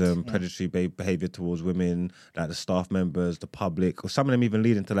 sexism, predatory behavior towards women, like the staff members, the public, or some of them even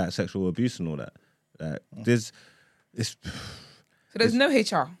leading to like sexual abuse and all that. Like So there's no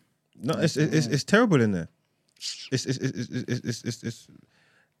HR. No, it's terrible in there. It's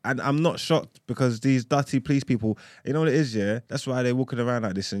and I'm not shocked because these dirty police people, you know what it is, yeah? That's why they're walking around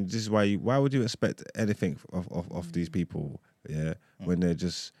like this, and this is why would you expect anything of these people, yeah? When they're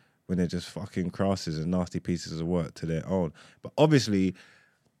just fucking crasses and nasty pieces of work to their own. But obviously,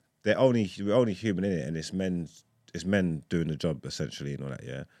 we're only human in it, and it's men doing the job essentially and all that,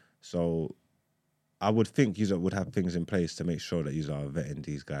 yeah. So I would think you would have things in place to make sure that you are vetting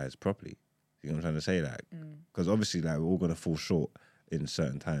these guys properly. You know what I'm trying to say? Like, because obviously, like, we're all going to fall short in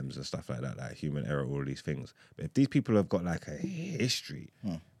certain times and stuff like that, like human error, all these things. But if these people have got like a history,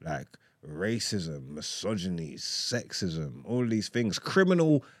 like racism, misogyny, sexism, all these things,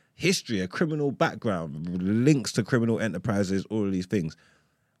 criminal history, a criminal background, links to criminal enterprises, all of these things,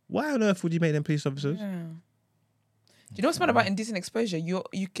 why on earth would you make them police officers? Yeah. Do you know what's smart about indecent exposure? You're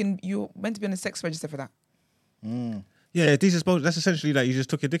meant to be on a sex register for that. Yeah, indecent exposure. That's essentially like you just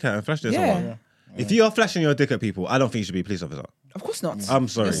took your dick out and flashed it at someone. Yeah. If you are flashing your dick at people, I don't think you should be a police officer. Of course not. I'm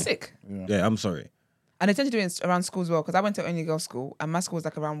sorry. You're sick. Yeah, I'm sorry. And they tend to do it around school as well, because I went to only girls' school, and my school was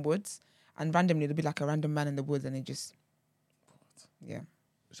like around woods, and randomly there'd be like a random man in the woods, and they just,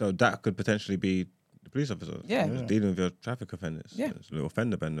 So that could potentially be the police officer. Yeah. Just dealing with your traffic offenders. Yeah. It's a little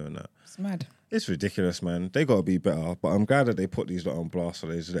fender bender and that. It's mad. It's ridiculous, man. They got to be better. But I'm glad that they put these lot on blast so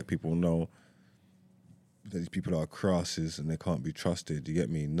they just let people know that these people are crasses and they can't be trusted. You get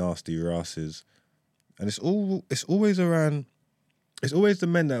me? Nasty rasses. And it's always around, it's always the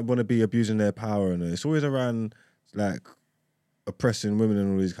men that want to be abusing their power, and it's always around like oppressing women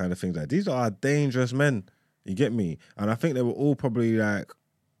and all these kind of things. Like, these are dangerous men. You get me? And I think they were all probably like,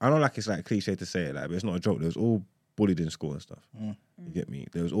 I know like it's like cliche to say it, like, but it's not a joke. They was all bullied in school and stuff. You get me?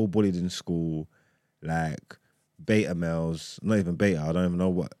 They was all bullied in school, like beta males, not even beta. I don't even know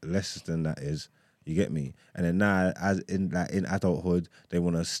what less than that is. You get me? And then now, as in adulthood, they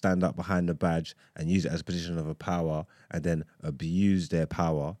want to stand up behind the badge and use it as a position of a power, and then abuse their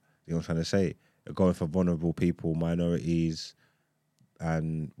power. You know what I'm trying to say? They're going for vulnerable people, minorities,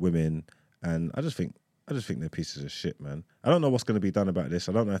 and women. And I just think they're pieces of shit, man. I don't know what's going to be done about this.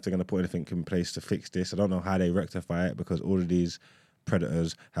 I don't know if they're going to put anything in place to fix this. I don't know how they rectify it, because all of these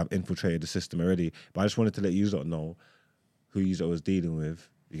predators have infiltrated the system already. But I just wanted to let you lot know who you lot was dealing with.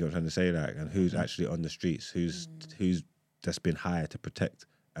 You know what I'm trying to say, like, and who's actually on the streets, who's that's been hired to protect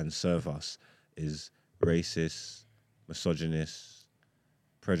and serve us is racist, misogynist,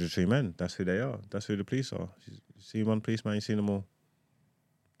 predatory men. That's who they are. That's who the police are. You see one policeman, you see them all.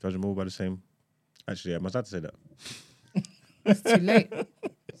 Judge them all by the same. Actually, I must have to say that. It's too late.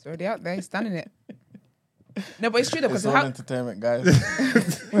 It's already out there. He's done in it. No, but it's true though, because It's all entertainment, guys.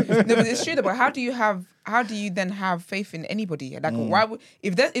 No, but it's true though. But how do you then have faith in anybody? Like, why would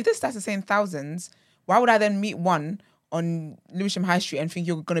if this stats are saying thousands, why would I then meet one on Lewisham High Street and think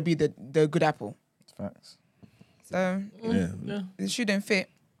you're gonna be the good apple? Facts. So Yeah. it shouldn't fit.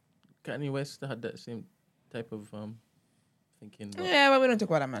 Kanye West had that same type of thinking. But Yeah, but we don't talk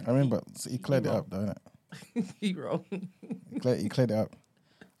about that, man. I mean, but he cleared it up, though, innit? he wrong. He cleared it up.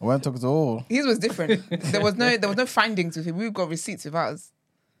 I went to talk to all. His was different. There was no findings with him. We've got receipts with ours.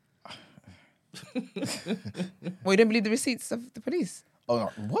 Well, you don't believe the receipts of the police? Oh, no.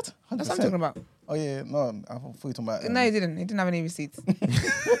 What? 100%. That's what I'm talking about. Oh, yeah. No, I thought you were talking about... No, he didn't. He didn't have any receipts.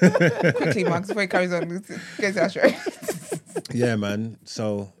 Quickly, Mark, before he carries on. Get to that show. Yeah, man.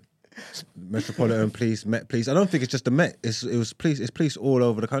 So, Metropolitan Police, Met Police. I don't think it's just the Met. It's police. It's police all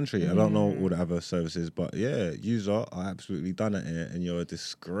over the country. I don't know all the other services, but yeah, you are absolutely done at it, and you're a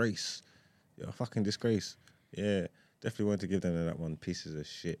disgrace. You're a fucking disgrace. Yeah, definitely want to give them that one. Pieces of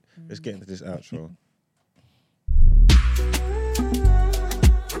shit. Let's get into this outro.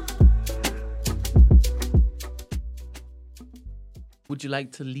 Would you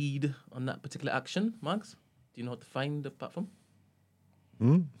like to lead on that particular action, Max? Do you know how to find the platform?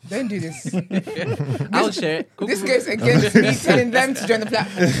 Don't do this. I'll share it. This goes against me telling them to join the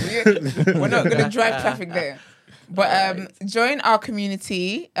platform. We're not going to drive traffic there. But join our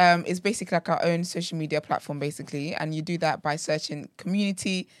community. It's basically like our own social media platform, basically. And you do that by searching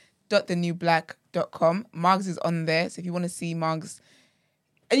community.thenewblack youngandmade.com. Margs is on there. So if you want to see Margs,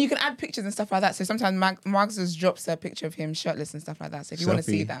 and you can add pictures and stuff like that. So sometimes Margs just drops a picture of him shirtless and stuff like that. So if you want to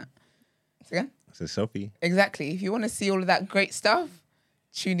see that. So again? It's a selfie. Exactly. If you want to see all of that great stuff,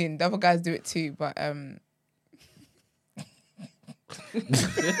 tune in. The other guys do it too, but I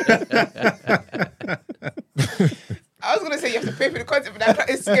was gonna say you have to pay for the content, but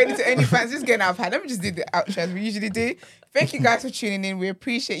it's going into OnlyFans. Just getting out of hand. Let me just do the outro as we usually do. Thank you guys for tuning in. We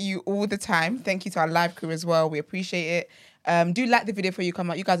appreciate you all the time. Thank you to our live crew as well. We appreciate it. Do like the video before you come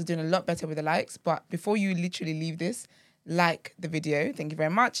out. You guys are doing a lot better with the likes. But before you literally leave this, like the video. Thank you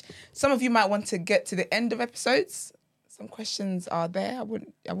very much. Some of you might want to get to the end of episodes. Some questions are there. I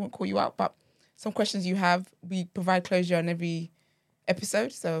won't call you out, but some questions you have, we provide closure on every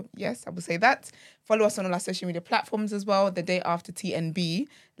episode. So yes, I will say that. Follow us on all our social media platforms as well. The Day After TNB.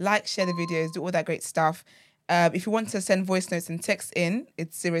 Like, share the videos, do all that great stuff. If you want to send voice notes and text in,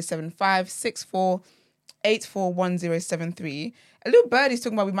 it's 075 64 841073. A little birdie's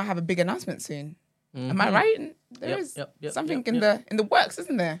talking about we might have a big announcement soon. Am I right? There is something in the works,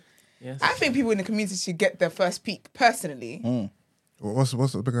 isn't there? Yes. I think people in the community should get their first peek personally. What's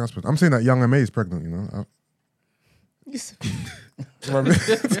the big announcement? I'm saying that Young and May is pregnant, you know.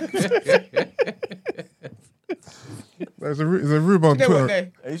 There's a rumor on Twitter. No.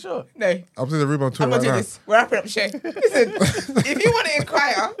 Are you sure? No. I'm seeing a rumor on Twitter I'm going to do now. this. We're wrapping up the show. Listen, if you want to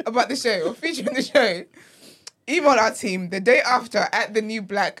inquire about the show or feature in the show, email our team,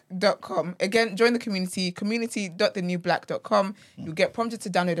 thedayafter@thenewblack.com. Again, join the community.thenewblack.com. You'll get prompted to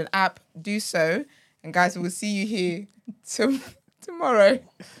download an app. Do so. And guys, we will see you here tomorrow.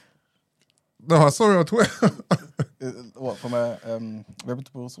 No, I saw it on Twitter. What, from a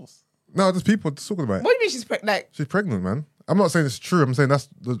reputable source? No, there's people talking about it. What do you mean she's pregnant? She's pregnant, man. I'm not saying it's true. I'm saying that's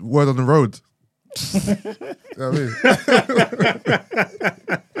the word on the road. You know what I mean?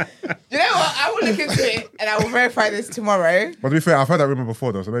 You know what? I will look into it and I will verify this tomorrow. But to be fair, I've heard that rumor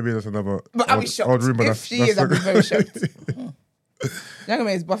before though, so maybe there's another. But I'll be shocked. If she is, I'll be very shocked. Young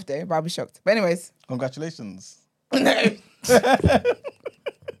May is birthday, but I'll be shocked. But anyways. Congratulations. No.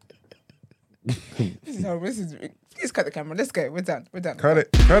 This is horrible. Please cut the camera. Let's go. We're done. Cut it.